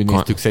ugyanúgy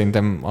néztük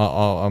szerintem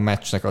a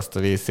meccsnek azt a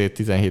részét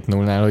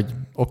 17-0-nál, hogy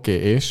oké,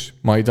 és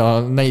majd a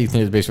negyedik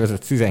negyedben is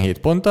vezet 17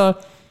 ponttal,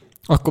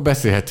 akkor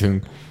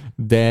beszélhetünk.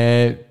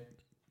 De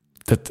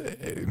tehát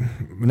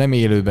nem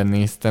élőben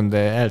néztem,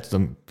 de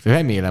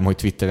remélem, hogy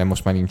Twitteren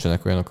most már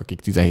nincsenek olyanok,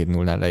 akik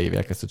 17-0-nál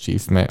leírják ezt a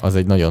Chiefs, mert az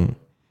egy nagyon...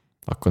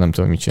 Akkor nem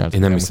tudom, mit csináltak.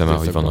 Én nem hiszem el,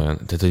 hogy van olyan.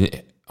 Tehát,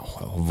 hogy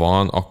ha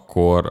van,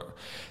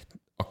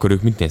 akkor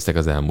ők mit néztek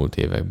az elmúlt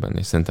években,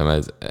 és szerintem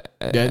ez...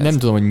 De nem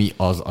tudom, hogy mi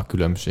az a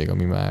különbség,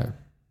 ami már...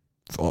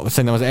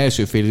 Szerintem az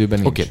első fél időben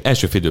nincs. Oké,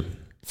 első fél idő.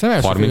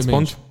 30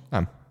 pont?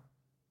 Nem.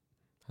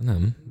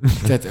 Nem.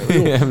 Tehát,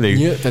 jó,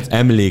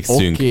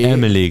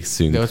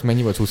 emlékszünk. De az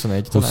mennyi volt?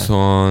 21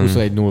 talán?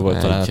 21-0 volt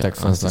talán a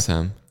Texansnak. Azt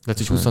hiszem. Tehát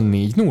így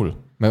 24-0?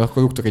 Mert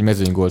akkor rúgtak egy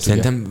mezőnygólt.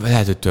 Szerintem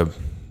lehet, hogy több.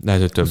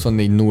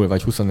 24-0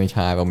 vagy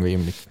 24-3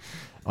 rémlik.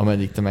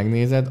 Ameddig te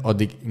megnézed,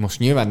 addig most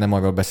nyilván nem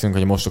arról beszélünk,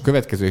 hogy most a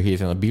következő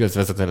héten a Bills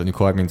vezet ellenük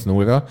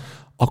 30-0-ra,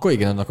 akkor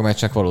igen, annak a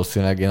meccsnek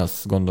valószínűleg én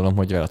azt gondolom,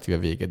 hogy relatíve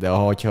vége. De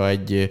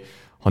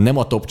ha nem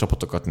a top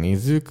csapatokat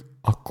nézzük,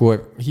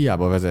 akkor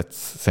hiába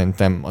vezetsz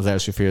szerintem az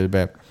első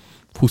félbe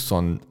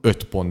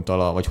 25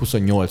 ponttal, vagy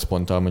 28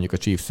 ponttal mondjuk a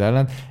Chiefs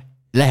ellen.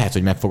 Lehet,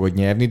 hogy meg fogod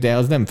nyerni, de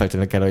az nem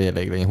feltétlenül kell, hogy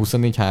elég legyen.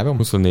 24-3?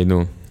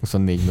 24-0.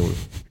 24-0.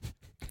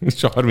 És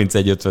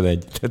 31-51.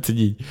 Tehát,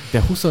 hogy így.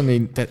 De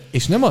 24,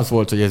 és nem az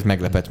volt, hogy ez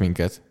meglepett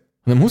minket,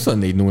 hanem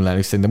 24-0-nál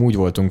is szerintem úgy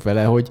voltunk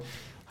vele, hogy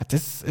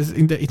hát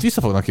itt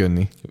vissza fognak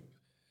jönni.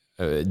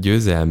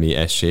 Győzelmi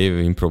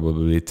esély,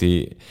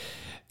 improbability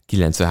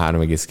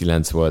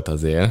 93,9 volt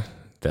azért.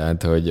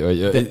 Tehát, hogy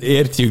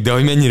értjük, de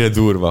hogy mennyire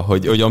durva,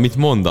 hogy amit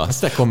mondasz.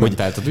 Ezt te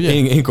kommentáltad, ugye?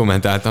 Én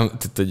kommentáltam,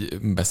 tehát, hogy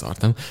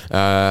beszartam,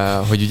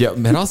 hogy ugye,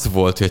 mert az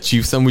volt, hogy a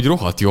Chiefs amúgy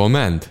rohadt jól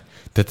ment.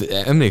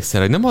 Tehát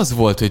emlékszel, hogy nem az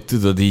volt, hogy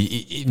tudod,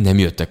 így nem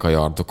jöttek a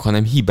yardok,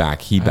 hanem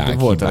hibák.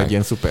 Volt egy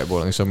ilyen Super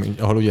Bowl-on is,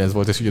 ahol ugye ez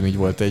volt, és ugyanígy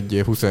volt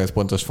egy 25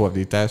 pontos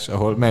fordítás,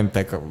 ahol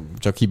mentek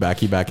csak hibák,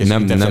 és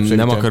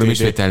nem akarom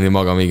ismételni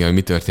magam, igen, hogy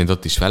mi történt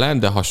ott is velem,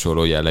 de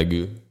hasonló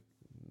jellegű.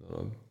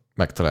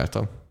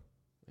 Megtaláltam.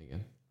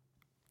 Igen.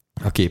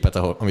 A képet,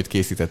 amit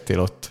készítettél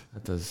ott.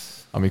 Hát az...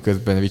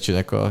 Amiközben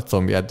Vicsinek a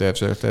combját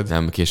dörzsölted.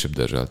 Nem, később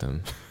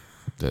dörzsöltem.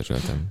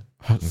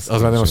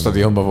 Az már nem a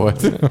stadionban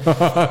volt.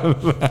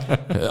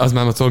 Az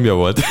már a combja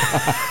volt.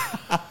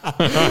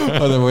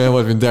 Nem olyan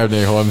volt, mint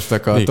Darnay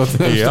Holmes-nak a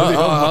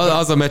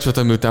az a meccs volt,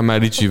 ami után már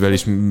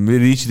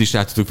Richit is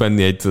rá tudtuk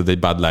venni egy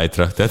Bud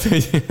Light-ra. Tehát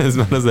ez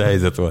már az a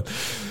helyzet volt.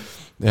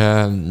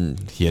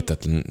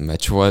 Hihetetlen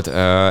meccs volt.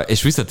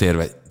 És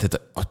visszatérve,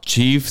 tehát a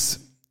Chiefs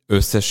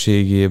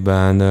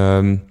összességében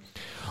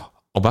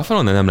a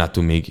Buffalo-nál nem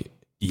láttunk még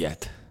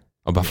ilyet.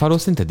 A Buffalo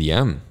szerinted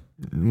ilyen?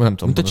 Nem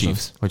tudom. Mint a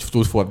Chiefs. Hogy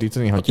tud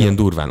fordítani? Hogy ilyen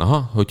durván,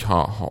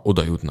 hogyha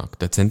oda jutnak.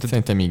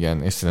 Szerintem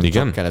igen, és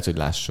szerintem csak kellett, hogy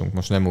lássunk.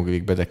 Most nem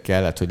ugrik be, de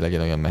kellett, hogy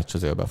legyen olyan meccs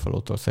az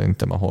Buffalo-tól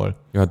szerintem, ahol...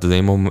 Ja, hát az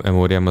én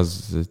memóriám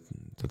az...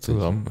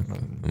 Tudom.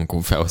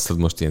 Amikor felhoztad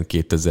most ilyen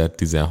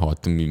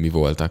 2016, mi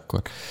volt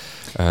akkor.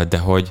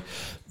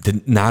 De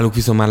náluk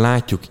viszont már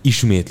látjuk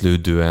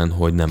ismétlődően,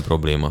 hogy nem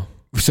probléma.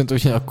 Viszont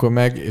ugye akkor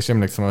meg, és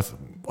emlékszem,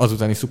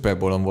 azutáni Super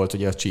Bowl-on volt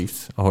ugye a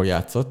Chiefs, ahol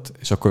játszott,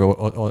 és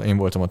akkor én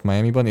voltam ott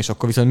Miami-ban, és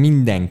akkor viszont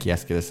mindenki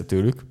ezt kérdezte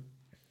tőlük.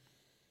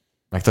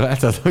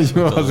 Megtaláltad, hogy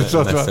az is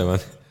ott van?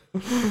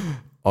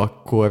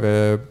 Akkor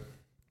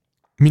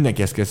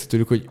mindenki ezt kérdezte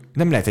tőlük, hogy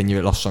nem lehet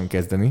ennyire lassan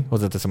kezdeni.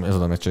 Hozzáteszem, hogy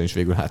azon a meccsen is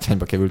végül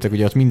hátrányba kerültek.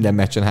 Ugye ott minden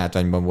meccsen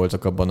hátrányban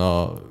voltak abban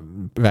a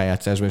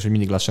rájátszásban, és hogy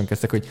mindig lassan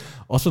kezdtek, hogy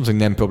azt mondta,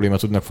 hogy nem probléma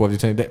tudnak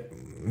fordítani, de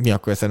mi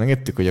akkor ezt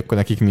elengedtük, hogy akkor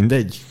nekik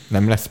mindegy?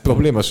 Nem lesz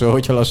probléma soha,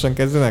 hogyha lassan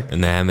kezdenek?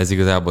 Nem, ez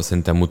igazából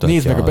szerintem mutatja.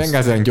 Nézd meg, a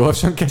Bengals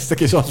gyorsan kezdtek,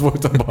 és az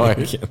volt a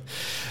baj.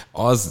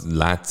 Az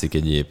látszik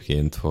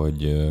egyébként,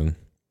 hogy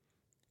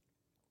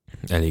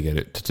elég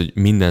erős. Tehát, hogy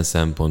minden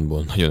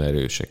szempontból nagyon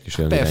erősek. És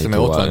persze,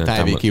 mert ott van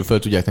Tyreek Hill, föl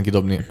tudják neki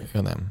dobni.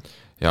 Ja, nem.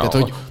 Ja, tehát,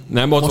 hogy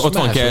nem, ott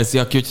van Kelsey,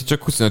 aki hogyha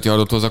csak 25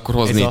 yardot hoz, akkor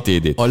hoz 4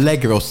 TD-t. A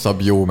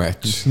legrosszabb jó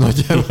meccs.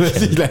 Nagyjából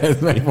ez így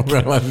lehet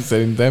megfogalmazni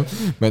szerintem.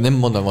 Mert nem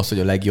mondom azt, hogy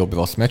a legjobb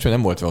rossz meccs, mert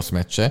nem volt rossz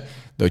meccse,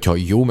 de hogyha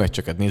jó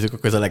meccseket nézzük,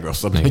 akkor ez a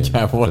legrosszabb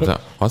nagyjából.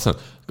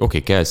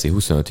 Oké, Kelsey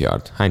 25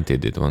 yard. Hány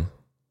TD-t van?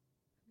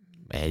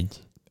 1.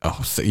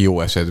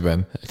 Jó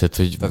esetben.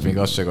 Tehát még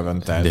az se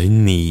garantál. De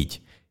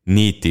 4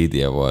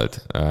 TD-je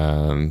volt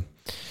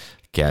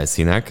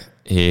Kelseynek,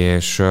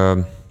 és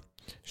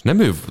nem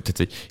ő, tehát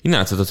hogy innen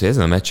látszottat, hogy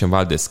ezen a meccsen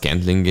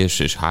Valdez-Scantling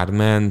és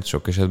Hardman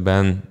sok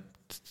esetben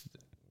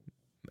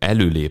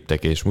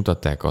előléptek, és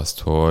mutatták azt,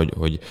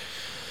 hogy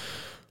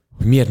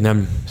miért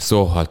nem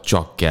szólhat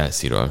csak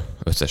Kelseyről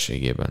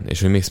összességében.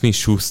 És hogy még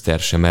Smith-Schuster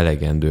sem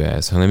elegendő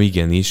ez, hanem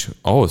igenis,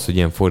 ahhoz, hogy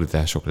ilyen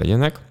fordítások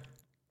legyenek,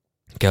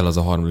 kell az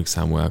a harmadik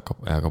számú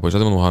elkapó. És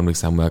azt mondom, a harmadik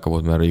számú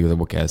elkapott, mert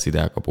igazából Kelsey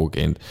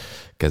elkapóként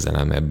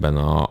kezelem ebben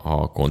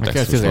a kontextusban.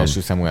 Kelsey az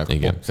első számú elkapó.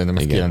 Igen,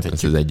 szerintem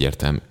ez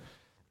egyértelmű.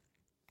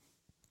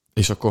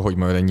 És akkor hogy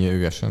majd ennyire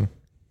ügyesen?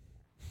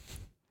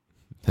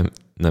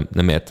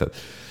 Nem érted.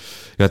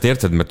 Ja, hát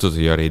érted, mert tudod,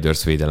 hogy a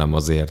Raiders védelem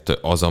azért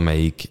az,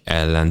 amelyik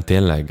ellen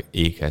tényleg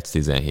éghetsz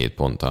 17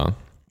 ponttal.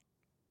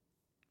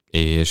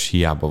 És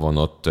hiába van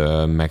ott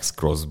Max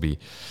Crosby.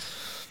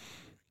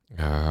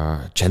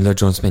 Chandler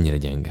Jones mennyire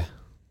gyenge?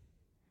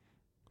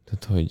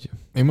 Tehát, hogy...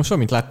 Én most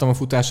amit láttam a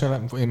futás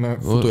ellen, én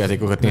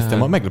futójátékokat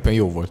néztem, meglepően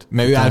jó volt.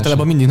 Mert ő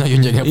általában mindig nagyon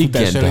gyenge a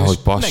futás ellen, és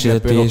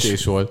meglepően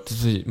okés volt.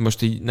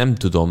 Most így nem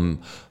tudom,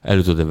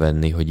 elő tud-e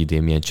venni, hogy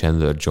idén milyen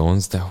Chandler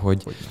Jones, de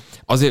hogy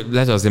azért,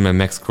 lehet azért, mert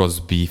Max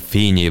Crosby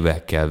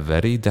fényévekkel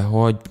veri, de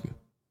hogy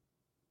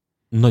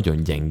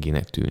nagyon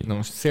gyengének tűnik. Na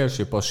most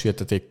szélső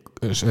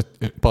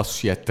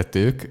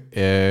passzsietetők,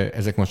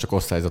 ezek most csak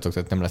osztályzatok,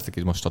 tehát nem lesznek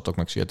itt most statok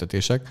meg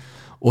sietetések.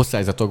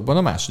 Osztályzatokban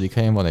a második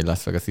helyen van egy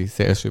Las Vegas-i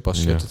szélső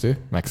passzsietető,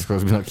 Max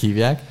Crosbynak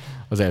hívják,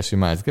 az első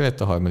Miles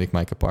Garrett, a harmadik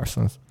Micah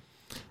Parsons.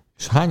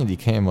 És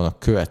hányadik helyen van a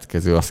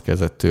következő, azt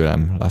kezdett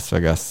tőlem, Las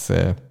Vegas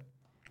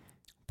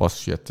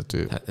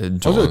passzsietető.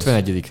 Az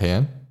 51.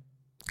 helyen.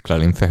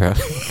 Clelin Ferrell.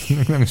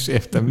 Nem is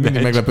értem.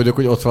 Mindig meglepődök,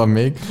 hogy ott van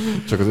még.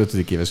 Csak az 5.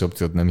 éves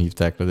opciót nem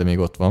hívták le, de még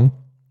ott van.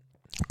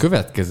 A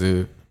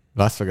következő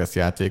Las Vegas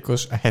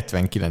játékos a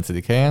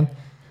 79. helyen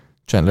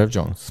Chandler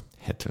Jones.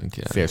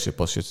 79. Szélső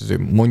passzsietető.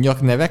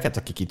 Mondjak neveket,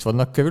 akik itt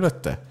vannak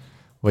körülötte?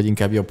 Vagy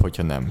inkább jobb,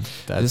 hogyha nem?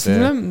 Tehát,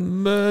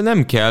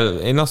 nem kell.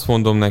 Én azt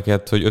mondom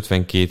neked, hogy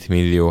 52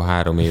 millió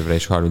 3 évre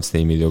és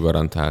 34 millió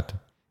garantált.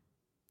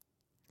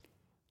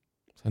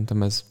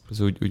 Szerintem ez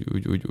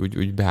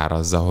úgy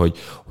beárazza, hogy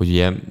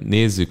ugye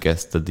nézzük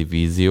ezt a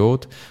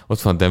divíziót.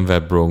 Ott van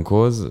Denver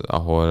Broncos,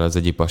 ahol az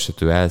egyik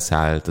passzsietető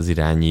elszállt, az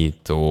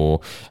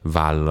irányító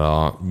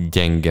válla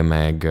gyenge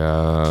meg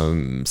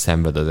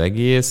szenved az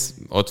egész.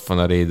 Ott van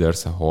a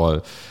Raiders,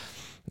 ahol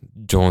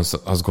Jones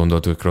azt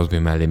gondolta, hogy Crosby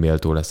mellé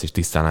méltó lesz, és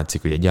tisztán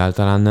látszik, hogy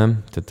egyáltalán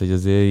nem. Tehát, hogy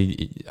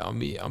azért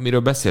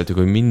amiről beszéltük,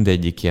 hogy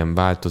mindegyik ilyen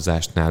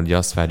változásnál ugye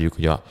azt várjuk,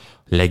 hogy a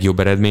legjobb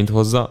eredményt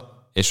hozza,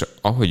 és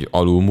ahogy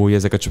alulmúlj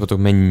ezek a csapatok,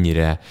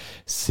 mennyire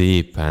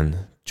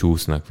szépen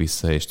csúsznak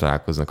vissza, és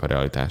találkoznak a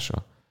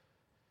realitással.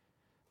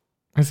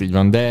 Ez így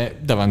van, de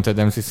Davante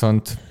Adams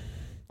viszont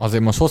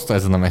azért most hozta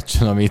ezen a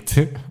meccsen,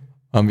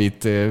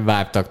 amit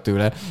vártak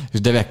tőle,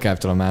 és Derek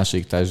Carr-tól a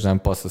második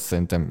touchdown passz, azt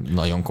szerintem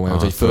nagyon komoly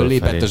volt, hogy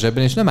föllépett a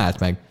zsebben, és nem állt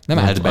meg. Nem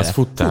állt bele.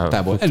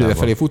 Futtából.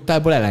 Előrefelé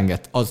futtából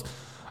elengedett.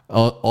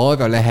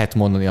 Arra lehet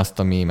mondani azt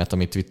a mémet,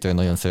 amit Twitteren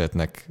nagyon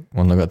szeretnek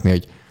mondogatni,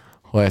 hogy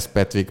ha ezt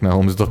Patrick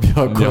Mahomes dobja,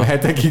 akkor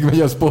hetekig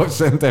megy a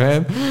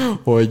SportsCenteren,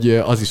 hogy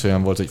az is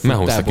olyan volt, hogy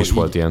Mahomesnak is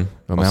volt ilyen.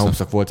 A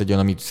Mahomesnak volt egy olyan,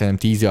 amit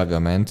szerintem 10 yardra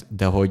ment,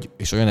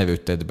 és olyan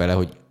erőt tett bele,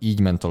 hogy így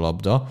ment a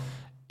labda,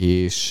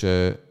 és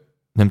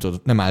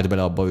nem állt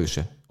bele abba ő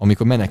se.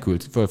 Amikor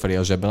menekült fölfelé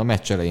a zsebben, a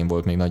meccs elején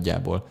volt még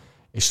nagyjából,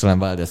 és talán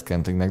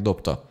Valdez-Scantlinknek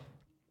dobta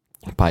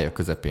a pálya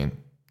közepén.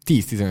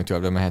 10-15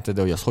 yardra mehetett,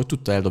 de hogy azt hogy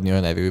tudta eldobni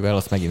olyan erővel,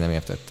 azt megint nem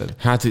értetted.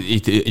 Hát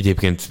itt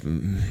egyébként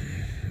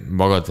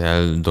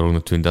bagatel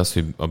dolognak tűnt az,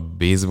 hogy a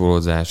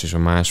baseballozás és a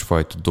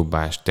másfajta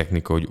dobás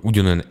technika, hogy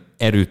ugyanolyan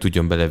erőt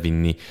tudjon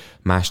belevinni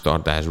más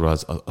tartásból,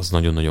 az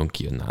nagyon-nagyon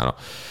kijön nála.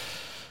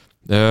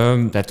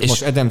 Tehát és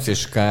most Adams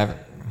és Carr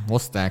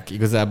hozták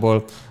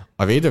igazából,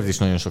 a Raiders is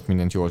nagyon sok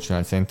mindent jól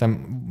csinált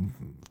szerintem.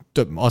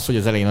 Az, hogy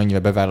az elején annyira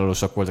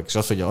bevállalósak voltak, és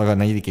az, hogy arra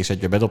 4. és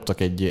 1-be bedobtak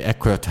egy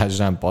ekkora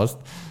touchdown paszt,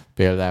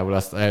 például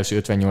azt az első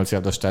 58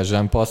 yardos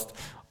touchdown paszt,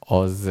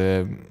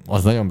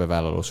 az nagyon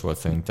bevállalós volt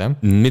szerintem.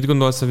 Mit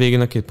gondolsz a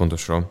végén a 2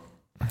 pontosról?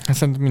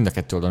 Szerintem mind a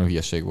 2 oldalon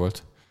hülyeség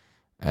volt.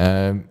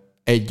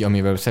 Egy,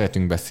 amivel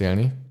szeretünk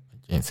beszélni,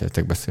 én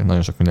szeretek beszélni,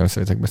 nagyon sok mindenről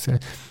szeretek beszélni.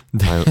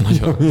 De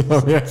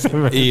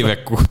nagyon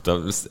évek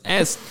óta,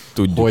 ezt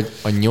tudjuk. Hogy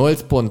a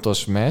 8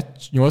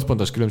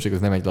 pontos különbség az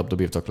nem egy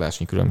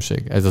labdabirtoklásnyi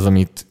különbség. Ez az,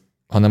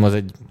 hanem az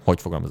egy,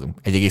 hogy fogalmazunk,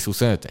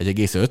 1,25,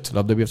 1,5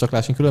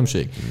 labdabirtoklásnyi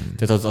különbség.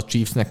 Tehát az a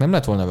Chiefsnek nem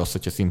lett volna rossz,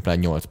 hogyha szimplán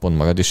 8 pont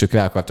marad, és ők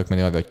rá akartak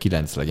menni arra, hogy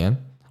 9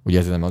 legyen. Ugye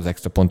ezzel nem az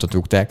extra pontot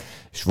rúgták,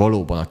 és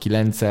valóban a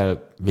 9-el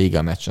vége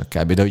a meccsnek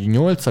kb. De hogy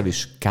 8-al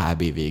is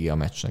kb. Vége a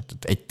meccsnek.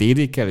 Tehát egy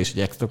TD-kkel és egy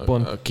extra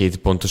pont. A 2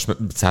 pontos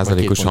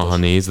százalékosan, ha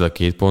nézed a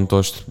 2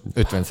 pontost.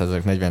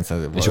 50%,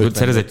 40%. És akkor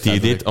szerez egy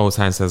TD-t, ahhoz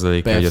hány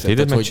százalék, hogy a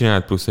TD-t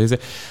megcsinált, plusz a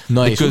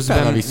na, de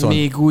közben viszont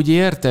még úgy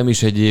értem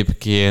is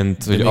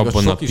egyébként, hogy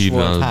abban a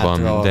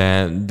pillanatban,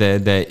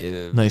 de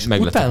na és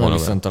utána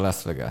viszont a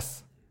Las Vegas.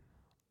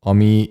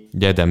 Ami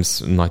Adams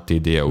nagy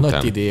TD-je után.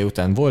 Nagy TD-je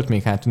után volt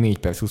még 4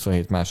 perc,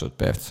 27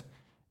 másodperc,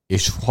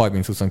 és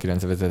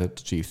 30-29 vezetett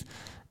a Chiefs.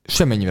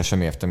 Semmennyire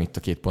sem értem itt a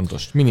 2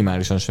 pontost.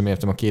 Minimálisan sem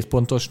értem a 2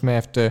 pontost,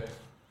 mert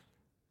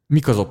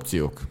mik az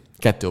opciók?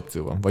 2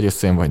 opció van, vagy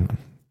összejön, vagy nem.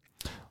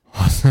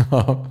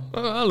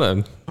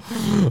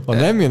 Ha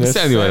nem jön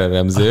össze,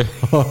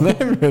 ha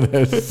nem jön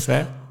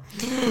össze,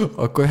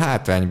 akkor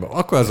hátrányba.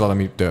 Akkor az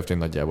valami történt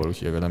nagyjából,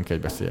 úgyhogy nem kell,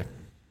 hogy beszéljek.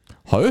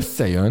 Ha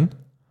összejön,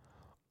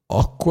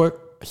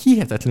 akkor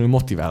hihetetlenül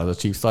motiválod a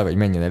Chiefs arra, hogy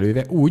menjen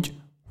előre úgy,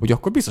 hogy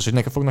akkor biztos, hogy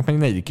neki fognak menni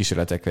 4.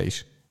 kísérletekre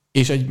is.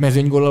 És egy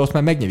mezőnygóllal ott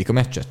már megnyevik a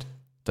meccset.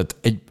 Tehát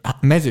egy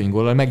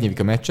mezőnygóllal megnyevik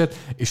a meccset,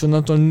 és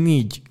onnantól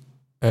 4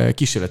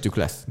 kísérletük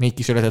lesz. 4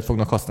 kísérletet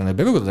fognak használni.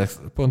 Berúgod az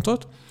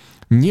pontot,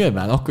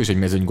 nyilván akkor is egy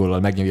mezőnygóllal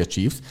megnyeri a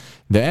Chiefs,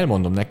 de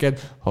elmondom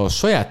neked, ha a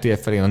saját tér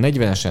felén a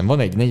 40-esen van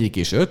egy 4.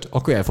 és 5,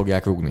 akkor el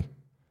fogják rúgni.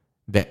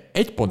 De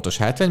 1 pontos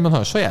hátrányban, ha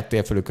a saját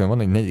térfelükön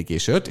van egy 4.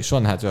 és 5, és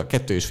van hátra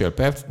 2,5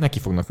 perc, neki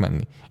fognak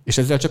menni. És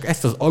ezzel csak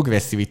ezt az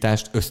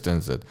agresszivitást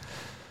ösztönzöd.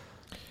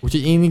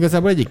 Úgyhogy én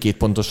igazából 1-2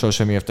 pontossal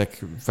sem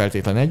értek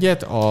feltétlen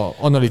egyet. A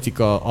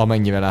analitika,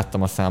 amennyire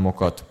láttam a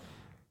számokat,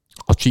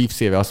 a Chiefs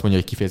éve azt mondja,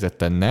 hogy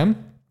kifejezetten nem.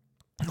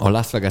 A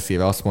Las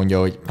Vegas-éve azt mondja,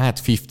 hogy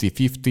hát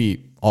 50-50,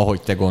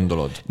 ahogy te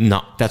gondolod.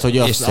 Na, Tehát, hogy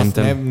azt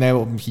szerintem... ne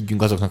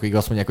higgyünk azoknak, akik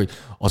azt mondják, hogy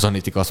az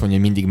analitika azt mondja,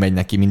 hogy mindig megy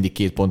neki, mindig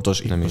 2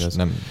 pontos. Nem igaz.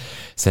 Nem.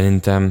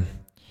 Szerintem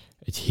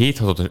egy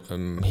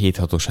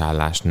 7-6-os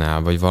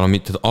állásnál, vagy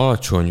valami, tehát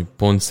alacsony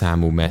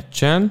pontszámú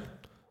meccsen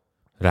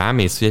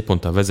rámész, hogy egy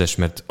ponttal vezess,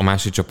 mert a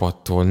másik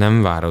csapattól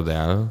nem várod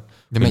el.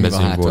 De mennyi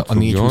van hátra? A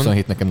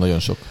 4-27 nekem nagyon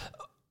sok.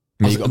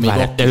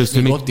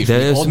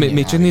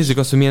 Még csak nézzük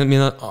azt, hogy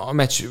milyen a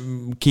meccs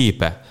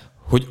képe.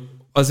 Hogy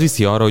az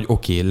viszi arra, hogy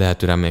oké, lehet,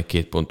 hogy rámegyek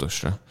 2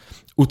 pontosra.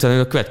 Utána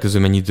a következő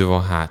mennyi idő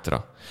van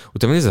hátra.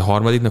 Utána nézd a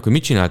harmadiknak, hogy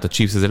mit csinált a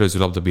Chiefs az előző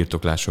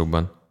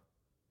labdabirtoklásokban.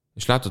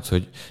 És látod,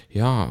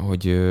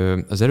 hogy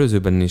az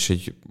előzőben is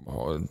egy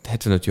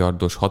 75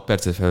 yardos, 6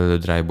 percet felelő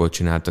drive-ból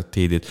csináltak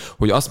TD-t,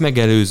 hogy azt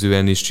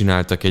megelőzően is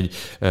csináltak egy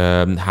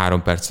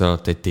 3 perc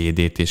alatt egy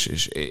TD-t,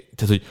 és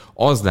tehát, hogy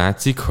az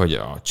látszik, hogy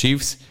a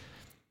Chiefs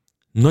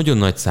nagyon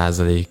nagy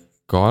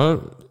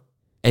százalékkal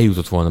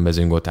eljutott volna a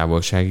mezőnygól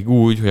távolságig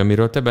úgy, hogy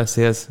amiről te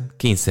beszélsz,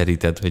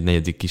 kényszeríted, hogy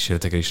negyedik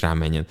kísérletekre is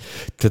rámenjen.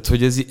 Tehát,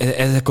 hogy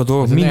ezek a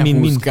dolgok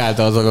mind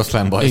az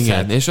oroszlán bajszát.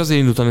 Igen, és azért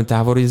indultam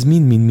távolra, hogy ez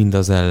mind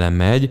az ellen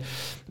megy.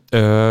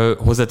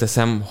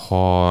 Hozzáteszem,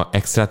 ha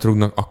extrát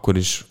rúgnak, akkor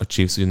is a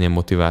Chiefs ugyanilyen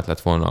motivált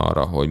lett volna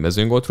arra, hogy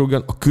mezőnygolt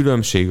rúgjon. A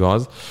különbség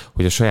az,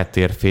 hogy a saját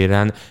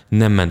térféren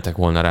nem mentek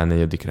volna rá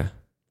negyedikre.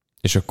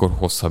 És akkor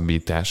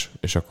hosszabbítás,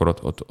 és akkor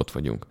ott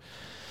vagyunk.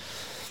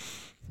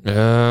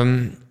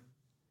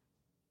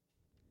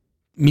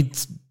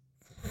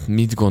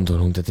 Mit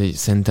gondolunk? Tehát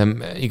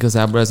szerintem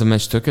igazából ez a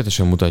meccs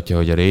tökéletesen mutatja,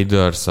 hogy a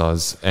Raiders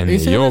az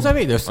ennél jobb.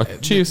 A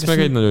Chiefs meg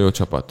egy nagyon jó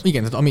csapat.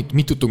 Igen, tehát amit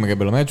mi tudtunk meg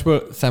ebből a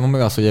meccsből,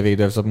 számomra az, hogy a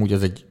Raiders amúgy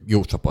az egy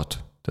jó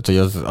csapat.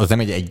 Tehát, hogy az nem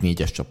egy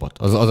 1-4-es csapat.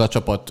 Az a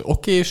csapat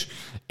okés.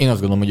 Én azt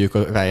gondolom, hogy ők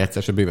a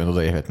rájátszásra bőven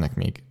odaérhetnek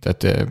még.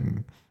 Tehát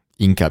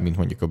inkább, mint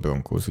mondjuk a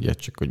Broncos, ugye,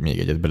 csak hogy még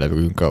egyet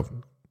belevülünk a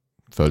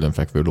földön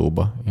fekvő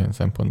lóba ilyen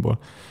szempontból.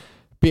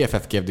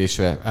 PFF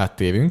kérdésre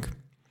áttérünk.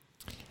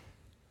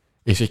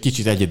 És egy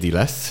kicsit egyedi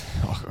lesz.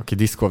 Aki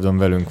Discordon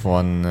velünk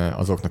van,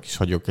 azoknak is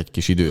hagyok egy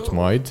kis időt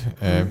majd.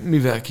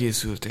 Mivel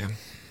készültél?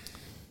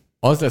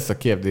 Az lesz a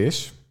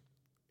kérdés,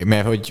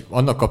 mert hogy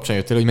annak kapcsán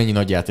jött el, hogy mennyi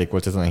nagy játék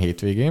volt ezen a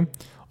hétvégén.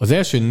 Az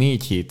első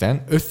 4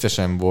 héten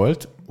összesen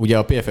volt, ugye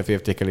a PFF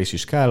értékelési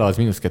skála, az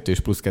 -2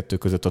 és +2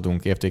 között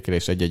adunk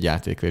értékelést egy-egy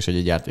játékra és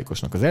egy-egy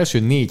játékosnak. Az első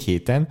 4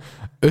 héten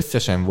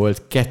összesen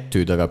volt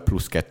 2 darab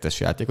 +2-es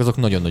játék. Azok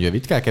nagyon-nagyon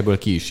ritkák, ebből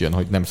ki is jön,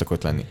 hogy nem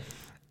szokott lenni.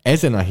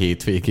 Ezen a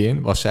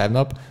hétvégén,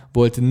 vasárnap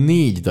volt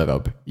 4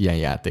 darab ilyen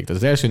játék.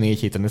 Tehát az első 4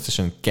 héten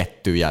összesen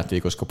 2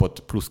 játékos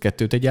kapott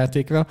 +2-t egy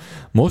játékra.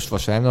 Most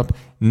vasárnap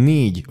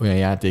 4 olyan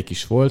játék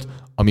is volt,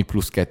 ami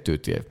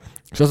 +2-t ér.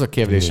 És az a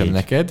kérdésem 4.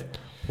 neked,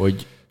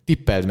 hogy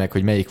tippeld meg,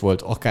 hogy melyik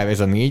volt akár ez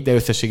a 4, de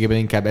összességében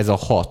inkább ez a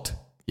 6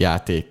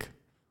 játék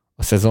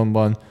a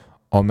szezonban,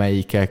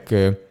 amelyikek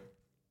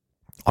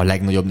a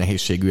legnagyobb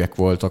nehézségűek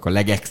voltak, a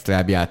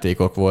legextrább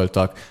játékok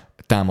voltak.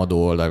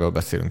 Támadó oldalról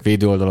beszélünk.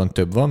 Védő oldalon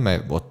több van,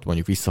 mert ott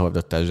mondjuk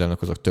visszahordott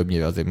zsának, azok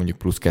többnyire azért mondjuk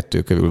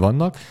 +2 körül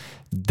vannak,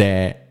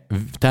 de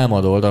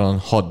támadó oldalon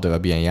 6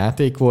 darab ilyen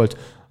játék volt.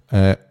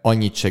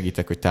 Annyit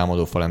segítek, hogy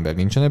támadó falember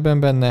nincsen ebben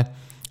benne,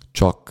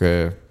 csak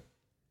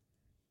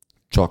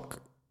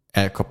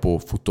elkapó,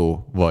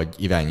 futó vagy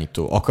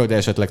irányító. Akarod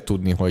esetleg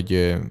tudni,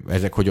 hogy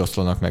ezek hogy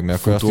oszlanak meg, mert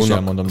akkor azt is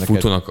elmondom neked.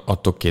 Futónak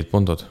adtok 2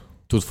 pontot?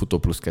 Tud futó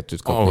 +2-t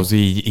kapni. Ahhoz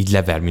így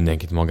lever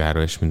mindenkit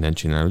magáról, és mindent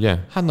csinál, ugye?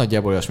 Hát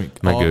nagyjából olyasmi.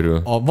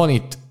 Megőrül. Van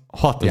itt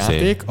 6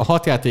 játék, a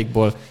 6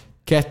 játékból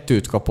 2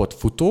 kapott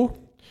futó,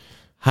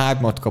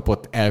 3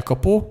 kapott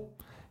elkapó,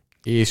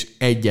 és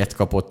 1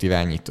 kapott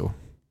irányító.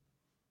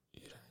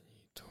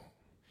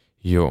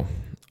 Jó,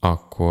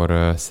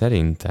 akkor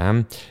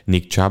szerintem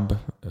Nick Chubb...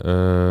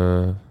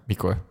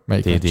 Mikor?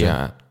 Melyik TDA.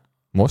 meccsen?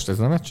 Most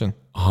ezen a meccsen?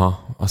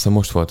 Aha, aztán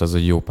most volt az,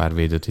 hogy jó pár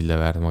védőt így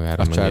levert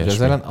magára. A Chargers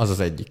ellen az az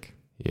egyik.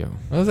 Jó.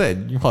 Az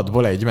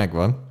 6-ból 1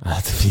 megvan.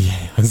 Hát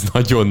figyelj, az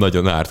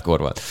nagyon-nagyon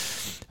hardcore volt.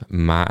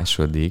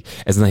 Második.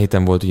 Ezen a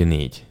héten volt ugye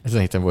 4. Ezen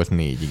a héten volt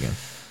 4, igen.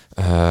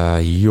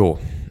 Jó.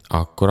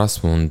 Akkor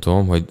azt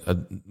mondom, hogy a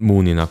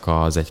Mooney-nak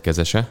az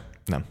egykezese.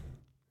 Nem.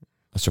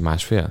 Az csak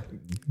másfél?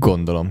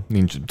 Gondolom.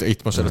 Nincs.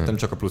 Itt most előttem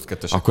csak a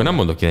 +2-es. Akkor nem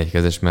mondok én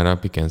egykezes, mert a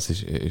Pickens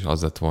is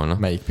az lett volna.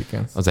 Melyik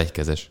Pickens? Az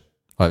egykezes.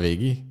 A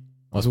régi?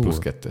 Az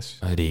 +2-es.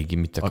 A régi,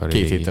 mit akar a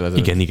régi? 2 héttel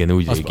ezelőtt. Igen,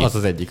 úgy régi.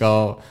 Az egyik.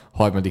 A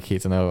harmadik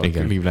héten a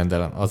Cleveland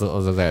ellen.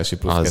 Az első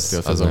 +2 a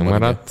szezonban. Az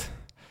maradt.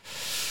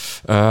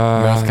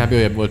 Mert az kb.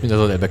 Olyan volt, mint az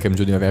Odell Beckham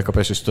Jr.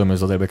 elkapás, és tudom, hogy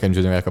az Odell Beckham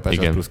Jr. elkapás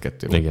az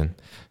 +2 volt. Igen.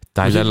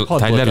 Tyler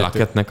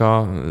Lockettnek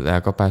az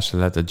elkapása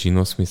lehet a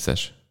Geno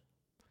Smith-es?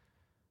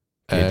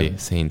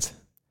 Saints.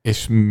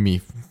 És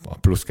mi a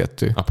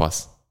 +2? A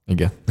passz.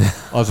 Igen.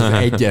 Az az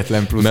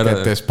egyetlen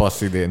 +2-es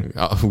passz idén.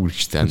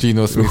 Úristen.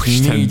 Geno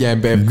Smith 4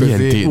 ember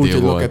közé, úgy,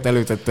 hogy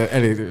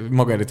Lockett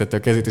maga előtette a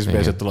kezét, és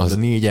beesett a labda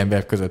 4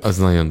 ember között. Az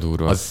nagyon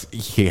durva. Az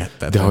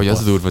hihetetlen. De hogy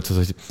az durva,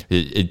 hogy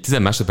egy 10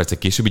 másodpercek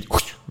később így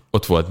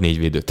ott volt 4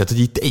 védő. Tehát,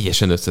 hogy így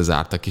teljesen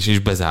összezártak is, és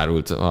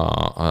bezárult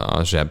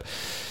a zseb.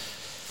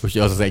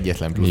 Úgyhogy az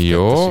egyetlen plusz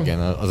Jó. 2-es, igen,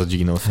 az a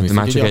Geno Smith. Hát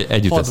már csak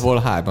egy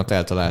 6-ból 3-at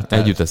eltaláltál.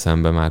 Egy jut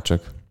eszembe már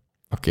csak.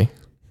 Oké.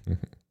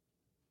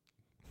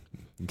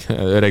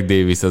 Öreg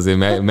Davis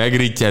azért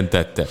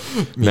megrittyentette.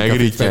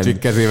 Patrick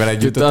kezével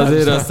együtt.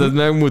 Azért azt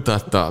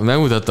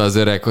megmutatta az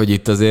öreg, hogy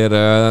itt azért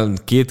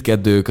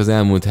kétkedők az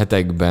elmúlt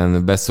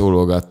hetekben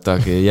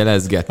beszólogattak,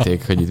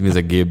 jelezgették, hogy itt mi ez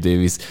a Gabe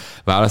Davis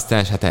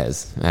választás. Hát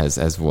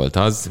ez volt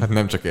az. Hát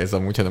nem csak ez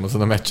amúgy, hanem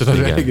azon a meccsen az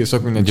elég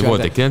sok minden csinált.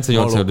 Volt egy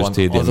 98-as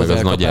TD, meg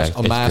az nagy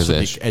a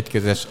második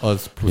egykezes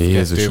az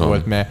plusz 2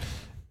 volt, mert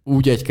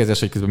úgy egykezes,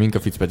 hogy közben Minka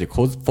Fitzpatrick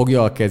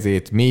fogja a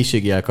kezét,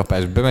 mélységi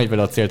elkapás, bemegy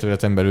vele a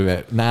célterületen belül,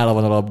 nála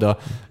van a labda,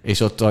 és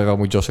ott arra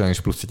amúgy Josh Allen is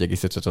plusz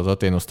 1,5-et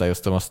adott. Én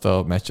osztályoztam azt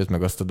a meccset,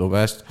 meg azt a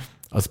dobást.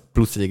 Az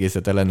plusz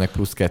 1,5 ellennek,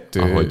 plusz 2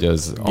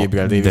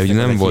 Gabriel Davis. De ugye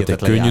nem volt egy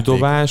könnyű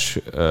dobás.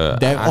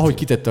 De ahogy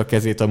kitette a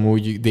kezét,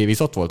 amúgy Davis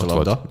ott volt a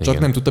labda, csak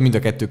igen. Nem tudta mind a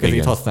kettő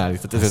kezét használni.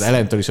 Tehát ez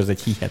Allentől is az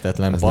egy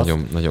hihetetlen passz.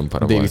 Nagyon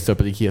para Davis-től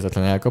pedig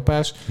hihetetlen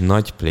elkapás.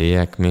 Nagy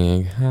playek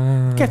még.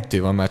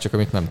 2 van már csak,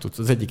 amit nem tudsz.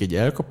 Az egyik egy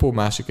elkapó,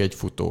 másik egy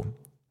futó.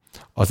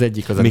 Az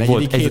egyik az a még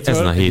negyedik hétről.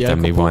 Ezen a héten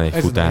még van egy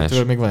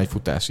futás. Még van egy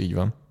futás, így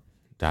van.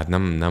 Tehát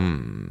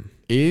nem...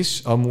 És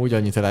amúgy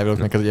annyit elárulok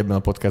neked, hogy ebben a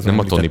podcastban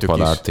nem a Tony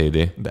Pollard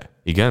TD. De.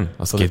 Igen?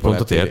 Az 2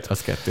 pontot ért?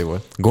 Az 2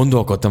 volt.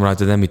 Gondolkodtam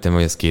rajta, de nem hittem,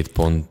 hogy ez 2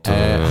 pont.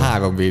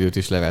 3 védőt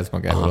is levez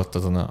magával ott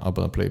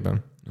abban a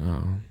playben.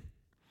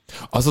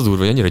 Az a durva,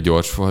 hogy annyira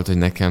gyors volt, hogy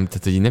nekem,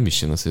 tehát hogy nem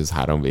is jön az, hogy ez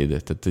 3 védő.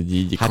 Tehát, hogy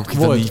így, hát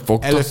volt, így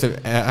először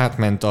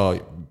átment a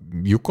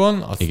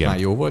lyukon, az igen. Már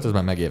jó volt, az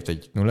már megért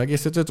egy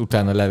 0,5-öt,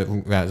 utána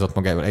levezott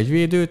magával egy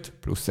védőt,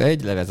 plusz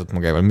 1, levezott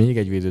magával még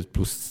egy védőt,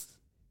 plusz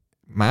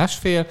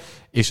 1,5,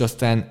 és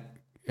aztán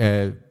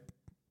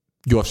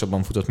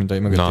gyorsabban futott, mint a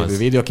mögött lévő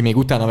védő, aki még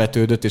utána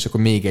vetődött, és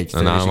akkor még egy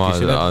szerési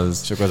kísérlet,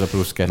 és akkor az a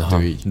plusz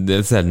 2 így. De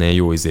ez lehetne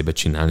jó izébe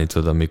csinálni,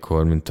 tudod,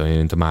 amikor,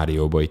 mint a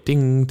Márióban, hogy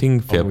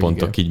ting-ting, fél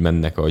pontok így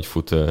mennek, ahogy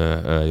fut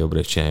jobbra,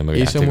 és csinálja meg a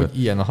játékot. És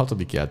amúgy ilyen a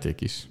 6.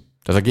 játék is.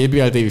 Tehát a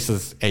Gabriel Davis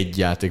az egy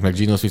játék, meg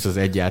Geno Smith az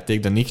egy játék,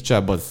 de Nick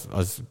Chubb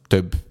az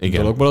több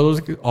dologból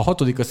adódik. A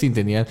 6. a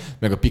szintén ilyen,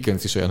 meg a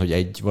Pickens is olyan, hogy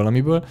egy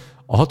valamiből.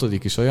 A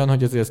 6. is olyan,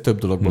 hogy azért ez több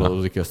dologból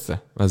adódik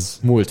össze. Ez...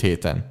 Múlt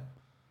héten.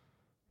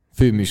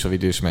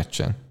 Főműsorvidős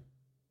meccsen.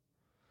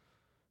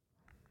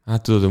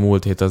 Hát tudod, a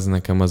múlt hét az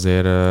nekem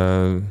azért...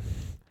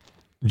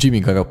 Jimmy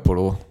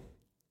Garoppolo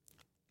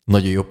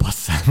nagyon jó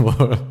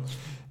passzámból.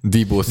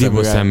 Debo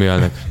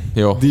Samuelnek.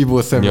 Jó.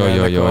 Debo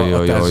Samuelnek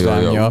a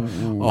touchdownja,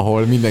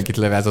 ahol mindenkit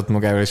levázott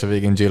magával, és a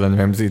végén Jalen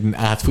Ramsey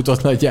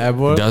átfutott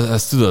nagyjából. De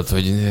azt tudod,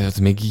 hogy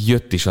még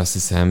jött is, azt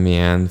hiszem,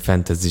 ilyen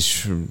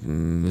fantasy-s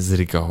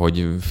zrika,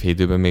 hogy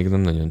félidőben még nem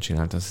nagyon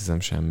csinált, azt hiszem,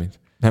 semmit.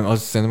 Nem,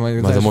 azt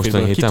szerintem, az a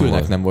mostani héten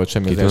volt? Nem volt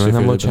semmi az első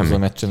félidőben, a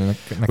meccsen,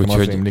 nekem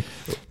az rémlik.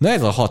 Na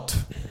ez a 6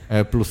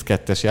 plusz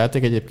 2-es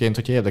játék egyébként,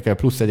 hogyha érdekel,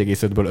 plusz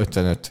 1,5-ből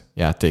 55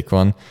 játék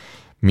van.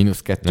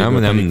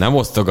 Nem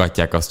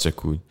osztogatják azt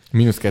csak úgy.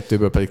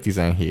 -2-ből pedig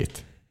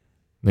 17.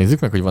 Nézzük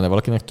meg, hogy van-e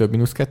valakinek több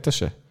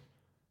 -2-ese?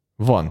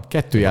 Van.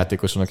 2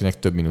 játékos van, akinek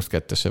több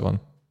 -2-ese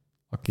van.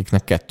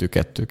 Akiknek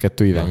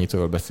 2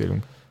 irányítóról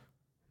beszélünk.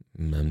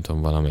 Nem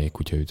tudom, valamelyik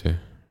kutyaütő.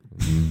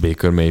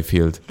 Baker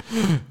Mayfield.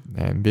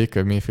 Nem,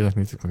 Baker Mayfieldnek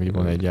nézzük meg, hogy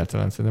van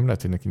egyáltalán. Szerintem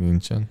lehet, hogy neki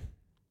nincsen.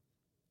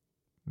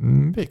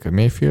 Baker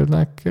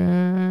Mayfieldnek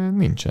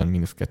nincsen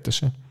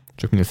 -2-ese.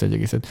 Csak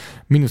 -1,5.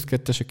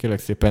 -2-ese kérlek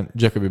szépen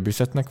Jacoby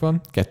Brissettnek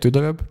van, 2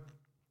 darab,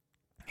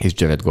 és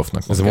Jared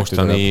Goffnak van. Ez a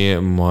mostani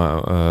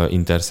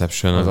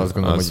interception, az azt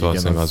gondolom, hogy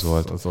igen, az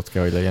volt. Az ott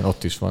kell, hogy legyen,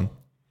 ott is van.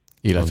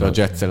 Illetve a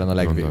Jets ellen a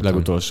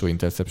legutolsó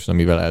interception,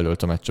 amivel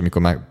elölt a meccs,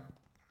 amikor már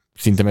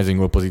szinte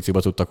mezőnygól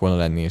pozícióba tudtak volna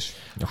lenni, és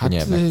hát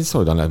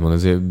szóval lehet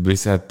mondani, azért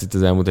Brissett itt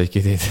az elmúlt 1-2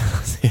 héten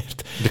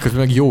azért. De közben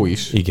meg jó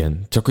is.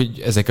 Igen, csak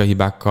hogy ezek a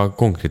hibákkal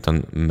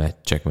konkrétan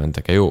meccsek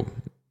mentek el. Jó,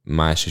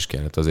 más is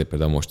kellett azért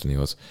például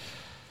mostanihoz.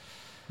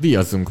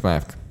 Díjazzunk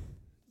már.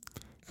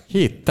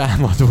 7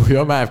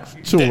 támadója már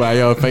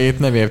csóválja a fejét,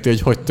 nem érti,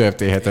 hogy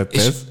történhetett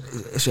ez.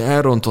 És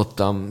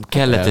elrontottam.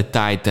 Kellett egy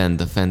tight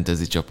end a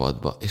fantasy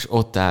csapatba, és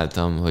ott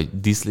álltam, hogy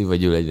Disley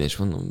vagy ő legyen, és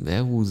mondom,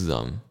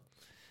 behúzzam.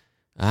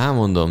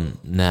 Mondom,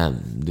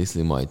 nem,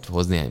 Disley majd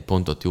hoz néhány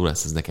pontot, jó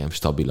lesz ez nekem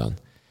stabilan.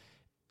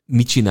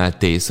 Mit csinált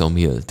Taysom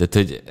Hill? Tehát,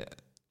 hogy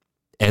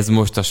ez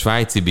most a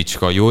svájci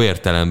bicska, jó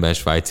értelemben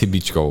svájci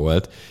bicska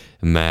volt,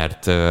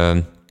 mert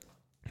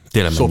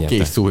tényleg sok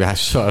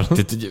készszúrással.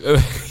 Tehát,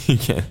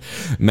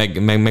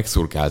 igen,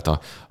 megszurkálta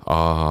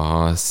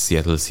a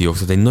Seattle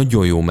Seahawks-ot egy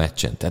nagyon jó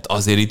meccsen. Tehát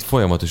azért itt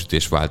folyamatos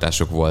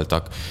ütésváltások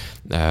voltak.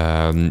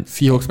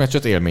 Seahawks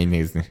meccset élmény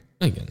nézni.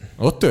 Igen.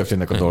 Ott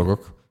történnek a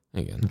dolgok.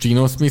 Igen.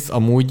 Geno Smith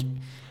amúgy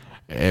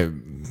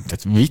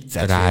tehát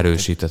vicces.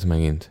 Ráerősített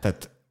megint.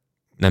 Tehát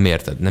nem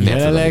érted,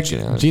 mit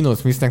csinál. Geno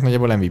Smithnek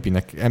nagyjából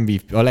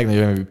a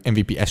legnagyobb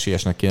MVP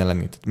esélyesnek kéne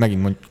lenni. Tehát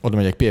megint oda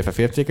megyek PFF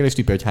értékelés,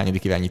 tippel, hogy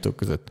hányadik irányítók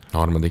között.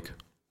 Harmadik.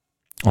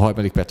 A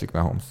harmadik Patrick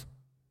Mahomes.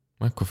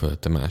 Akkor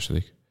fölötte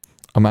második.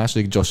 A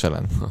második Josh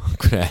Allen.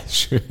 Akkor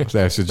első. Az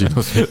első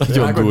Geno Smith.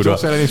 Nagyon durva.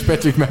 Josh Allen és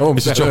Patrick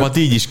Mahomes. És a csapat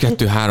így is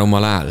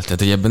 2-3-mal áll. Tehát,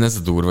 hogy ebben ez a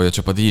durva, hogy a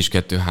csapat így is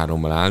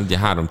 2-3-mal áll. Ugye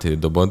 3 TD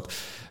dobott.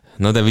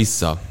 Na de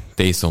vissza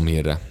Taysom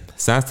Hillre.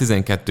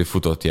 112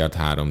 futott yard,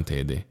 3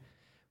 TD.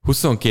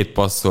 22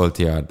 passzolt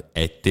yard,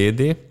 1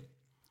 TD.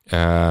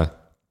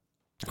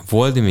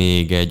 Volt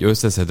még egy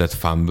összeszedett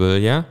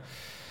fumble-je,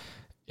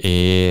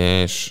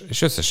 és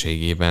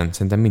összességében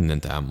szerintem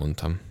mindent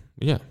elmondtam.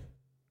 Ugye?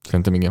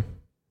 Szerintem igen.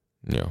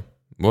 Jó.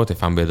 Volt egy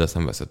fumble, de azt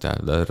nem veszett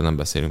el, de erről nem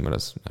beszélünk, mert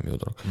ez nem jó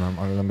dolog.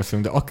 Nem, arról nem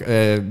beszélünk,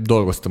 de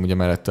dolgoztam ugye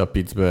mellette a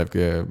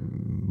Pittsburgh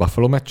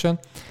Buffalo meccsen,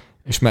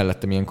 és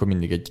mellettem ilyenkor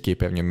mindig egy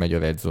képernyőn megy a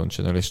Red Zone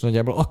Channel, és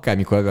nagyjából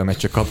akármikor erre a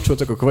meccsre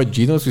kapcsoltak, akkor vagy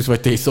Geno Smith,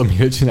 vagy Taysom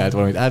Hill csinált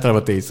valamit.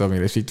 Általában Taysom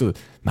Hill, és így tudod,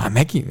 már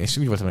megint? És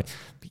úgy voltam, hogy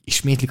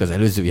ismétlik az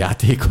előző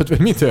játékot, vagy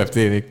mi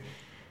történik?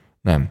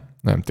 Nem,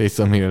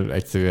 Taysom Hill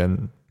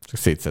egyszerűen csak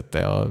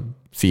szétszette a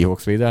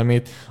Seahawks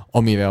védelmét,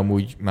 amire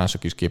amúgy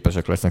mások is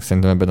képesek lesznek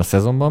szerintem ebben a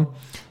szezonban.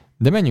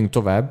 De menjünk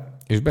tovább,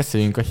 és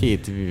beszéljünk a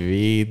hét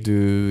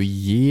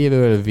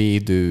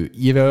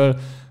védőjéről.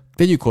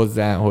 Tegyük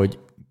hozzá, hogy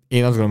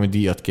én azt gondolom, hogy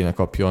díjat kéne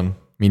kapjon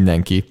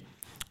mindenki,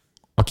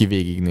 aki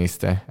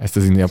végignézte ezt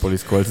az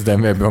Indianapolis Colts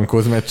Denver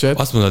Broncos meccset.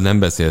 Azt mondod, nem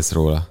beszélsz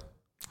róla.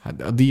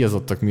 Hát a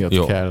díjazottak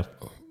miatt kell.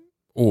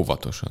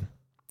 Óvatosan.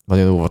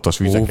 Nagyon óvatos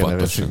vizeken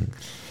nevezünk.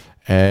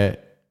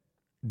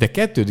 De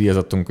 2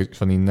 díjazottunk is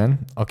van innen,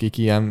 akik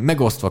ilyen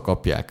megosztva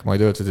kapják.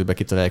 Majd öltözőbe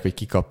kitalálják, hogy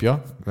ki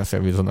kapja.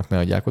 Veszelvízonnak ne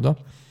adják oda.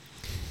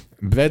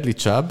 Bradley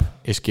Chubb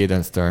és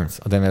Caden Stearns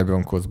a Denver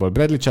Broncosból.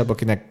 Bradley Chubb,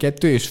 akinek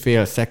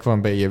 2,5 sack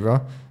van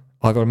beírva,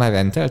 arról már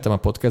rendeltem a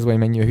podcastban,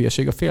 hogy mennyi a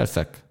hülyeség a fél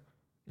sack.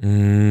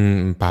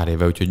 Pár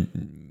éve, úgyhogy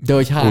de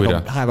hogy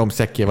 3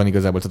 sackje van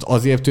igazából. Tehát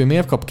azért ő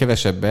miért kap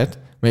kevesebbet,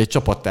 mert egy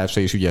csapattársa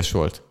is ügyes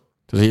volt.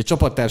 Tehát, hogy egy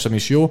csapattársam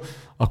is jó,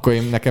 akkor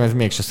nekem ez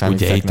mégse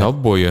számít. Ugye itt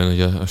abból jön,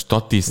 hogy a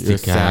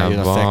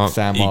statisztikában...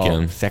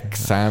 A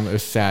szexszám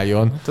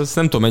összeálljon. Hát azt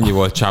nem tudom, mennyi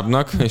volt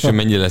Chubbnak, és hogy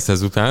mennyi lesz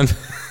ezután.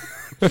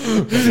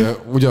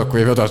 Ugyanakkor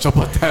jövő a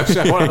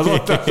csapattársával az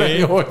ott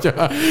jó,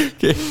 hogyha...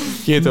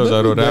 Két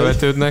oldalról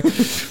rávetődnek.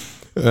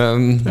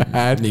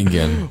 Hát,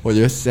 igen. Hogy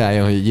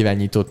összeálljon, hogy egy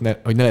irányítót,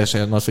 hogy ne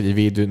lehessen az,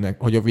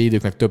 hogy a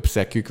védőknek több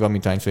szekkük van,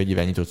 mint hányszor egy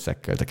irányítót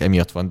szekkeltek.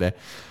 Emiatt van, de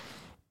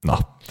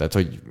tehát,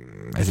 hogy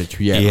ez egy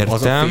hülye. Értem.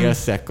 Az a fél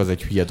szekk, az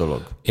egy hülye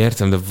dolog.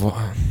 Értem, de...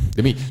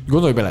 De mi?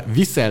 Gondolj bele,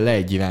 viszel le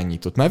egy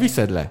irányítót. Már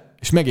viszed le,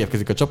 és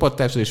megérkezik a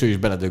csapattársad, és ő is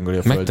beledöngöli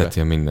a földbe. Megteti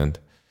a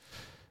mindent.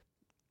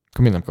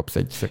 Akkor miért nem kapsz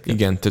egy szekket?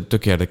 Igen,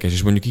 tök érdekes,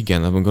 és mondjuk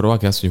igen, amikor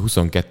valaki azt mondja,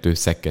 hogy 22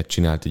 szekket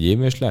csinált egy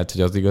évben, és lehet,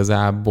 hogy az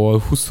igazából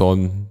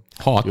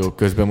 26. Jó,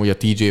 közben ugye a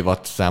TJ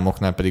Watt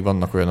számoknál pedig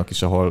vannak olyanok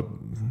is, ahol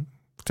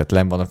tehát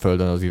lenn van a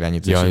földön az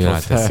irányítás. Ja,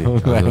 teszi.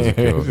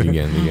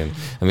 Igen.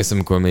 Emlékszem,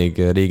 amikor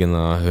még régen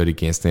a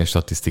Hurricanes-nél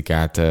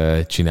statisztikát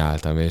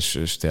csináltam,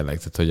 és tényleg,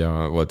 tehát,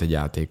 hogy volt egy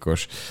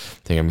játékos,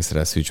 tényleg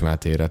Mr. Szűcs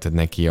Mátéra, tehát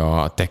neki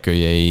a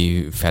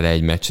teköljei fele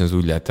egy meccsen az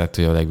úgy lehetett,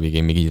 hogy a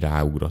legvégén még így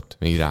ráugrott.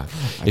 Még rá.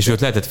 És ott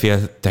lehetett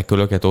fél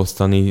tekölöket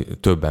osztani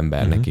több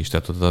embernek is.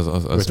 Tehát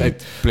az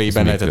egy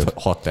playben lehetett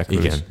 6 teköl.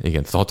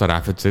 Igen. Tehát 6-ra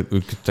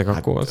ráfettek,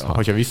 akkor az 6.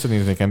 Hogyha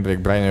visszanéznék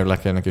emberek Brian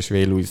Urlachernek és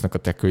Ray Lewisnak a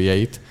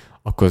teköljeit,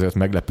 akkor azért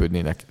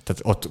meglepődnének.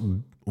 Tehát ott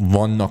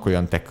vannak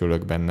olyan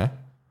tekölök benne,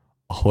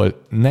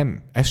 ahol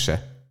nem, ez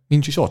se.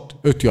 Nincs is ott.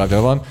 5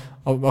 yardra van,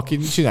 aki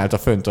csinálta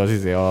fönt a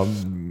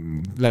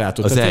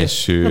lelátott. Az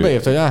első.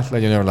 Beért, hogy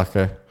legyen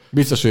Urlacher.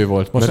 Biztos ő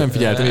volt. Most nem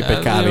figyeltem épp egy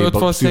kávéba. Ott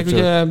valószínűleg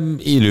ugye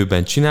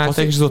élőben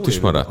csinálták, és az ott is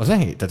maradt. Az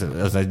nehéz. Tehát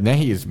az egy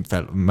nehéz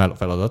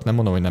feladat. Nem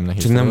mondom, hogy nem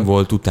nehéz. Csak nem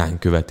volt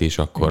utánkövetés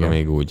akkor. Igen.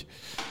 Még úgy.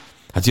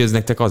 Hát ez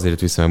nektek azért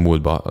vissza, mert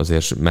múltba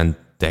azért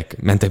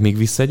mentek még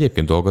vissza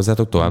egyébként?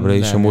 Dolgozzátok továbbra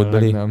is a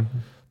múltbeli? Nem.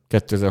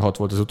 2006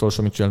 volt az utolsó,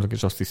 amit csináltak,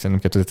 és azt hiszem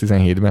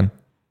 2017-ben.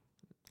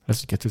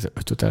 Lesz, hogy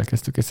 2005-öt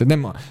elkezdtük ezt. Nem,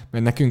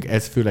 mert nekünk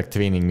ez főleg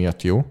tréning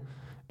miatt jó,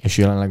 és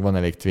jelenleg van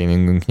elég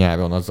tréningünk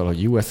nyáron azzal,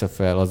 hogy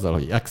USFL, azzal,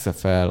 hogy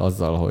XFL,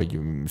 azzal, hogy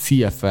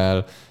CFL.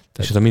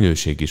 És a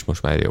minőség is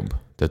most már jobb.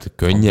 Tehát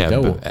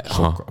könnyebb.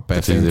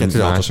 Persze, én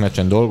 2006-os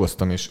meccsen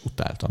dolgoztam, és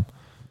utáltam.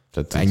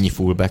 Tehát ennyi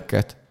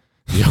fullbacket.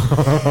 Ja.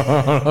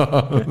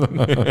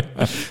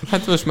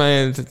 Hát most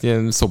már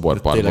ilyen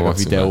szoborparkban. Tényleg a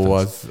videó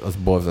az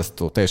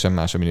borzasztó. Teljesen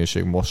más a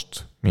minőség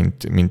most,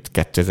 mint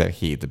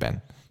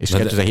 2007-ben. És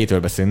 2007-ről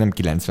beszélünk,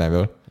 nem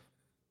 90-ről.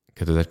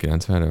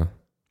 2090-ről?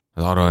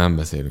 Hát arról nem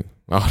beszélünk.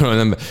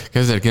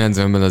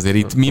 2090-ben azért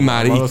itt mi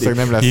már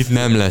itt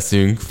nem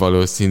leszünk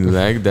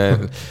valószínűleg, de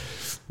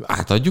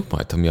átadjuk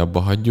majd, ami abba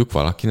hagyjuk,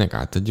 valakinek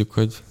átadjuk,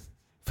 hogy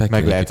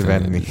meg lehet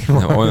venni.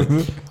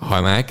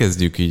 Ha már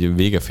elkezdjük, így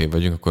végefél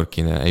vagyunk, akkor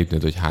kéne eljutni,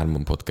 hogy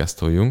 3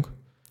 podcastoljunk.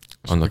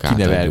 Annak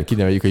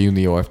kineveljük a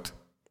juniort.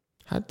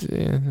 Hát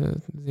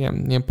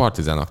ilyen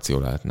partizán akció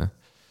lehetne.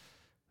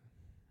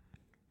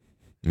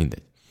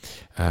 Mindegy.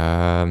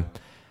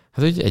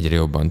 Hát úgy egyre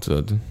jobban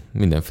tudod,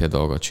 mindenféle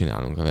dolgot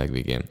csinálunk a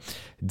legvégén.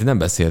 De nem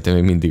beszéltem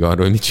még mindig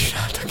arról, hogy mit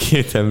csinált a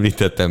 2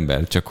 említett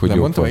ember, csak hogy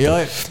mondtam, hogy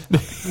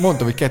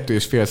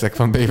 2,5 szek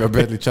van beírva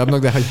Bradley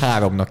Chubbnak, de hogy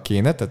 3-nak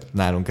kéne, tehát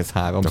nálunk ez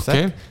 3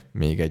 szek.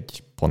 Még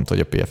egy pont, hogy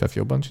a PFF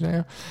jobban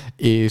csinálja.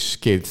 És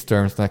Caden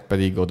Stearnsnek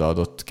pedig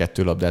odaadott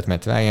 2 labdát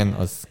Matt Ryan,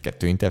 az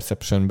 2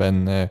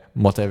 interceptionben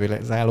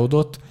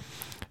materializálódott.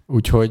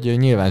 Úgyhogy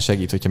nyilván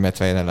segít, hogyha Matt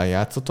Ryan ellen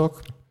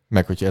játszotok,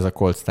 meg hogyha ez a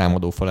Colts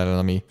támadófal ellen,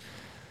 ami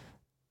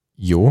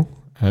jó,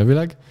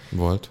 elvileg.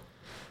 Volt.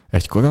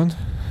 Egykoron.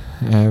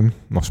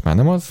 Most már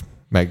nem az.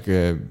 Meg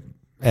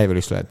erről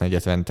is lehetne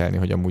egyet ventelni,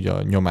 hogy amúgy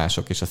a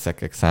nyomások és a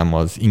szekek száma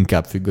az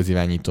inkább függ az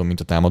irányítón, mint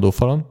a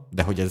támadófalon,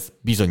 de hogy ez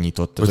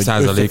bizonyított. Hogy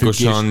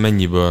százalékosan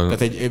mennyiből?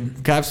 Tehát egy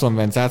Carson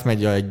Wentz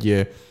átmegy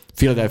egy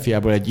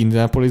Philadelphiából egy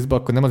Indianapolisba,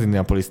 akkor nem az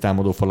Indianapolis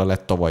támadófala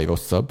lett tavaly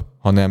rosszabb,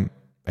 hanem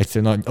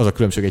egyszerűen az a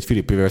különbség egy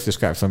Philip Rivers és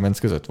Carson Wentz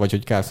között. Vagy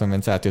hogy Carson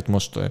Wentz átjött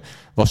most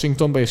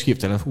Washingtonba, és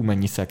hirtelen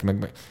mennyi szek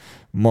meg.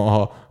 Ma,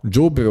 ha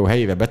Joe Burrow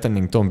helyére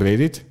betennénk Tom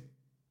Bradyt,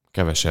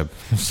 kevesebb.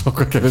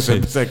 Sokkal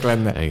kevesebb szek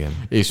lenne. Igen.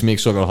 És még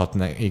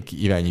sorolhatnék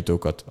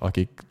irányítókat,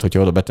 akik,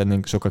 hogyha oda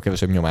betennénk, sokkal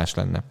kevesebb nyomás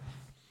lenne.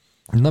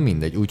 Na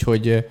mindegy,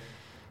 úgyhogy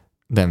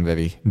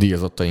Denveri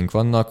díjazottaink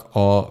vannak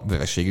a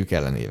vereségük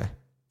ellenére.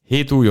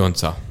 7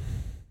 újonca.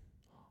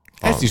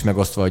 Ezt is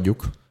megosztva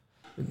adjuk.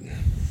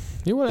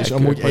 Jó, és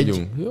amúgy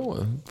vagyunk. Jó,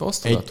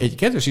 egy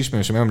kedves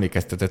ismerősöm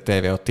emlékeztetett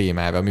erre a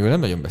témára, amiről nem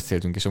nagyon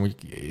beszéltünk, és amúgy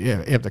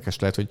érdekes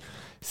lehet, hogy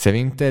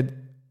szerinted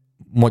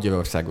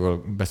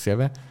Magyarországról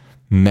beszélve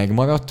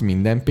megmaradt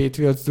minden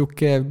Patriots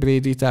Drucker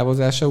Brady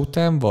távozása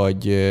után,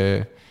 vagy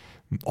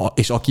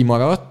és aki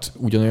maradt,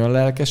 ugyanolyan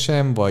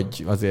lelkesen,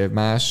 vagy azért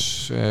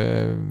más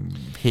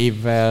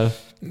hévvel?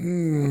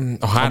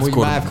 A hardcore... Amúgy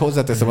már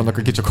hozzáteszem annak,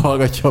 aki csak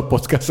hallgatja a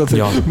podcastot,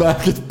 hogy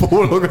bárkit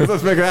pólog,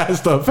 az meg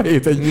rázta a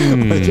fejét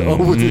egy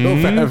audio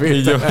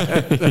felvétel.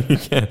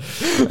 Igen.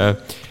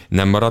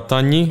 Nem maradt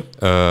annyi.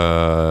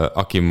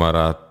 Aki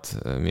maradt,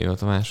 mi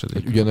volt a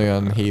második?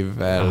 Ugyanolyan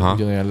hévvel,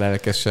 ugyanolyan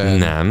lelkesen.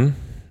 Nem.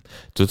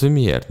 Tudod, hogy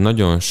miért?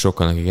 Nagyon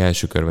sokan, akik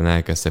első körben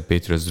elkezdtek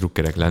Patriots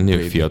drukkerek lenni,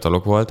 ők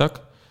fiatalok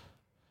voltak.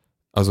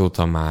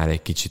 Azóta már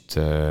egy kicsit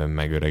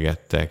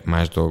megöregedtek,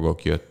 más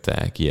dolgok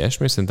jöttek,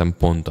 ilyesmi, és szerintem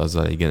pont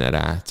azzal egy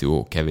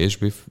generáció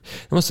kevésbé,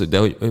 nem az, de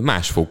hogy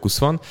más fókusz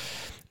van,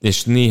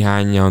 és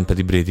néhányan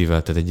pedig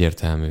Bradyvel, tehát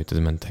egyértelmű,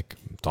 tehát mentek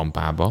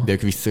Tampába. De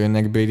ők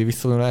visszajönnek Brady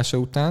visszavonulása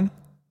után?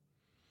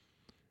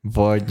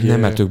 Vagy... Nem,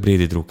 mert ők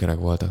Brady drukkerek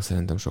voltak,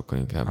 szerintem sokkal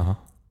inkább.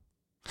 Aha.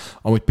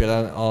 Amúgy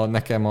például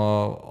nekem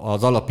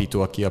az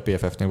alapító, aki a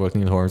PFF-nél volt,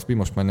 Neil Hornsby,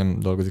 most már nem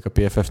dolgozik a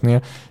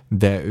PFF-nél,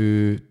 de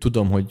ő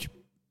tudom, hogy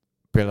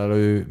például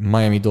ő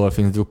Miami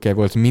Dolphins drukker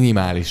volt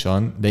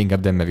minimálisan, de inkább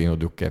Dan Marino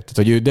drukker. Tehát,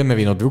 hogy ő Dan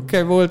Marino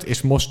drukker volt,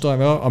 és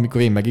mostanra,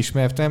 amikor én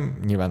megismertem,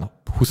 nyilván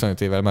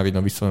 25 évvel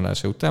Marino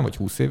visszavonulása után, vagy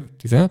 20 év,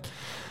 15,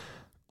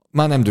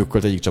 már nem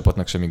drukkolt egyik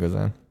csapatnak sem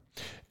igazán.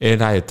 Én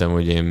rájöttem,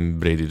 hogy én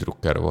Brady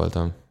drukker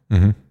voltam.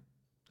 Uh-huh.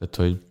 Tehát,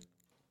 hogy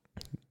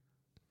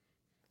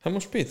hát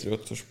most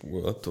Patriots-os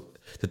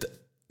tehát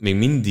még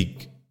mindig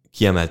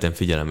kiemelten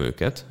figyelem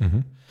őket,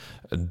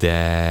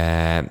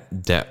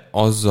 de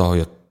azzal,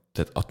 hogy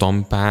a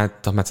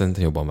Tampát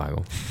szerintem jobban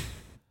vágom.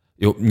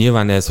 Jó,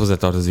 nyilván ehhez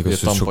hozzátartozik, hogy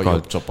sokkal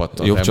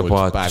jobb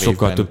csapat,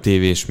 sokkal több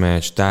tévés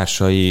meccs,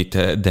 társai,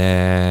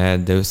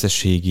 de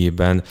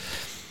összességében.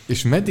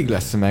 És meddig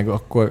lesz meg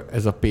akkor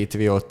ez a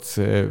Patriots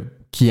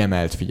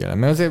kiemelt figyelem?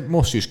 Mert azért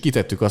most is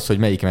kitettük azt, hogy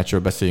melyik meccsről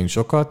beszéljünk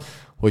sokat,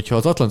 hogyha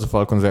az Atlanta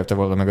Falcons verte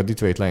volna meg a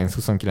Detroit Lions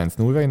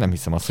 29-0-ra, én nem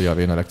hiszem azt, hogy arra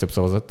jön a legtöbb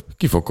szavazat.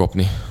 Ki fog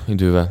kopni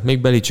idővel.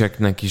 Még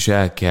Belichicknek is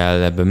el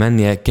kell ebbe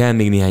mennie, kell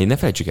még néhány, ne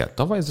felejtsük el,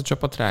 tavaly ez a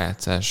csapat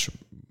rájátszás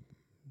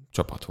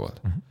csapat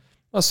volt. Uh-huh.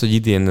 Az, hogy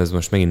idén ez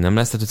most megint nem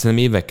lesz, tehát hogy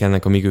szerintem évek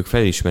kellnek, amíg ők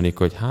felismerik,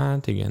 hogy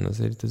hát igen,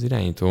 azért itt az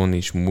irányítón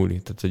is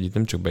múlik, tehát hogy itt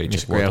nem csak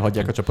Belichick volt. És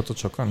elhagyják a csapatot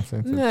sokan?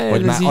 Ne,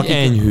 vagy ez már így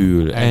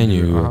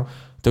enyhül.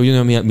 Te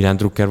ugyanolyan Milan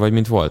Drucker vagy,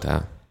 mint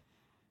voltál?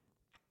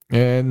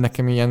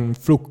 Nekem ilyen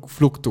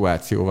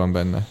fluktuáció van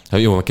benne.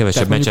 Hát jó,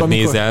 kevesebb meccset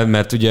nézel,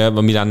 mert ugye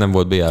a Milán nem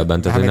volt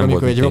BL-ben, tehát nem volt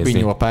amikor egy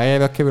Robinho a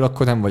pályára kerül,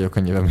 akkor nem vagyok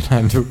annyira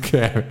Milan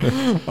Drucker.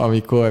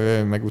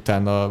 Amikor meg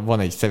utána van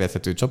egy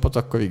szerethető csapat,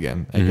 akkor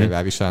igen, egy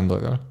Vári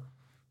Sándorral.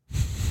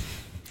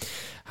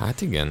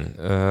 Hát igen.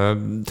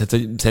 Tehát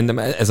hogy szerintem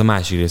ez a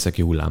másik része,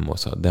 aki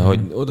hullámozhat. De hogy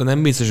oda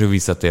nem biztos, hogy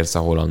visszatérsz,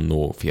 ahol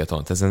annó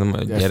fiatal. Tehát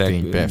szerintem a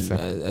gyerek,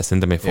 ez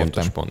szerintem egy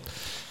fontos pont.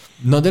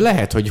 Na de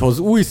lehet, hogy hoz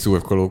új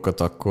szurkolókat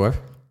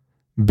akkor.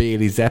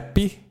 Bailey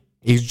Zappi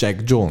és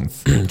Jack Jones.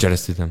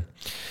 Cseresztítem.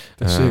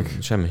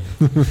 Semmi.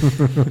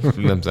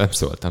 nem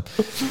szóltam.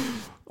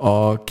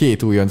 A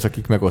két újonc,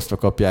 akik megosztva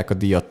kapják a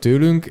díjat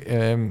tőlünk.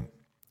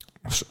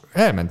 Most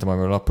elmentem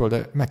arról a lapról,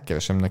 de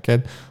megkeresem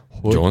neked,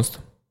 hogy...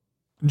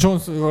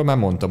 Jonesról már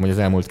mondtam, hogy az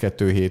elmúlt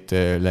 2 hét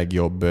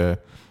legjobb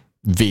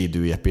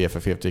védője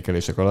PFF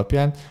értékelések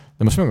alapján,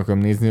 de most meg akarom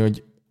nézni,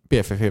 hogy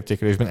PFF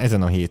értékelésben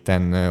ezen a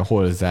héten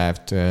hol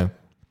zárt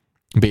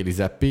Bailey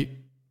Zappi,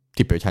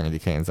 tippelj, hogy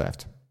hányadik helyen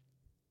zárt?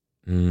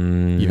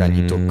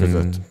 Irányítók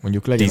között.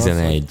 Mondjuk legyen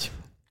 11.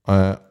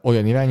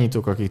 Olyan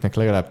irányítók, akiknek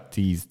legalább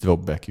 10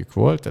 dropbackjük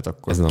volt, tehát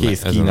akkor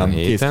Case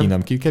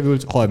Keenum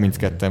kikerült,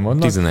 32-en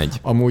vannak. 11.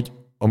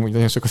 Amúgy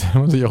nagyon sokat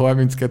elmond, hogy a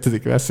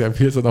 32. Russell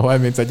Wilson, a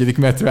 31.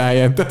 Matt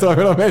Ryan, tehát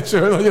arról a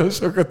meccsről nagyon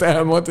sokat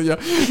elmond, hogy a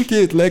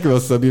két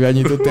legrosszabb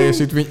irányító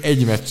teljesítmény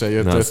egy meccsen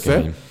jött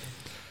össze.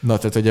 Na,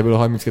 tehát hogy ebből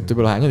a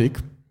 32-ből a hányadik?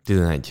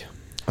 11.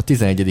 A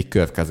 11.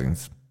 Kirk Cousins.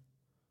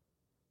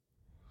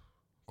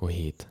 Akkor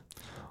 7.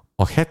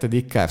 A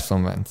 7.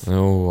 Carson Wentz.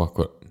 Jó,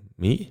 akkor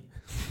mi?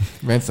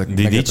 Wentznek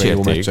meglepően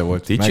jó meccse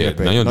volt.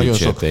 Nagyon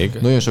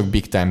dicsérték. Nagyon sok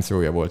big time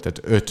throw-ja volt,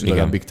 tehát 5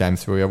 darab big time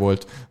throw-ja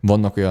volt.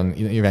 Vannak olyan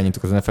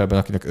irányítók az NFL-ben,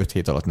 akinek 5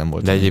 hét alatt nem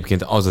volt. De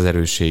egyébként az az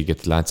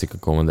erősséget látszik a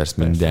Commanders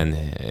minden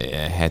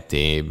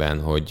hetében,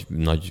 hogy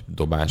nagy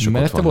dobások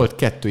Mellette vannak. volt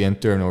 2 ilyen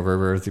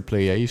turnover-worthy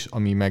play-je is,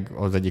 ami meg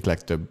az egyik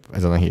legtöbb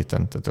ezen a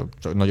héten. Tehát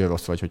nagyon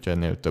rossz vagy, hogyha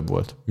ennél több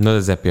volt. Na, de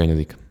Zeppi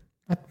anyadik.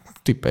 Hát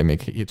tippelj,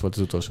 még itt volt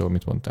az utolsó,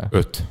 mit mondtál.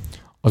 5.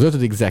 Az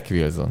 5. Zach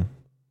Wilson.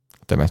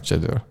 Te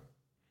meccsedől.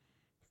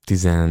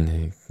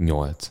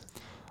 18.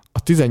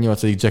 A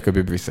 18.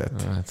 Jacoby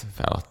Brissett. Hát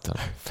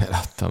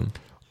feladtam.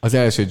 Az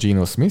első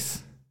Geno Smith.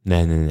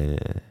 Ne.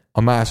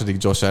 A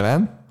második Josh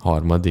Allen.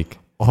 Harmadik.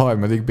 A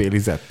harmadik Bailey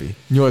Zappi.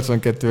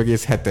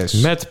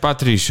 82,7-es. Matt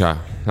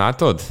Patricia.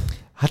 Látod?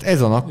 Hát ez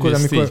van akkor,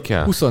 Ezt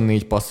amikor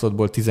 24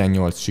 passzodból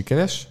 18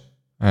 sikeres,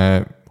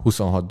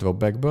 26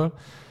 dropbackből.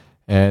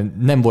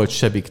 Nem volt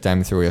se big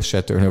time throw-ja,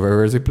 se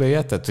turnover-worthy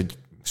play-je, tehát hogy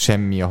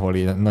semmi, ahol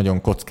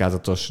nagyon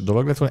kockázatos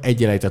dolog lett volna.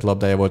 Egy elejtett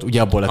labdája volt,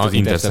 ugye abból lett az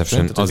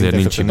interception, azért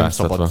nincs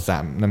hibáztatva.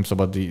 Nem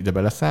szabad ide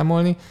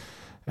beleszámolni.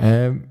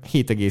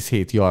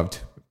 7,7 yard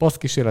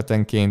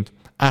passzkísérletenként,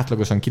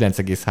 átlagosan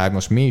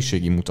 9,3-as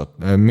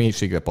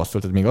mélységre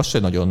passzolt, tehát még az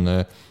sem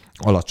nagyon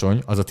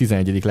alacsony, az a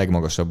 11.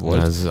 legmagasabb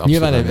volt.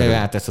 Nyilván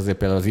rátesz azért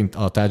például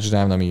a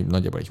touchdown, ami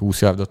nagyjából egy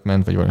 20 yardot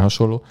ment, vagy valami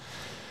hasonló.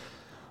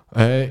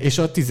 És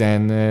a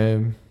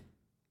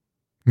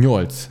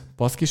 18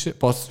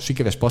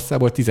 sikeres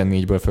passzából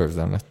 14-ből first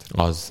down lett.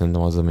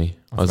 Szerintem az,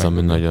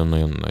 ami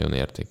nagyon-nagyon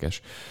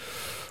értékes.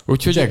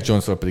 Úgyhogy Jack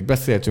Jonesról pedig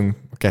beszéltünk,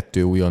 a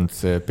 2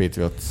 újonc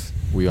Patriots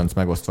újonc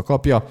megosztva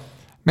kapja.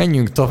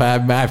 Menjünk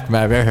tovább, Márk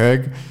már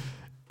röhög,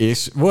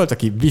 és volt,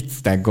 aki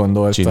viccnek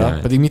gondolta,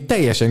 pedig mi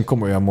teljesen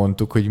komolyan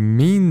mondtuk, hogy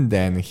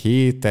minden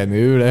héten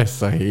ő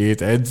lesz a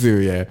hét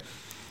edzője.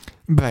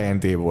 Brian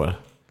Daboll.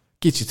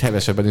 Kicsit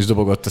hevesebben is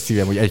dobogott a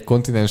szívem, hogy egy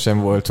kontinensen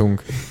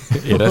voltunk.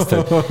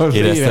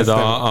 Érezted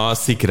a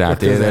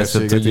szikrát?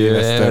 Érezted, hogy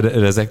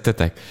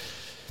rezegtetek?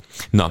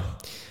 Na,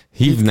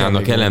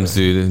 hívnának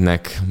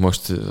elemzőnek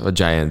most a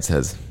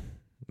Giantshez,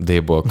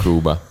 Daboll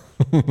Crew-ba.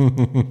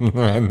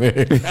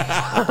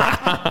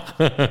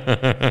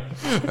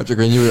 Hát csak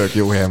a New York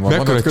jó helyen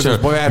van.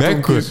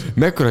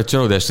 Mekkora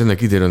csalódást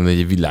ennek idejön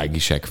egy világi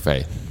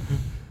seggfej.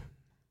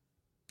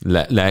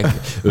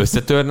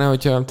 Összetörne,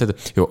 hogyha...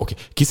 Jó, oké.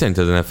 Ki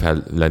szerinted a NFL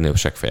legnagyobb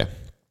seggfeje?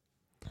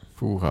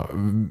 Fúha.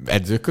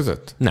 Edzők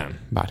között? Nem,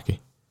 bárki.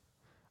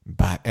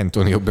 Bár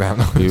Antonio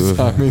Brown-nak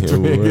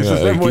számít még, és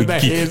ez nem volt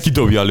nehéz.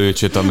 Kidobja a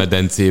lőcsöt a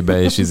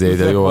medencébe, és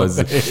de jó,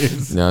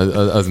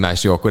 az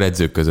más. Jó, akkor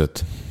edzők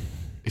között.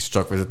 És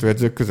csak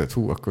vezetőedzők között?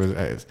 Hú, akkor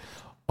ez.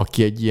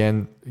 Aki egy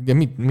ilyen... De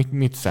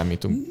mit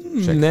számítunk?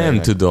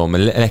 Nem tudom.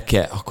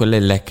 Akkor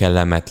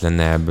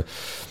legkellemetlenebb.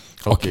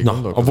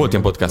 Volt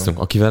ilyen podcastunk,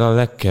 akivel a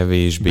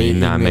legkevésbé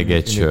innál meg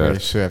egy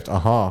sört.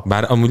 Aha.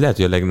 Bár amúgy lehet,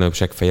 hogy a legnagyobb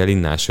seggfejjel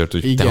innál sört.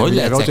 Igen, te hogy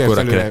lehetsz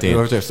ekkora kretén?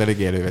 Rodgers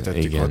elég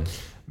elővetettük ott.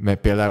 Mert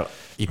például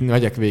itt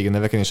megyek végig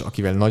neveken, és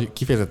akivel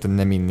kifejezetten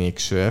nem innék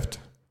sört,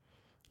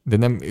 de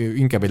nem,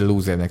 inkább egy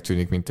losernek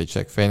tűnik, mint egy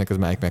seggfejnek, az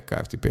Mike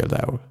McCarthy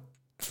például.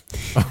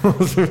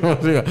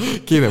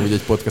 Kéne úgy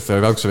egy podcasttal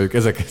rangsoroljuk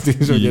ezeket is,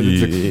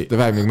 de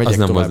várj, még megyek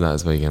az tovább. Az nem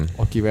az igen.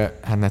 Akivel,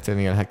 hát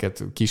Nathaniel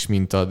Hackett kis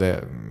minta, de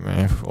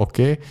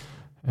oké.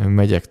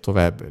 Megyek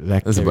tovább.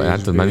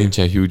 Látod, már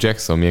nincsen Hugh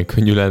Jackson, milyen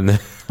könnyű lenne.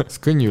 Ez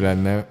könnyű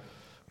lenne.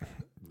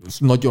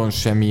 Nagyon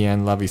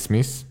semmilyen Lovie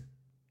Smith.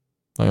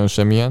 Nagyon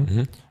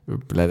semmilyen.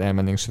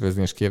 Elmennénk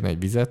sörözni, és kérne egy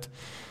vizet.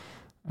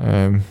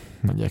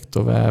 Megyek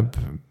tovább.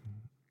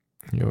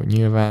 Jó,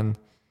 nyilván.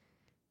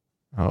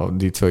 A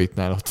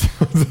Detroitnál ott.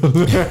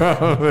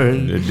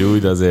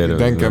 Úgy azért.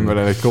 Dan Campbell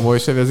egy komoly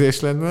sevezés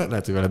lenne,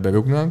 lehet, hogy vele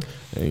berúgnánk.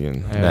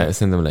 Igen, de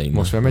szerintem leinnen.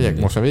 Most már megyek,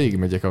 most már végig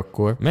megyek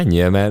akkor.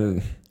 Menjél, mert...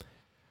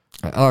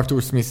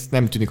 Arthur Smith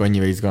nem tűnik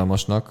annyira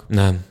izgalmasnak.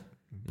 Nem.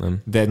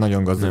 De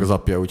nagyon gazdag az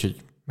apja, úgyhogy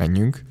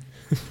menjünk.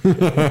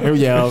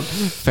 Ugye a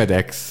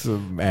FedEx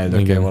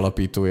elnöke,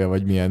 alapítója,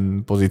 vagy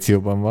milyen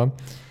pozícióban van.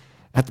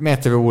 Hát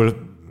Matt Rule,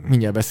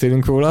 mindjárt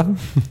beszélünk róla.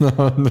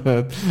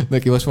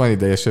 Neki most van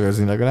ideje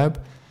sövezni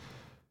legalább.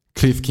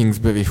 Cliff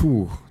Kingsbury,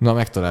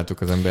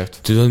 megtaláltuk az embert.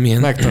 Tudod,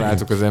 milyen?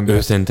 Megtaláltuk az embert.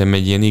 Ő szerintem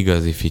egy ilyen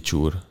igazi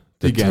ficsúr.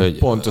 Igen, hogy...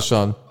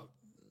 pontosan.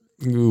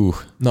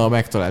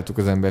 Megtaláltuk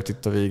az embert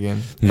itt a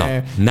végén.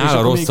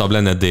 Nála rosszabb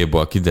lenne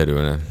Daboll,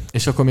 kiderülne.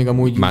 És akkor még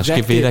amúgy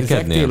másképp védekednél?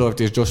 Zach Taylort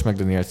és Josh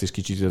McDaniels is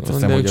kicsit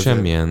teszem, hogy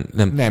semmilyen.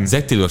 Nem.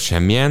 Zach Taylor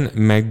semmilyen,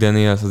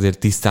 McDaniels azért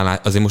tisztán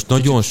azért most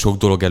nagyon sok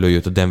dolog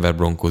előjött a Denver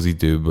Broncos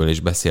időből, és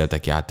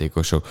beszéltek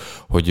játékosok,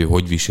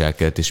 hogy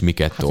viselkedett, és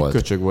miket tolt.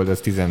 Köcsög volt, ez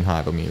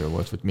 13 éve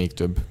volt, vagy még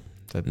több.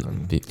 Tehát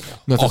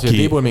a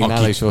Daboll még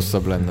nála is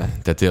rosszabb lenne.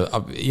 Tehát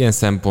ilyen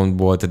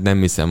szempontból, tehát nem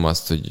hiszem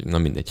azt, hogy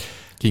mindegy.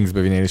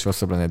 Kingsbury-nél is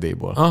rosszabb lenne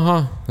Daboll.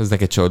 Aha, ez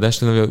neked csalódás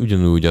lenne,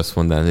 ugyanúgy azt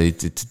mondaná, hogy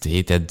itt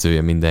 7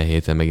 edzője minden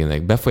héten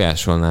megint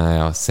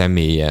befolyásolná a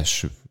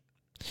személyes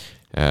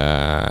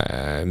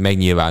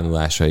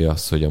megnyilvánulásai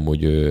azt, hogy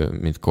amúgy ő,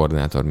 mint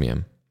koordinátor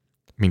milyen?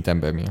 Mint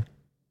ember milyen?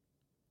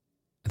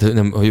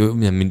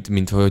 Nem,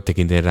 mint hogy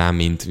tekintél rá,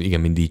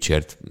 mint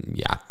dicsért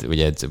vagy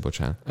edző,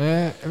 bocsánat.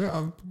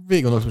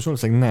 Végig gondoltam, most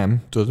valószínűleg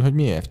nem. Tudod, hogy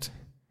miért?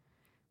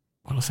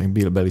 Valószínűleg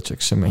Bill Belichick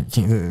sem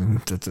egy...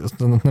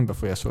 Tehát nem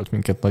befolyásolt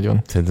minket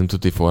nagyon. Szerintem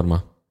tuti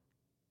forma.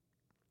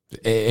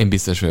 Én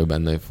biztos vagyok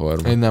benne, hogy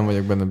forma. Én nem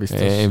vagyok benne biztos.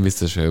 Én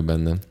biztos vagyok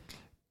benne.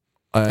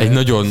 Egy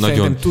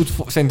nagyon...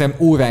 Szerintem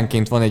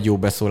óránként van egy jó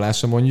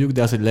beszólása mondjuk,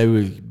 de az, hogy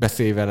leül,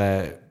 beszélj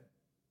vele,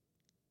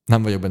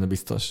 nem vagyok benne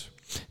biztos.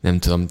 Nem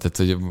tudom, tehát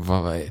hogy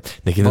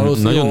neki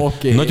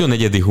nagyon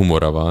egyedi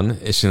humora van,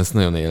 és én ezt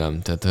nagyon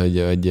élem. Tehát,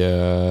 hogy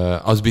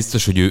az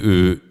biztos, hogy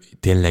ő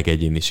tényleg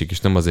egyéniség, és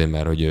nem azért,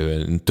 mert hogy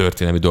ő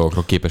történelmi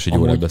dolgokról képes egy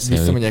órát beszélni.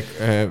 Visszamegyek,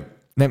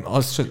 nem,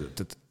 az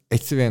tehát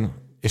egyszerűen,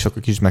 és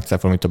akkor kicsit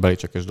megcáfolom itt a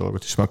Belichickes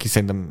dolgot is, mert aki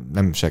szerintem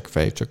nem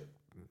seggfej, csak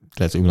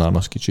lehet, hogy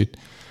unalmas kicsit,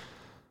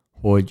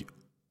 hogy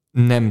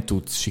nem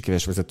tudsz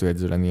sikeres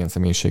vezetőedző lenni ilyen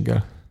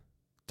személyiséggel.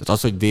 Tehát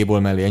az, hogy D-ból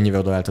mellé ennyivel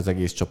odaállt az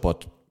egész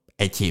csapat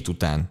egy hét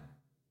után,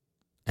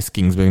 ezt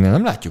Kingsbury-nél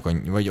nem látjuk,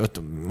 vagy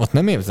ott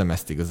nem érzem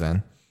ezt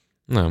igazán.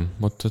 Nem,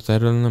 ott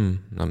erről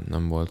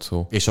nem volt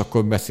szó. És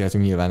akkor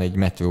beszéltünk nyilván egy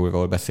Matt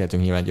Rhule-ról,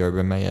 beszéltünk nyilván egy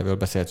Urban Meyerről,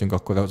 beszéltünk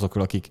akkor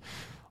azokról,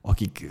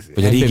 akik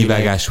vagy a régi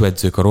vágású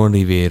edzők, a Ron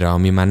Rivera,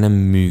 ami már nem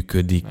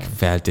működik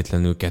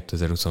feltétlenül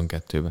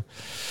 2022-ben.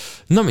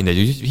 Na mindegy,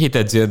 úgy 7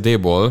 edző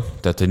D-ból,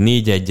 tehát hogy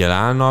 4-1-jel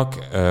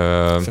állnak.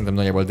 Szerintem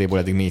nagyjából D-ból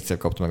eddig 4-szer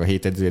kapta meg a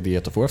 7 edző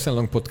díjat a Force and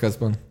Long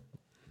podcastban.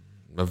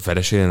 A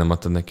veresére nem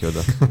adtad neki oda.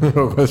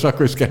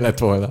 Akkor is kellett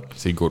volna.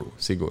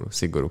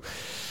 Szigorú.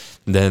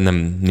 De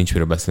nincs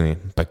miről beszélni.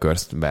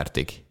 Packers-t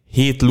verték.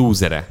 7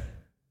 lúzere.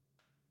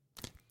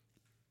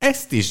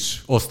 Ezt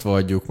is osztva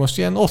adjuk. Most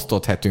ilyen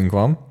osztott hetünk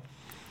van.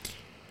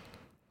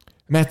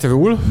 Matt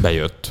Rhule.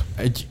 Bejött.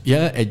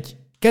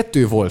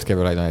 Kettő volt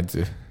Carolina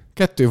edző.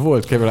 2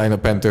 volt Carolina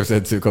Panthers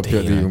edző kapja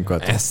a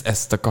díjunkat.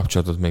 Ezt a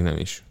kapcsolatot még nem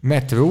is.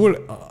 Matt Rhule,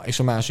 és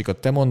a másikat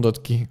te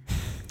mondod ki.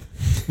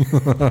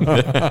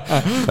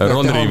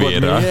 Ron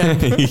Rivera.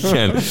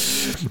 Igen.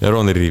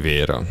 Ron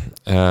Rivera.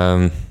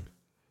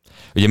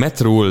 Ugye Matt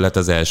Rhule lett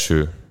az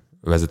első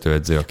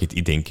vezetőedző, akit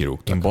idén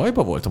kirúgtak. Én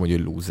bajba voltam, hogy ő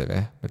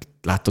lúzere.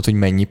 Láttad, hogy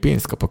mennyi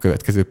pénzt kap a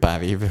következő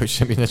pár évre, hogy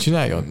semmit ne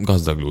csináljon?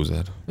 Gazdag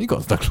lúzer.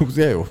 Gazdag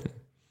lúzer, jó.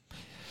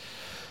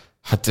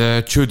 Hát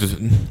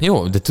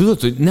jó, de tudod,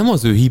 hogy nem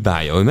az ő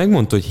hibája, ő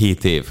megmondta, hogy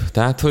 7 év.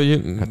 Tehát,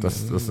 hogy... Hát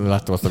azt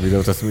láttam azt a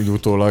videót, azt úgy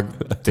utólag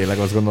tényleg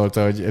azt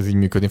gondolta, hogy ez így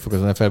működni fog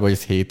az NFL-ben, hogy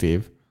ez 7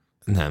 év.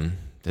 Nem.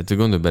 Tehát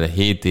gondolj bele,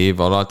 7 év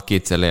alatt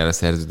 2-szer lejár a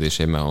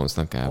szerződésén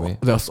Mahomesnak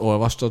kb. De azt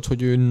olvastad,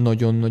 hogy ő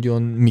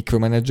nagyon-nagyon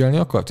mikromenedzselni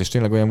akart, és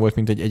tényleg olyan volt,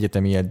 mint egy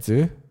egyetemi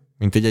edző,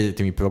 mint egy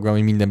egyetemi program,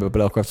 hogy mindenből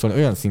bele akart szólni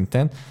olyan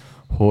szinten,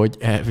 hogy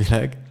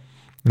elvileg,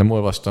 nem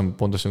olvastam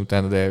pontosan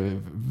utána, de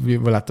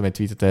láttam egy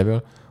tweetet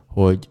erről,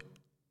 hogy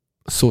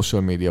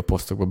social media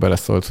posztokba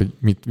beleszólt, hogy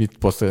mit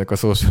posztolják a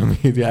social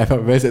médiában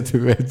a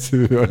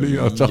vezetőedzőről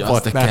a csapatnál.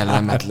 Azt a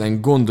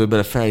kellemetlen, gondolj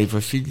bele, felhívva,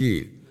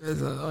 figyelj,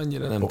 ez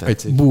annyira nem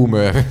tetszik. Egy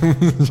boomer.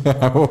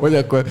 Hogy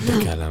akkor... De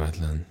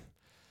kellemetlen.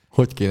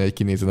 Hogy kéne, hogy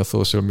kinézzen a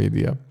social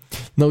media.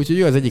 Na, úgyhogy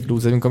ő az egyik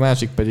lúzerünk, a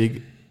másik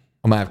pedig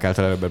a Márk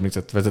által előbb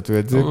említett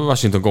vezetőedző. A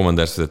Washington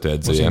Commanders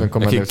vezetőedzője.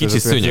 Aki kicsit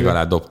szőnyeg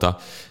alá dobta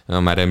a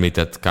már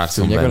említett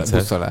Carson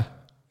Wentz-et.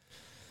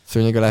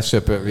 Szőnyeg alá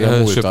söpörni a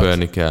múltat.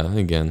 Söpörni kell,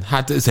 igen.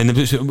 Hát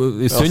szerintem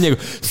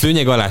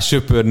szőnyeg alá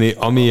söpörni,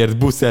 amiért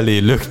busz elé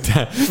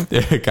lökte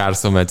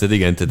Carson Wentz-et,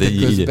 igen. Tehát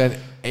közben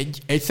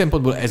egy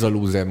szempontból ez a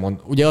loser mond.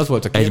 Ugye az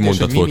volt a kérdés,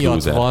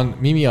 hogy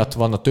mi miatt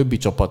van a többi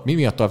csapat, mi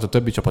miatt tart a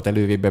többi csapat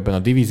előrébb ebben a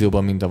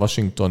divízióban, mint a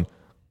Washington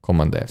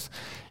Commanders.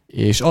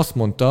 És azt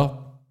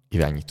mondta,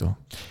 irányító.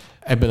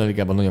 Ebben a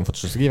ligában nagyon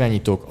fontos az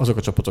irányítók, azok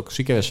a csapatok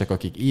sikeresek,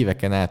 akik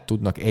éveken át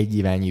tudnak egy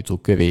irányító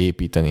köré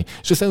építeni.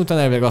 És aztán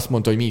utána elvileg azt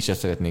mondta, hogy mi is ezt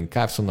szeretnénk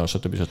Carsonnal,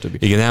 stb.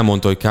 Igen,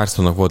 elmondta, hogy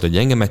Carsonnak volt egy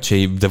gyenge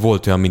meccsei, de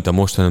volt olyan, mint a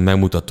mostani,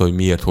 megmutatta, hogy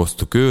miért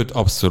hoztuk őt,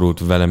 abszolút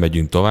vele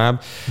megyünk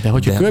tovább. De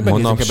hogyha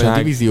körbenézünk ebben a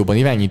divízióban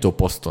irányító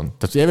poszton,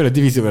 tehát hogy ebben a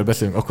divízióval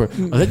beszélünk, akkor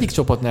az egyik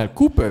csapatnál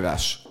Cooper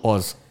Rush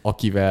az,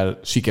 akivel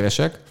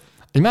sikeresek,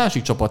 egy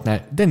másik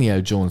csapatnál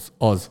Daniel Jones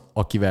az,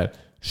 akivel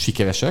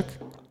sikeresek,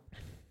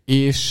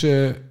 és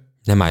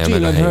nem állja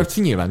meg a helyét.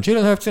 Nyilván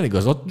Jalen Hurts-en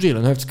igazat,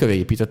 Jalen Hurts köré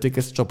építették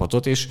ezt a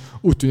csapatot, és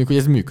úgy tűnik, hogy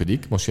ez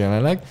működik most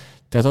jelenleg.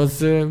 Tehát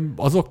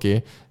az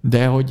oké,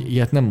 de hogy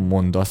ilyet nem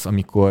mondasz,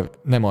 amikor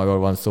nem arról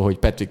van szó, hogy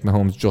Patrick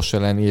Mahomes, Josh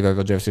Allen, Aaron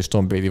Rodgers és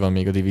Tom Brady van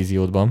még a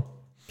divíziódban.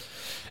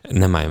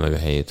 Nem állja meg a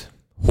helyét.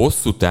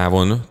 Hosszú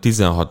távon,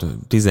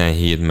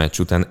 16-17 meccs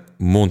után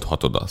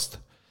mondhatod azt.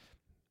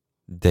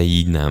 De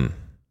így nem.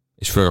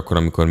 És főleg akkor,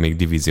 amikor még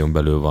divízión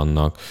belül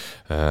vannak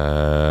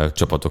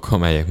csapatok,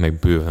 amelyek meg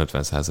bőven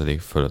 50%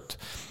 fölött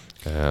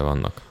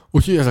vannak.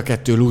 Úgyhogy ez a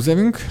 2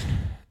 lúzerünk,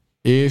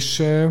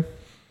 és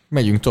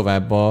megyünk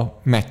tovább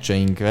a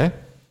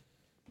meccseinkre,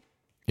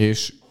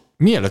 és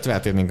mielőtt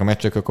rátérnénk a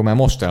meccsek, akkor már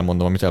most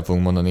elmondom, amit el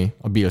fogunk mondani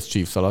a Bills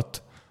Chiefs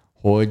alatt,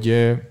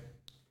 hogy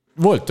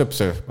volt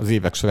többször az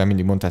évek során,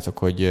 mindig mondtátok,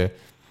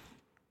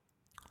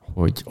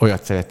 hogy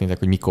olyat szeretnétek,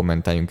 hogy mi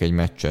kommentáljunk egy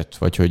meccset,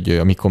 vagy hogy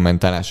a mi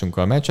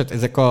kommentálásunkkal a meccset.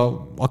 Ezek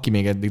aki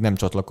még eddig nem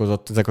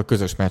csatlakozott, ezek a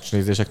közös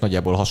meccsnézések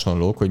nagyjából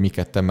hasonlók, hogy mi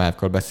ketten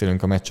Márkkal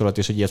beszélünk a meccs alatt,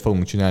 és egy ilyet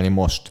fogunk csinálni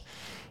most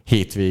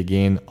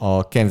hétvégén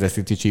a Kansas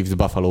City Chiefs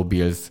Buffalo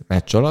Bills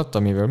meccs alatt,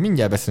 amivel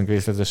mindjárt beszélünk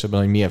részletesebben,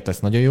 hogy miért lesz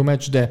nagyon jó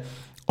meccs, de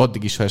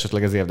addig is, ha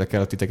esetleg ez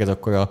érdekel a titeket,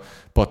 akkor a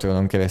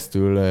Patreonon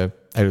keresztül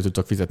elő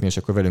tudtok fizetni, és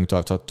akkor velünk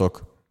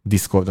tarthattok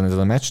Discordon ezen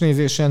a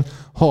meccsnézésen.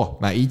 Ha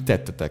már így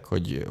tettetek,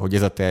 hogy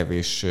ez a terv,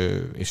 és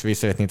részt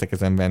szeretnétek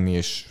ezen venni,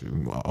 és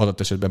adott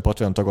esetben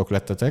Patreon tagok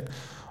lettetek,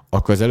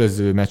 akkor az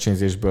előző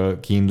meccsnézésből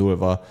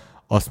kiindulva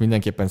azt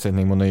mindenképpen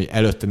szeretnénk mondani, hogy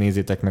előtte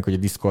nézzétek meg, hogy a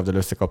Discorddal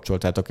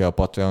összekapcsoltátok-e a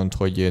Patreont,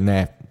 hogy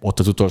ne ott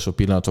az utolsó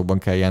pillanatokban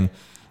kelljen,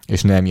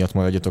 és ne emiatt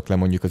maradjatok le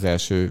mondjuk az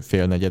első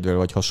félnegyedről,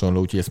 vagy hasonló,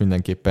 úgyhogy ezt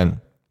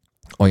mindenképpen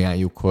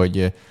ajánljuk,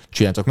 hogy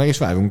csináltok meg, és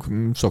várunk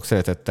sok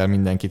szeretettel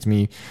mindenkit.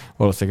 Mi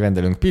valószínűleg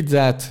rendelünk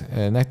pizzát,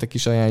 nektek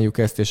is ajánljuk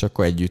ezt, és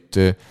akkor együtt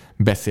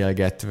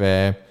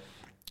beszélgetve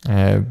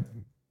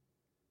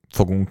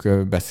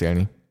fogunk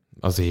beszélni.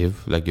 Az év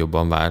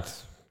legjobban várt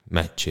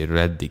meccséről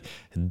eddig.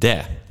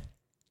 De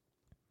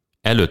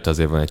előtt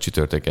azért van egy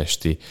csütörtök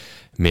esti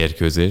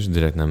mérkőzés,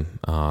 direkt nem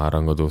a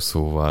rangadó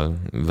szóval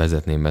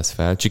vezetném ezt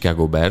fel.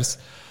 Chicago Bears,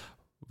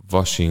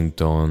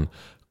 Washington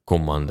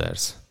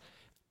Commanders.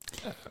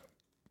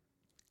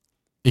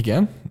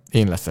 Igen,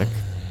 én leszek.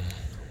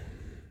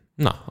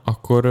 Na,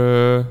 akkor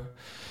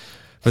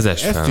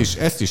vezess fel.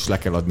 Ezt is le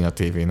kell adni a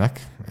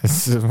tévének.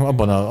 Ez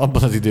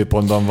abban az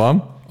időpontban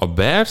van. A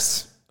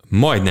Bears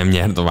majdnem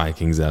nyert a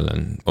Vikings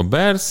ellen. A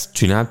Bears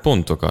csinált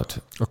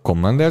pontokat. A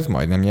Commanders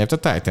majdnem nyert a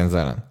Titans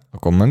ellen. A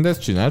Commanders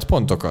csinált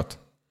pontokat.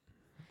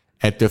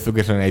 Ettől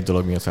függetlenül egy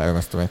dolog miatt várom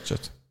ezt a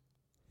meccset.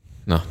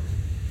 Na,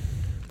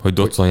 hogy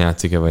Dodson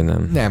játszik-e, vagy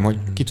nem? Nem, hogy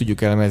ki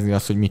tudjuk elemezni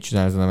azt, hogy mit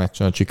csinál ezen a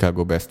meccsen a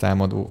Chicago Bears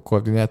támadó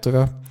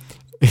koordinátora,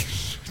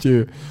 és hogy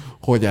ő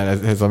hogy áll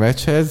ez a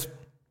meccshez.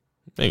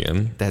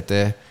 Igen.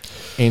 Tehát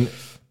én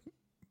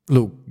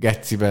Luke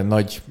Getziben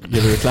nagy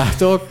jövőt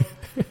látok.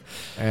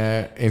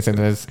 Én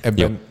szerintem ez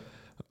ebben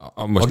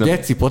a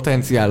Getzi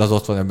potenciál az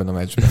ott van ebben a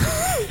meccsben.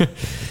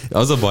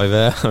 Az a baj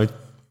vele,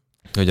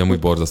 hogy amúgy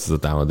borzasztó az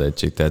a támadó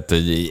egység. Tehát,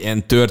 hogy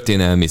ilyen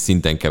történelmi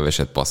szinten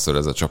keveset passzol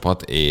ez a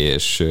csapat,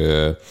 és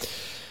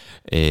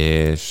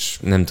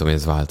nem tudom,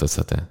 hogy ez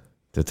változhat-e.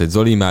 Tehát, hogy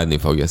Zoli imádni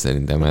fogja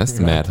szerintem ezt,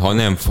 mert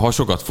ha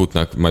sokat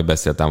futnak, majd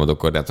beszél a támadó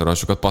koordinátor, ha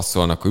sokat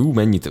passzolnak, hogy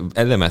mennyit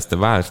elemezte,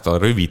 várta a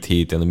rövid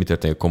héten, mi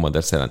történik a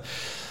Commanders ellen.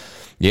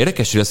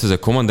 Érdekes, hogy lesz, hogy a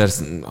Commanders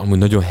amúgy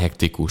nagyon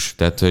hektikus.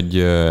 Tehát,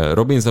 hogy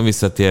Robinson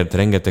visszatért,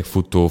 rengeteg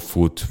futó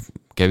fut,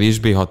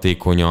 kevésbé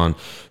hatékonyan,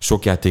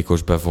 sok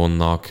játékos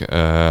bevonnak,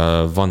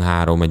 van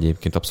 3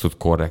 egyébként abszolút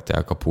korrekt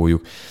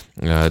elkapójuk.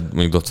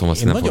 Mondjuk Dodson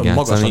azt nem fog játszani. Én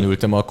nagyon magasan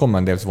ültem a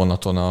Commanders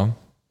vonaton a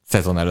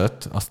szezon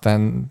előtt,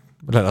 aztán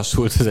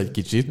lelassult ez egy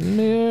kicsit.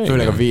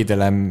 Főleg a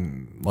védelem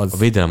az... A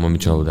védelem a mi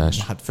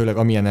csalódás. Hát főleg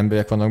amilyen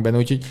emberek vannak benne,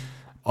 úgyhogy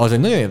az egy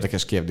nagyon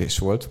érdekes kérdés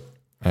volt.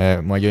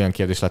 Majd olyan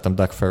kérdést láttam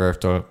Doug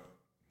Ferrer-től,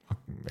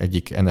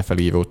 egyik NFL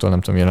írótól,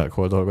 nem tudom, jelenleg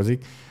hol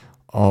dolgozik,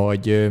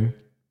 hogy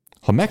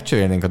ha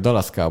megcserélnénk a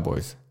Dallas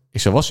Cowboys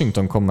és a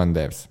Washington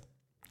Commanders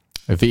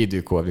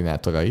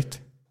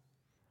védőkoordinátorait,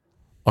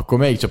 akkor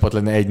melyik csapat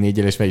lenne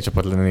 1-4-el, és melyik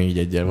csapat lenne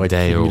 4-1-el,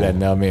 vagy mi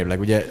lenne a mérleg?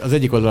 Ugye az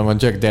egyik oldalon van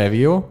Jack Del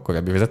Rio,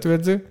 korábbi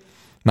vezetőedző,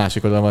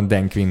 másik oldalon van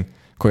Dan Quinn,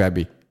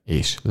 korábbi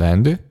és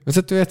leendő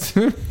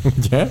vezetőedző,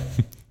 ugye?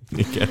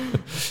 Igen.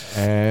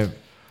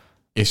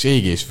 És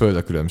ég és föld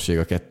a különbség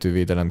a kettő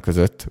védelem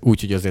között.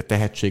 Úgyhogy azért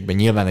tehetségben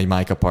nyilván egy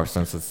Micah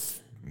Parsons az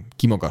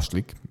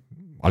kimagaslik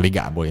a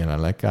ligából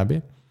jelenleg kb.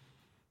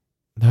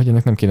 De hogy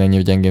ennek nem kéne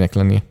ennyi gyengének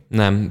lenni.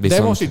 Nem,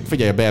 viszont... De most itt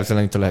figyelj, a Bears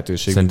ellen itt a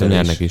lehetőség. Szerintem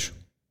nyernek is.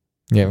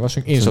 Nyer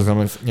Washington? Én is azt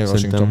gondolom, hogy nyer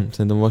Washington.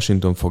 Szerintem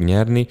Washington fog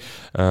nyerni.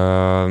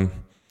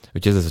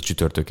 Úgyhogy ez a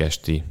csütörtök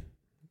esti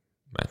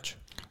meccs.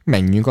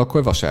 Menjünk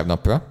akkor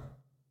vasárnapra.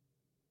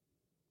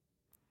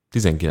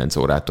 19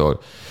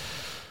 órától.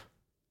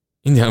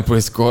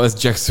 Indianapolis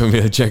Colts,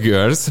 Jacksonville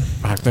Jaguars.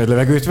 Hát nagy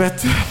levegőt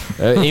vett.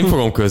 Én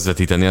fogom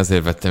közvetíteni,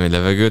 azért vettem egy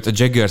levegőt. A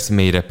Jaguars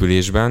mély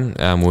repülésben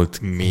elmúlt...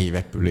 Mély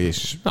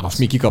repülés. Azt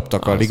mi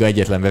kikaptak a liga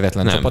egyetlen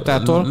vevetlen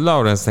csapatától.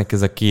 Lawrence-nek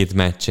ez a 2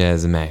 meccse,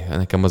 ez meg.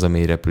 Nekem az a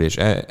mély repülés.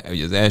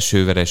 Az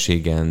első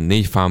vereségen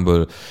 4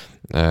 fumble,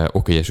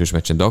 oké, esős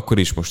meccsen, de akkor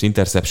is most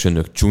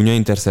interceptionök, csúnya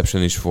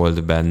interception is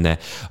volt benne.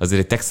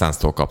 Azért egy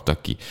Texans-tól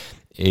kaptak ki.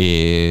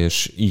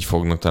 És így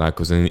fognak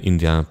találkozni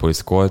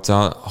Indianapolis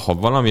Colts-al. Ha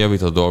valami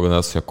javít a dolgon,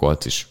 az, hogy a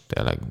Colts is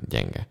tényleg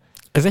gyenge.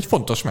 Ez egy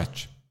fontos meccs.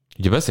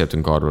 Ugye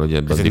beszéltünk arról, hogy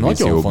ebben a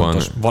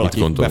divízióban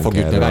valaki be fog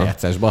jutni a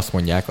rájátszásba, azt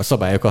mondják, a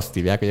szabályok azt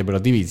hívják, hogy ebből a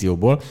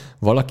divízióból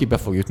valaki be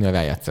fog jutni a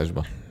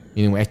rájátszásba.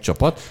 Minimum egy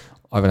csapat,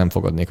 arra nem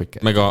fogadnék, hogy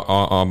kell. Meg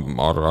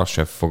arra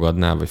se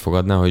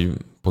fogadná, hogy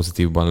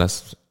pozitívban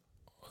lesz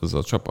az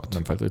a csapat.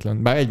 Nem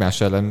feltétlenül. Bár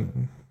egymás ellen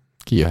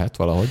kijöhet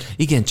valahogy.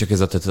 Igen, csak ez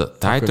a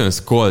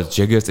Titans, Colts,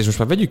 Jaguars, és most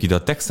már vegyük ide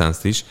a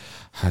Texans-t is,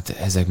 hát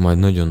ezek majd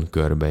nagyon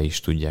körbe is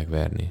tudják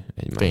verni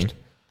egymást. Tény.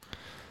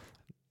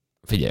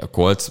 Figyelj, a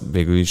Colts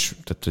végül is,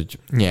 tehát hogy...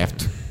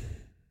 Nyert.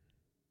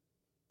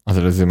 Az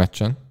előző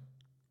meccsen.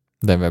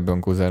 Denver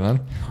Broncos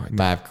ellen.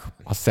 Bár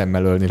ha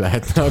szemmel ölni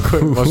lehetne,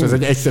 akkor most ez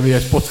egy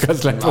egyszemélyes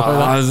podcast lett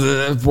volna. Az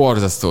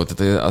borzasztó,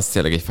 tehát az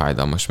tényleg egy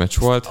fájdalmas meccs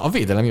volt. A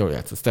védelem jól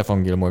játszott.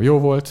 Stefan Gilmore jó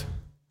volt.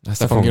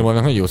 Stefan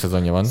Gilmore-nak nagyon jó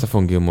szezonja van.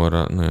 Stefan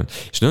Gilmore nagyon.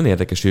 És nagyon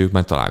érdekes, hogy ők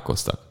már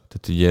találkoztak.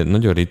 Tehát ugye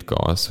nagyon ritka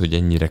az, hogy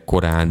ennyire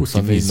korán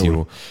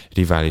divízió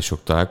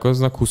riválisok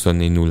találkoznak.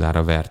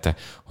 24-0-ra verte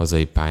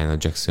hazai pályán a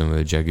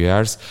Jacksonville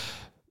Jaguars.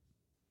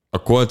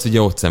 A Colts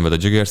ugye ott szenved a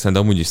Jaguars-en, de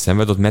amúgy is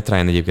szenved. Ott Matt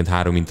Ryan egyébként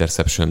 3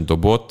 interception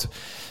dobott,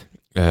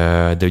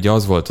 de ugye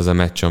az volt az a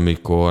meccs,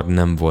 amikor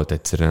nem volt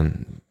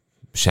egyszerűen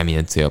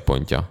semmilyen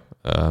célpontja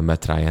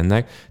Matt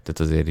Ryannek. Tehát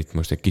azért itt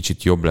most egy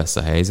kicsit jobb lesz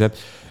a helyzet.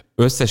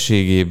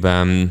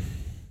 Összességében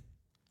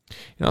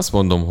én azt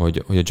mondom,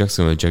 hogy a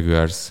Jacksonville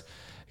Jaguars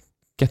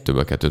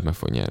 2-2 meg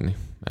fog nyerni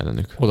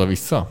ellenük.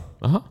 Oda-vissza?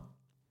 Aha.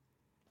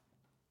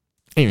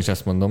 Én is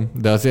ezt mondom,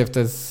 de azért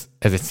ez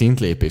egy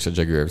szintlépés a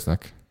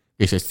Jaguarsnak,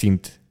 és egy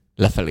szint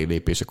lefelé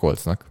lépés a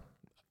Coltsnak.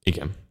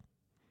 Igen.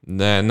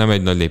 De nem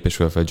egy nagy lépés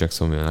fölfelé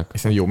Jacksonville-nek.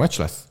 És egy jó meccs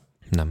lesz?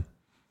 Nem.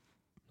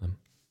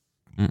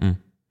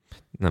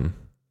 Nem.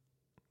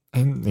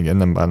 Igen,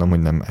 nem bánom, hogy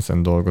nem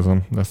ezen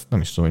dolgozom, de ezt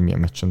nem is tudom, hogy milyen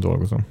meccsen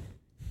dolgozom.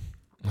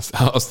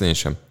 Azt én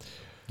sem.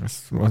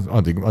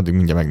 Addig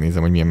mindjárt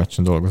megnézem, hogy milyen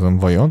meccsen dolgozom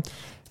vajon.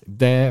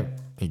 De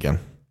igen.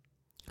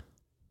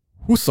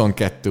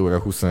 22 óra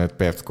 25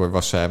 perckor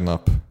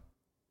vasárnap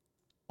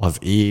az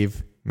év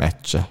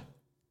meccse.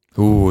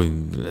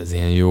 Ez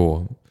ilyen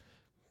jó.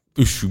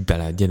 Üssük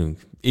bele, gyerünk.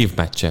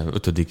 Évmeccse,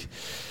 5.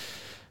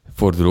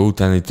 forduló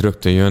után itt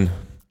rögtön jön.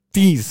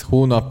 9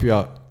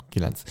 hónapja,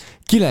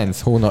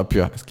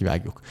 ezt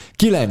kivágjuk.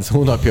 9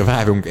 hónapja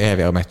várunk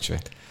erre a meccsre.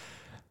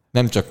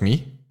 Nem csak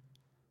mi,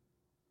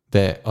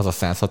 de az a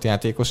 106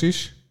 játékos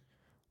is,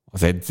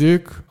 az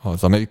edzők,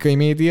 az amerikai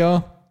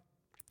média,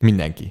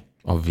 mindenki.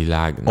 A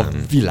világ, nem. A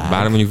világ.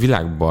 Bár mondjuk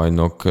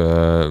világbajnok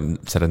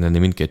szeretne lenni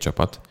mindkét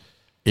csapat.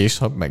 És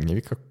ha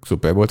megnyerik a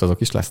Super Bowl-t,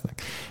 azok is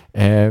lesznek.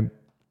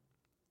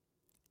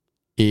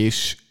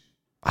 És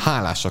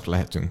hálásak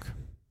lehetünk.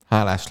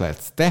 Hálás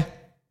lehetsz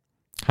te,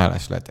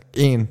 hálás lehetek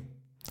én,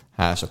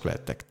 hálásak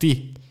lehettek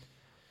ti,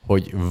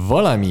 hogy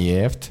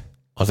valamiért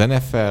az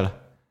NFL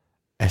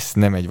ezt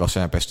nem egy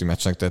vasárnap esti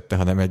meccsnek tette,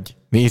 hanem egy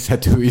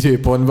nézhető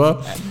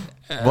időpontba.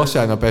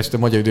 Vasárnap este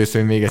magyar idő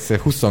szerint még egyszer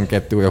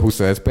 22 óra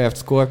 25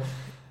 perckor.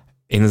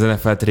 Én az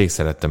NFL-t rég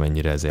szerettem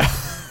ennyire ezért.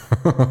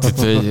 Tehát,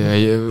 hogy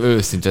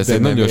őszintén, ez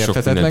nagyon sok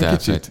mindent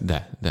elfelejt.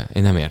 De,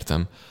 én nem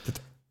értem.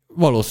 Tehát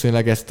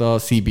valószínűleg ezt a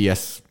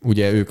CBS,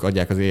 ugye ők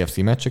adják az AFC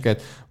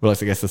meccseket,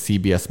 valószínűleg ezt a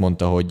CBS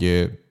mondta,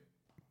 hogy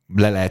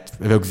le lehet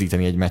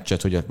rögzíteni egy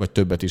meccset, vagy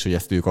többet is, hogy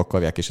ezt ők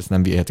akarják, és ezt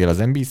nem viheti el az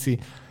NBC.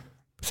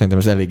 Szerintem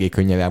ez eléggé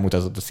könnyen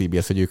elmutatott a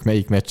CBS, hogy ők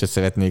melyik meccset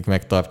szeretnék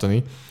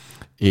megtartani.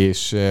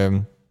 És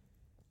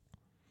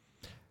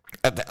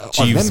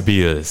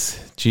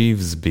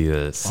Chiefs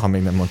Bills. Ha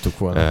még nem mondtuk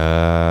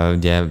volna.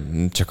 Ugye,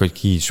 csak hogy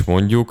ki is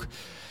mondjuk.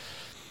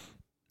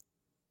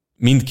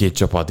 Mindkét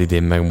csapat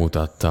idén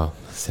megmutatta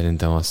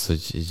szerintem azt,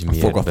 hogy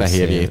miért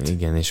beszélünk.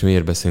 Igen, és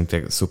miért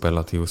beszélünk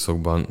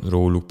szuperlatívuszokban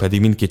róluk, pedig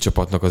mindkét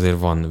csapatnak azért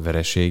van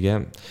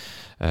veresége,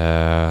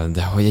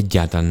 de hogy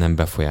egyáltalán nem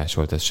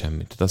befolyásolt ez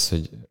semmit. Tehát az,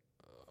 hogy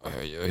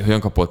hogyan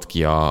kapott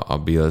ki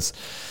a Bills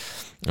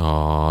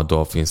a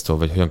Dolphins-tól,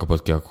 vagy hogyan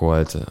kapott ki a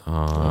Colt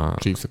a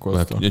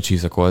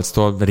Chiefs a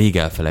Colts-tól, rég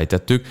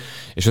elfelejtettük,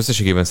 és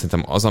összességében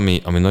szerintem az,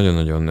 ami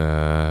nagyon-nagyon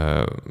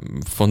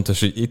fontos,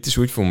 hogy itt is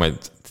úgy fogunk majd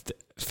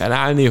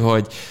felállni,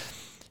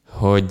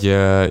 hogy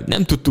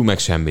nem tudtunk meg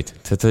semmit.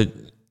 Tehát, hogy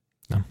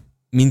nem.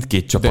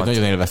 Mindkét csapat... De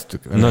nagyon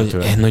élveztük.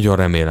 Én nagyon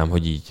remélem,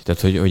 hogy így.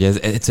 Tehát, hogy ez,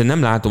 egyszerűen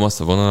nem látom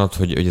azt a vonalat,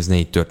 hogy ez ne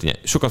így történjen.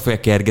 Sokat fogják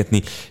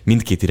kergetni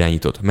mindkét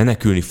irányítót.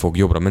 Menekülni fog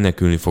jobbra,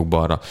 menekülni fog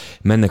balra.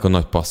 Mennek a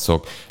nagy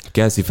passzok.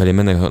 Kelsey felé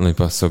mennek a nagy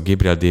passzok,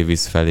 Gabriel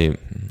Davis felé,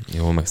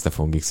 jó, meg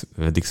Stephon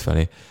Diggs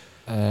felé.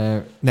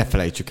 Ne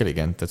felejtsük el,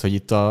 igen. Tehát, hogy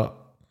itt a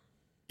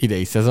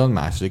idei szezon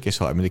második és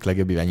harmadik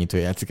legjobb irányító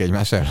játszik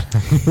egymás ellen.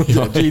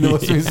 Geno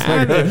Smith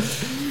meg.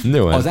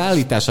 Az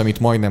állítás, amit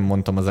majdnem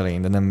mondtam az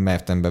elején, de nem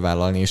mertem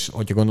bevállalni, és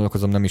hogyha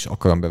gondolkozom, nem is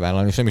akarom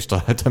bevállalni, és nem is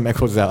találtam meg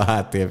hozzá a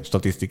háttér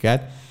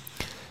statisztikát.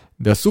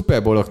 De a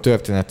Super Bowl-ok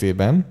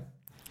történetében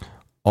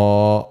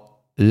a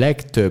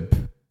legtöbb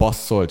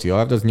passzolt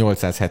yard az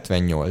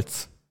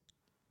 878.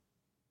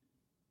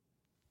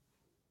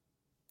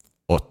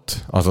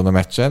 Ott, azon a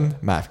meccsen.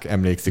 Márk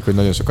emlékszik, hogy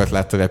nagyon sokat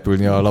látta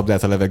repülni a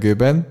labdát a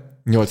levegőben.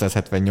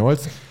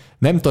 878.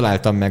 Nem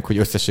találtam meg, hogy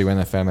összességben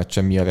NFL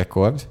meccsen mi a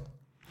rekord,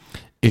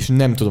 és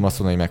nem tudom azt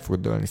mondani, hogy meg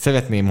fog dőlni.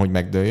 Szeretném, hogy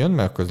megdőljön,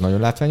 mert akkor az nagyon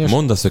látványos.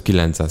 Mondd azt, hogy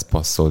 900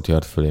 passzolt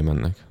yard fölé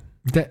mennek.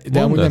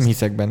 De amúgy nem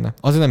hiszek benne.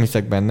 Azért nem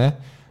hiszek benne,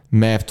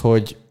 mert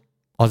hogy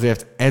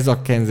azért ez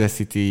a Kansas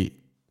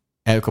City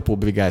elkapó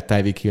brigád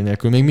Tyreek Hill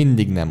nélkül még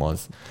mindig nem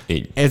az.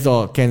 Így. Ez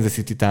a Kansas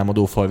City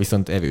támadófal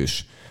viszont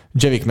erős.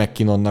 Jerick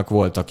McKinnonnak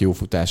voltak jó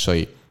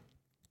futásai.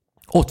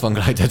 Ott van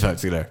Clyde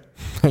Edwards-Hiller.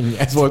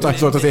 Ez volt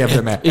az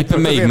érdeme. Éppen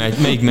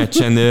melyik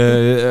meccsen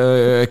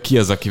ki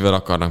az, akivel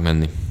akarnak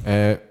menni?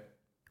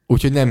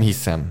 Úgyhogy nem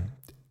hiszem.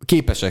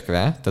 Képesek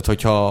rá, tehát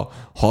hogyha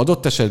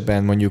adott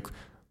esetben mondjuk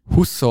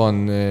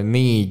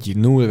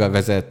 24-0-ra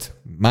vezet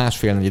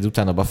másfél negyed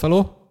után a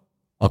Buffalo,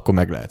 akkor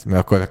meg lehet, mert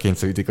akkor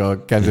kényszerítik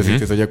a Kansas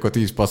City-t, hogy akkor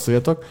ti is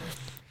passzoljatok.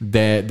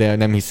 De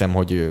nem hiszem,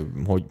 hogy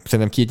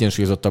szerintem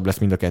kiegyensúlyozottabb lesz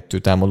mind a kettő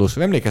támadós.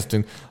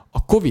 Emlékeztünk,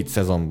 a Covid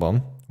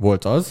szezonban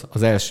volt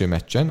az első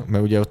meccsen,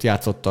 mert ugye ott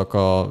játszottak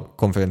a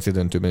konferencia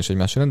döntőben is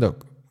egymás ellen, de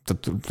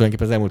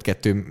tulajdonképpen az elmúlt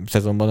 2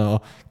 szezonban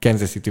a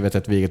Kansas City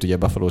vetett véget ugye a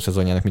Buffalo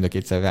szezonjának mind a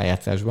 2-szer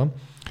rájátszásban.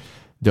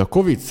 De a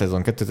Covid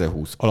szezon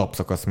 2020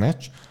 alapszakasz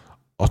meccs,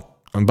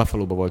 a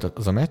Buffalo-ban volt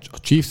az a meccs, a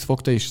Chiefs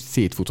fogta és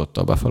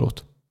szétfutotta a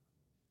Buffalo-t.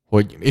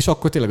 És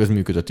akkor tényleg az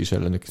működött is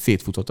ellenük,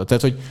 szétfutotta.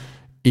 Tehát, hogy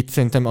itt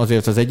szerintem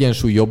azért az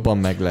egyensúly jobban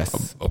meg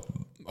lesz.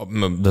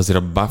 De azért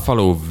a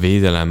Buffalo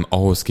védelem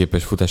ahhoz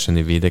képest futás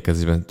elleni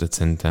védekezésben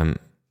szerintem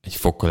egy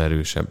fokkal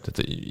erősebb.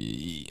 Tehát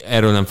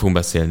erről nem fogunk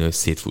beszélni, hogy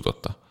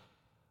szétfutotta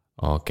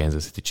a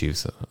Kansas City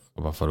Chiefs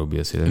a Buffalo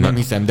Bills. Nem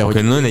hiszem, de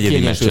hogy nagyon egyedi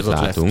meccset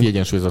látunk.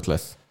 Kiegyensúlyozott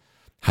lesz.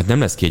 Hát nem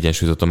lesz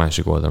kiegyensúlyozott a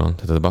másik oldalon.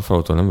 Tehát a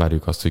Buffalo-tól nem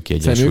várjuk azt, hogy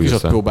kiegyensúlyozza. Ők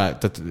is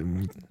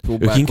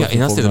ott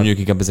én azt érzem, hogy ők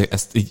inkább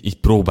ezt így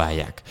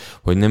próbálják,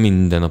 hogy nem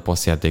minden a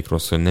passzjátékról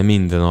szól, nem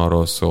minden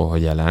arról szól,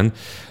 hogy ellen,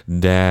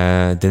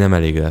 de nem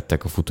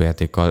elégedettek a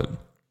futójátékkal,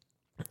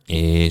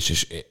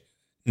 és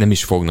nem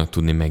is fognak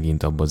tudni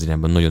megint abban az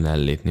irányban nagyon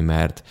ellépni,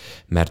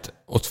 mert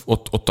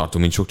ott tartunk,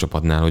 mint sok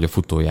csapatnál, hogy a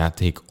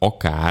futójáték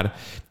akár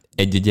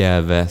egy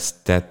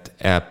elvesztett,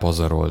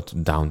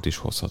 elpazarolt downt is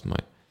hozhat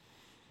majd.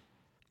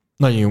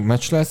 Nagyon jó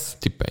meccs lesz.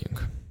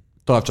 Tippeljünk.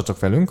 Tartsatok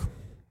velünk.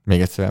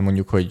 Még egyszer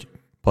elmondjuk, hogy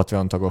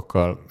Patreon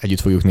tagokkal együtt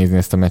fogjuk nézni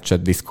ezt a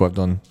meccset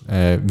Discordon.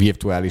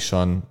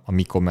 Virtuálisan a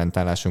mi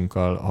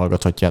kommentálásunkkal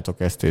hallgathatjátok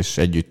ezt, és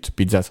együtt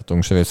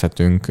pizzázhatunk,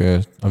 sörözhetünk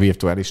a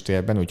virtuális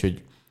térben.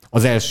 Úgyhogy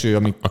az első,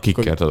 ami... A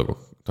kicker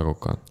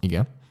tagokkal.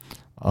 Igen.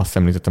 Azt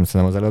említettem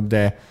szerintem az előbb,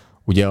 de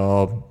ugye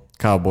a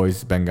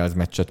Cowboys-Bengals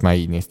meccset már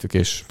így néztük,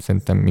 és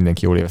szerintem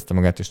mindenki jól érezte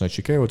magát, és nagy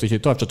siker volt. Úgyhogy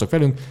tartsatok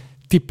velünk,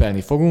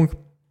 tippelni fogunk.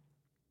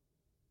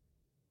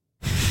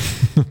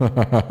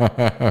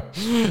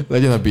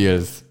 Legyen a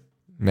Bills.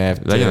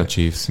 Legyen a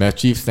Chiefs. Mert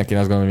Chiefsnek én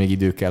azt gondolom, hogy még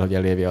idő kell, hogy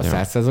elérje a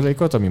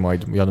 100%-ot, ami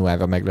majd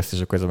januárra meg lesz, és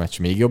akkor ez a meccs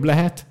még jobb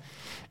lehet.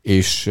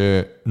 És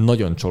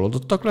nagyon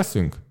csalódottak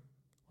leszünk,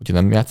 hogyha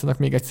nem játszanak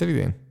még egyszer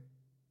idén?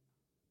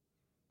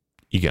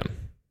 Igen.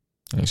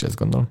 Én is ezt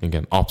gondolom.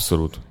 Igen,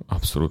 abszolút.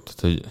 Tehát,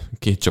 hogy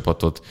 2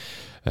 csapatot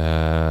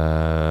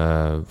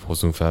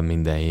hozunk fel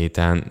minden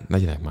héten,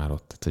 legyenek már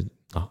ott. Tehát, hogy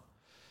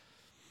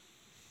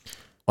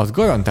azt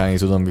garantálni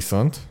tudom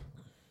viszont,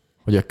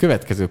 hogy a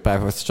következő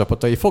párharc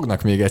csapatai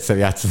fognak még egyszer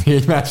játszani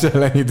egymás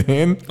ellen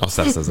idén. A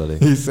 100%.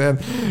 Hiszen,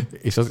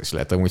 és az is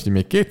lehet amúgy, hogy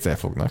még 2-szer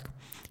fognak.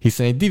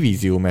 Hiszen egy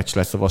divízió meccs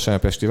lesz a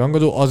vasárnap esti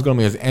rangadó. Azt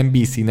gondolom, hogy az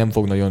NBC nem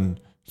fog nagyon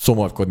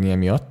szomorkodni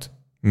emiatt,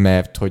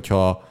 mert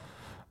hogyha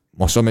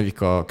most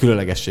Amerika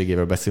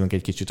különlegességével beszélünk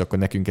egy kicsit, akkor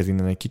nekünk ez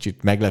innen egy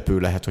kicsit meglepő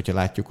lehet, hogyha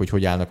látjuk,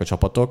 hogy állnak a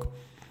csapatok.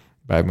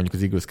 Bár mondjuk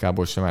az Eagles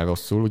Cowboys sem áll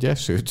rosszul, ugye?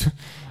 Sőt,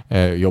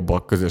 jobb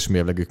a közös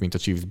mérlegük, mint a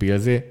Chiefs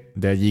Billsé,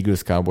 de egy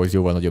Eagles Cowboys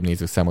jóval nagyobb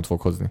nézőszámot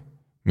fog hozni,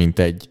 mint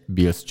egy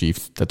Bills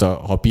Chiefs. Tehát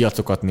ha a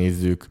piacokat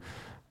nézzük,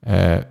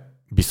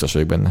 biztos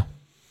vagyok benne.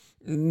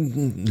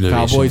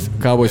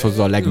 Cowboys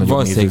hozza a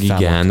legnagyobb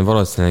nézőszámot.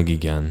 Valószínűleg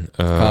igen.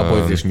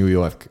 Cowboys és New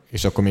York,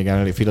 és akkor még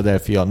elég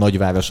Philadelphia,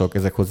 nagyvárosok,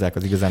 ezek hozzák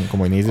az igazán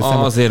komoly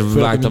nézőszámot. Azért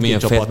láttam ilyen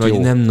fejt, hogy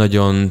nem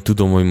nagyon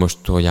tudom, hogy most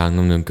hogy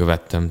nem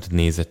követtem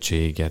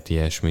nézettséget,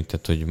 ilyesmit,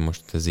 tehát hogy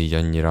most ez így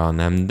annyira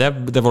nem,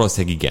 de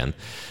valószínűleg igen.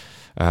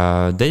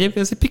 De egyébként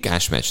ez egy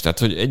pikáns meccs, tehát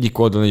hogy egyik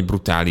oldalon egy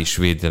brutális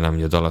védelem,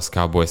 hogy a Dallas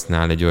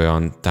Cowboysnál egy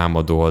olyan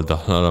támadó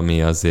oldal,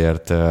 ami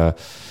azért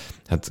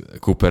hát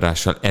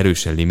Cooper-rással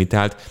erősen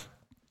limitált.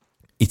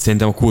 Itt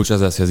szerintem a kulcs az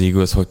lesz, hogy az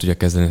Eagles hogy tudja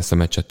kezdeni ezt a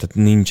meccset. Tehát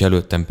nincs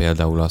előttem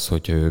például az,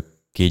 hogy ők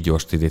 2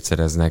 gyors TD-t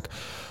szereznek,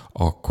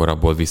 akkor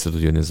abból vissza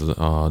tud jönni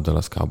a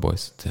Dallas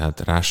Cowboys.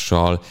 Tehát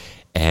Rush-sal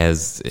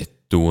ez egy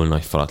túl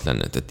nagy falat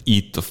lenne. Tehát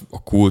itt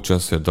a kulcs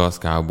az, hogy a Dallas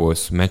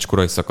Cowboys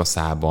meccskorai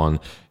szakaszában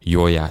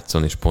jól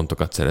játszon és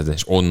pontokat szerezzen,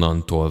 és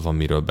onnantól van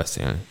miről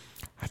beszélni.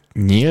 Hát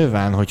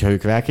nyilván, hogyha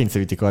ők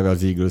rákényszerítik arra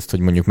az Eagles-t, hogy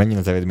mondjuk menjen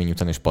az eredmény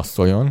után és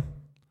passzoljon,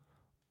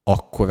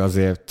 akkor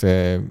azért,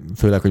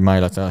 főleg, hogy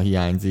Mailata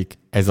hiányzik,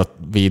 ez a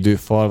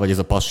védőfal, vagy ez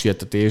a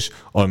passzsietetés,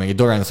 ahol még egy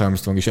Dorrance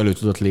Armstrong is elő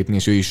tudott lépni,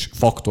 és ő is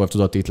faktor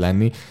tudott itt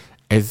lenni,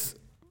 ez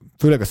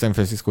főleg a San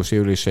Francisco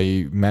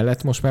sérülései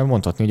mellett most már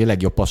mondhatni, hogy a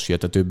legjobb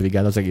passzsietető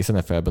brigád az egész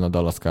NFL-ben a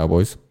Dallas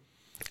Cowboys.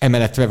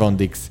 Emellett Trevon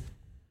Diggs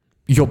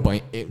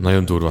jobban...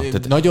 Nagyon durva.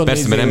 Tehát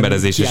persze, mert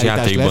emberezéses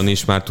játékban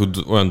is már tud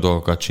olyan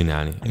dolgokat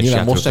csinálni.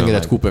 Nyilván most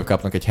engedett Cooper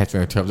Cupnak egy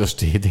 75 labdas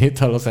TD-t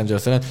a Los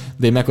Angeles ellen,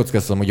 de én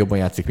megkockáztatom, hogy jobban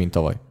játszik, mint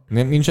tavaly.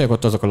 Nincsenek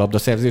ott azok a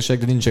labdaszerzések,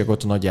 de nincsenek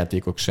ott a nagy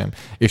játékok sem.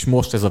 És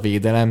most ez a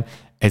védelem,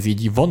 ez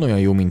így van olyan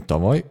jó, mint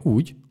tavaly,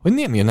 úgy, hogy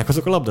nem jönnek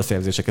azok a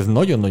labdaszerzések. Ez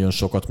nagyon-nagyon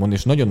sokat mond,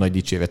 és nagyon nagy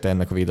dicsérete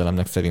ennek a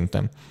védelemnek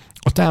szerintem.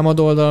 A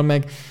támadó oldal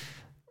meg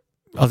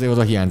azért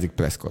oda hiányzik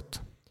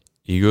Prescott.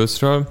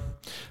 Eaglesről.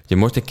 Ugye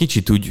most egy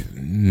kicsit úgy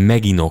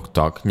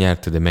meginoktak,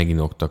 nyerte, de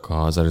meginoktak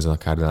az Arizona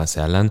Cardinals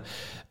ellen.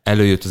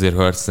 Előjött azért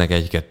Hurtsnek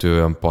egy-kettő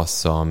olyan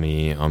passza,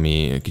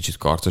 ami kicsit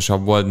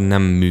karcosabb volt,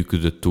 nem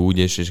működött úgy,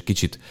 és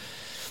kicsit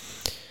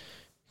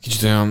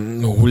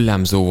olyan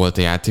hullámzó volt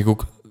a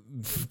játékuk.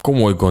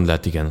 Komoly gond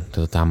lett, igen,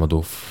 tehát a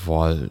támadó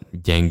fal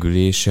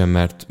gyengülése,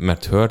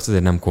 mert Hurts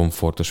azért nem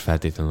komfortos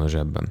feltétlenül a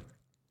zsebben.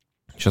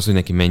 És az, hogy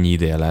neki mennyi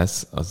ideje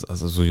lesz,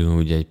 az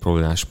ugyanúgy egy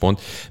problémás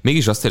pont.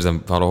 Mégis azt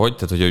érzem valahogy,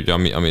 tehát hogy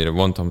amire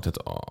mondtam,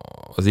 tehát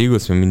az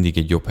Eagles mindig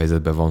egy jobb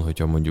helyzetben van,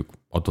 hogyha mondjuk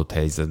adott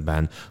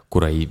helyzetben,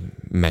 korai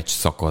meccs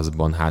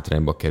szakaszban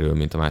hátrányba kerül,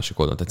 mint a másik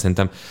oldalon. Tehát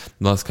szerintem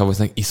Dallas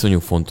Cowboysnak iszonyú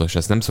fontos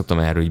lesz, nem szoktam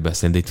erről így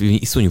beszélni, de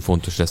itt iszonyú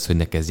fontos lesz, hogy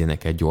ne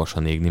kezdjenek el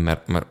gyorsan égni,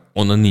 mert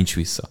onnan nincs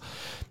vissza.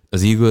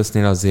 Az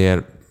Eaglesnél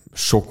azért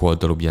sok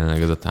oldalúbb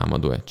jelenleg ez a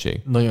támadó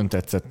egység. Nagyon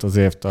tetszett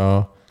azért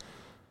a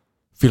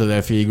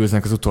Philadelphia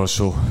Eaglesnek az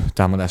utolsó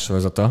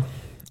támadássorozata.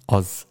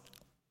 Az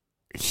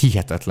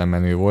hihetetlen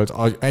menő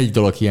volt. Egy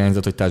dolog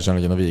hiányzott, hogy touchdown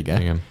legyen a vége.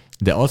 Igen.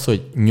 De az,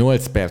 hogy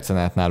 8 percen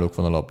át náluk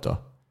van a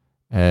labda.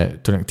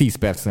 10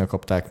 percnél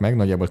kapták meg,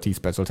 nagyjából 10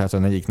 perc volt hát a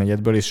negyedik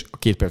negyedből, és a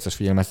 2 perces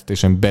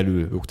figyelmeztetésen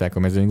belül rúgták a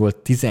mezőnygólt.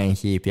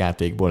 17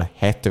 játékból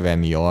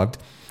 70 yard.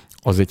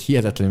 Az egy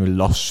hihetetlenül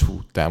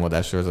lassú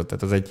támadássorozat.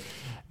 Tehát az egy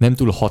nem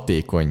túl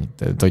hatékony.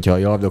 Tehát, hogyha a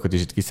yardokat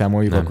is itt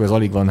kiszámoljuk, akkor az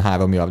alig van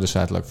 3 yardos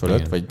átlag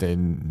fölött,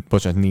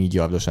 vagy 4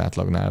 yardos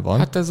átlagnál van.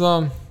 Hát ez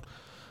a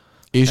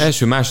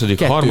első,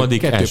 második,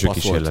 harmadik, első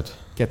kísérlet.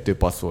 2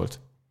 passz volt.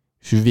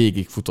 És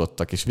végig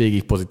futottak, és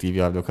végig pozitív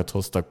yardokat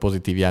hoztak,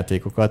 pozitív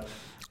játékokat.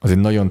 Az egy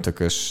nagyon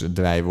tökös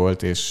drive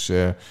volt, és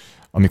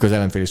amikor az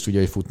ellenfél is tudja,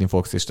 hogy futni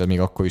fogsz, és te még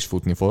akkor is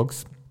futni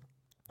fogsz.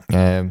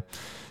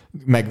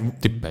 Meg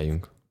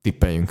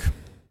tippeljünk.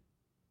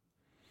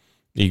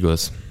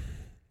 Eagles.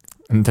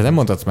 Te nem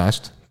mondhatsz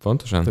mást.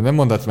 Pontosan? Te nem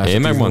mondhatsz mást.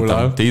 Én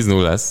megmondtam,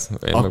 10-0 lesz.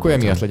 Akkor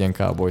emiatt legyen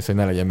Cowboys, hogy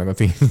ne legyen meg a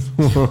 10.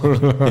 Jó.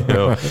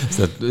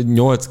 Szóval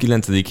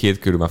 8-9. hét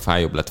körül már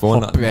fájóbb lett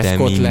volna. Ha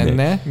Prescott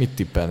lenne, mit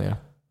tippelnél?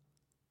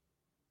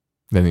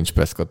 De nincs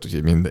Prescott,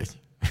 úgyhogy mindegy.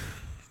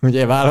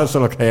 Ugye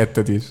válaszolok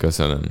helyetted is.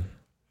 Köszönöm.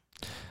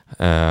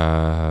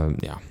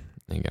 Ja,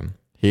 igen.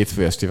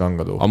 Hétfő esti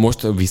rangadó. A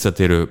most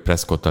visszatérő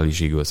Prescottal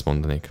is Eagles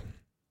mondanék.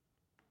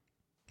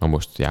 Ha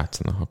most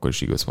játszanak, akkor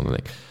is Eagles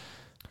mondanék.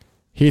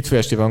 Hétfő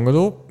esti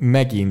rangadó,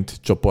 megint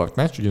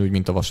csoportmeccs, ugyanúgy,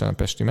 mint a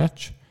vasárnap esti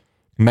meccs.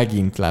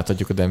 Megint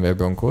láthatjuk a Denver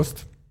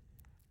Broncos-t.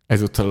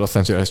 Ezúttal a Los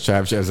Angeles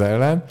Chargers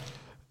ellen.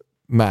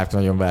 Márk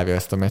nagyon várja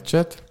ezt a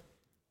meccset.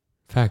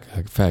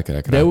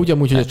 Felkelek rá. De úgy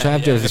amúgy, hogy a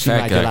Chargers is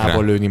imádja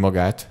lából lőni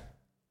magát.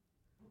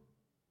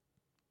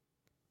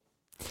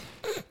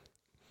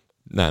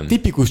 Nem.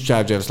 Tipikus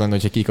Chargers lenne,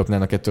 hogyha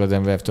kikapnának ettől a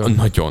Denvertől.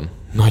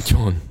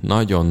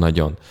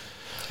 Nagyon.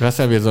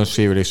 Russell Wilson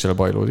sérüléssel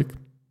bajlódik.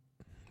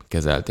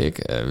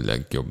 Kezelték,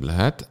 legjobb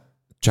lehet.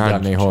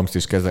 Darnay Holmes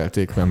is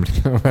kezelték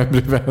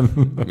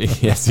Wembleyben.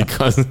 Ez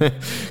igaz.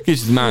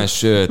 Kicsit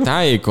más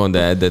tájékon,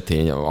 de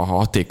tény, a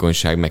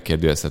hatékonyság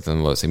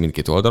megkérdőjelezhetetlen valószínűleg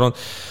mindkét oldalon.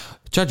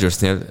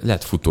 Chargersnél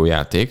lett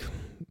futójáték.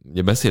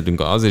 Ugye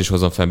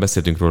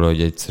beszéltünk róla,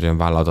 hogy egyszerűen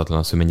vállalhatatlan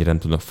az, hogy mennyire nem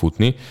tudnak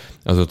futni.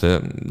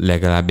 Azóta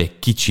legalább egy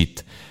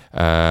kicsit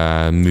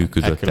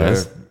működött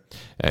ez.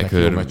 Neki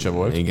jó meccse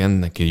volt. Igen,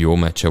 neki jó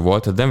meccse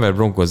volt. A Denver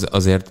Broncos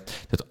azért,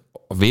 tehát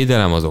a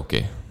védelem az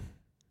oké.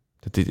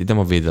 Tehát itt nem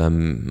a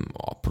védelem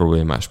a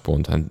problémás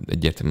pont, hanem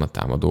egyértelműen a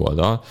támadó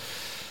oldal.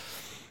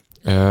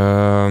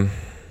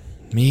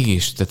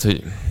 Mégis, tehát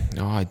hogy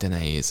de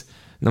nehéz.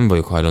 Nem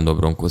vagyok hajlandó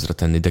Broncosra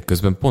tenni, de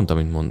közben pont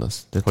amit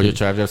mondasz. Tehát, hogy a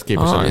Chargers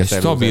képes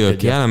stabil,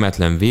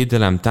 kellemetlen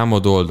védelem,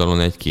 támadó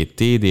oldalon 1-2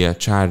 TD, a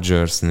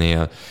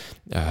Chargersnél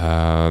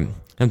nem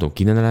tudom,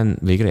 Keenan ellen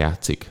végre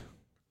játszik?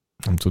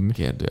 Nem tudni.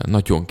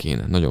 Kérdőjel.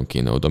 Nagyon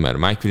kéne oda, mert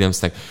Mike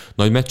Williamsnek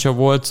nagy meccse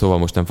volt, szóval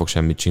most nem fog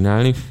semmit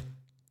csinálni.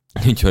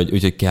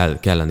 Úgyhogy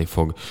kelleni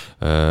fog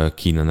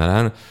Keenan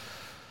ellen.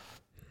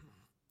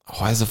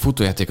 Ha ez a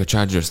futójáték a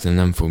Chargersnél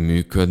nem fog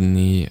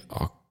működni,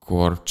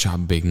 akkor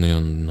Chubbék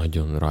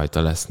nagyon-nagyon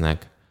rajta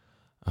lesznek.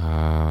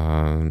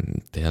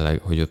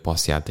 Tényleg, hogy a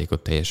passzjátékot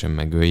teljesen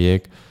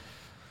megöljék.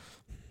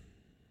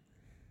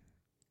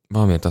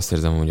 Valamiért azt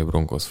érzem, hogy a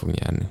Broncos fog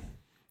nyerni.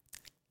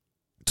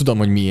 Tudom,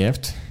 hogy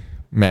miért.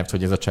 Mert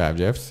hogy ez a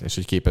Chargers, és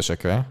hogy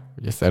képesek rá,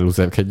 hogy ezt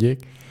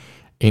ellúzerkedjék.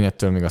 Én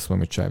ettől még azt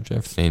mondom, hogy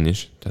Chargers. Én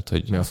is. Tehát,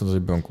 hogy... Mi azt mondod,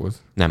 hogy Broncos?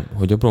 Nem,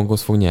 hogy a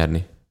Broncos fog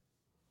nyerni.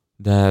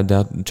 De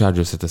a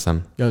Chargers-et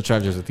teszem. Ja, a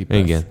Chargers-et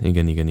tippelsz.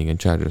 Igen,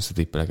 Chargers-et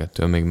tippelek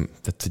ettől. Még,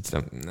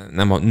 tehát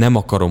nem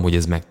akarom, hogy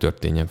ez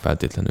megtörténjen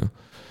feltétlenül.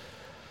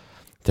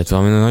 Tehát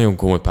valami nagyon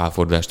komoly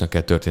pálfordulásnak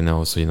kell történni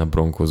ahhoz, hogy én a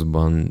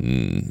Broncosban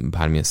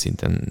bármilyen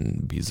szinten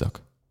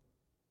bízzak.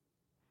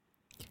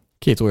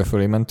 2 óra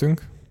fölé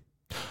mentünk.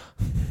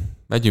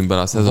 Megyünk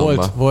bele a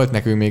szezonba. Volt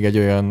nekünk még egy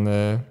olyan,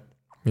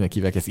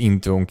 mindenkivel ez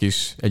intrónk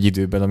is egy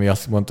időben, ami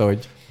azt mondta,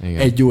 hogy igen.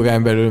 1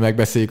 órán belül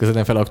megbeszéljük az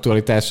NFL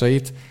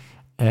aktualitásait.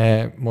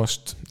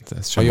 Most,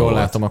 ha jól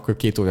látom, akkor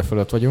 2 óra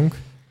fölött vagyunk.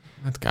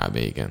 Hát kb.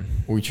 Igen.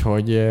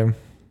 Úgyhogy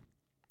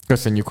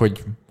köszönjük,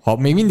 hogy ha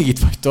még mindig itt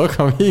vagytok,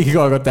 ha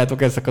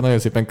végighallgattátok ezt, akkor nagyon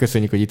szépen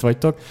köszönjük, hogy itt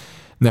vagytok.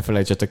 Ne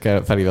felejtsetek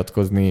el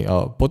feliratkozni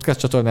a podcast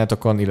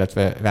csatornátokon,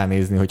 illetve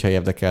ránézni, hogyha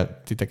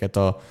érdekel titeket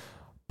a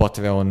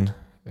Patreon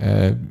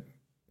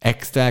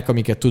extrák,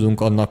 amiket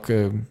tudunk annak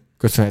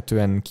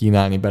köszönhetően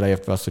kínálni,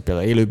 beleértve azt, hogy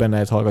például élőben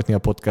lehet hallgatni a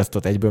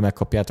podcastot, egyből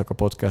megkapjátok a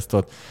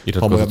podcastot.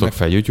 Iratkozzatok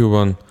fel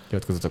YouTube-on.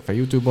 Iratkozzatok fel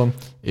YouTube-on,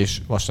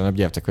 és vasárnap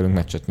gyertek velünk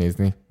meccset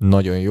nézni.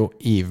 Nagyon jó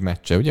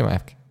évmeccse, ugye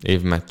Márk?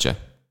 Évmeccse.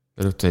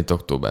 Rögtön itt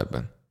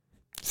októberben.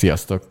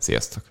 Sziasztok!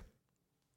 Sziasztok!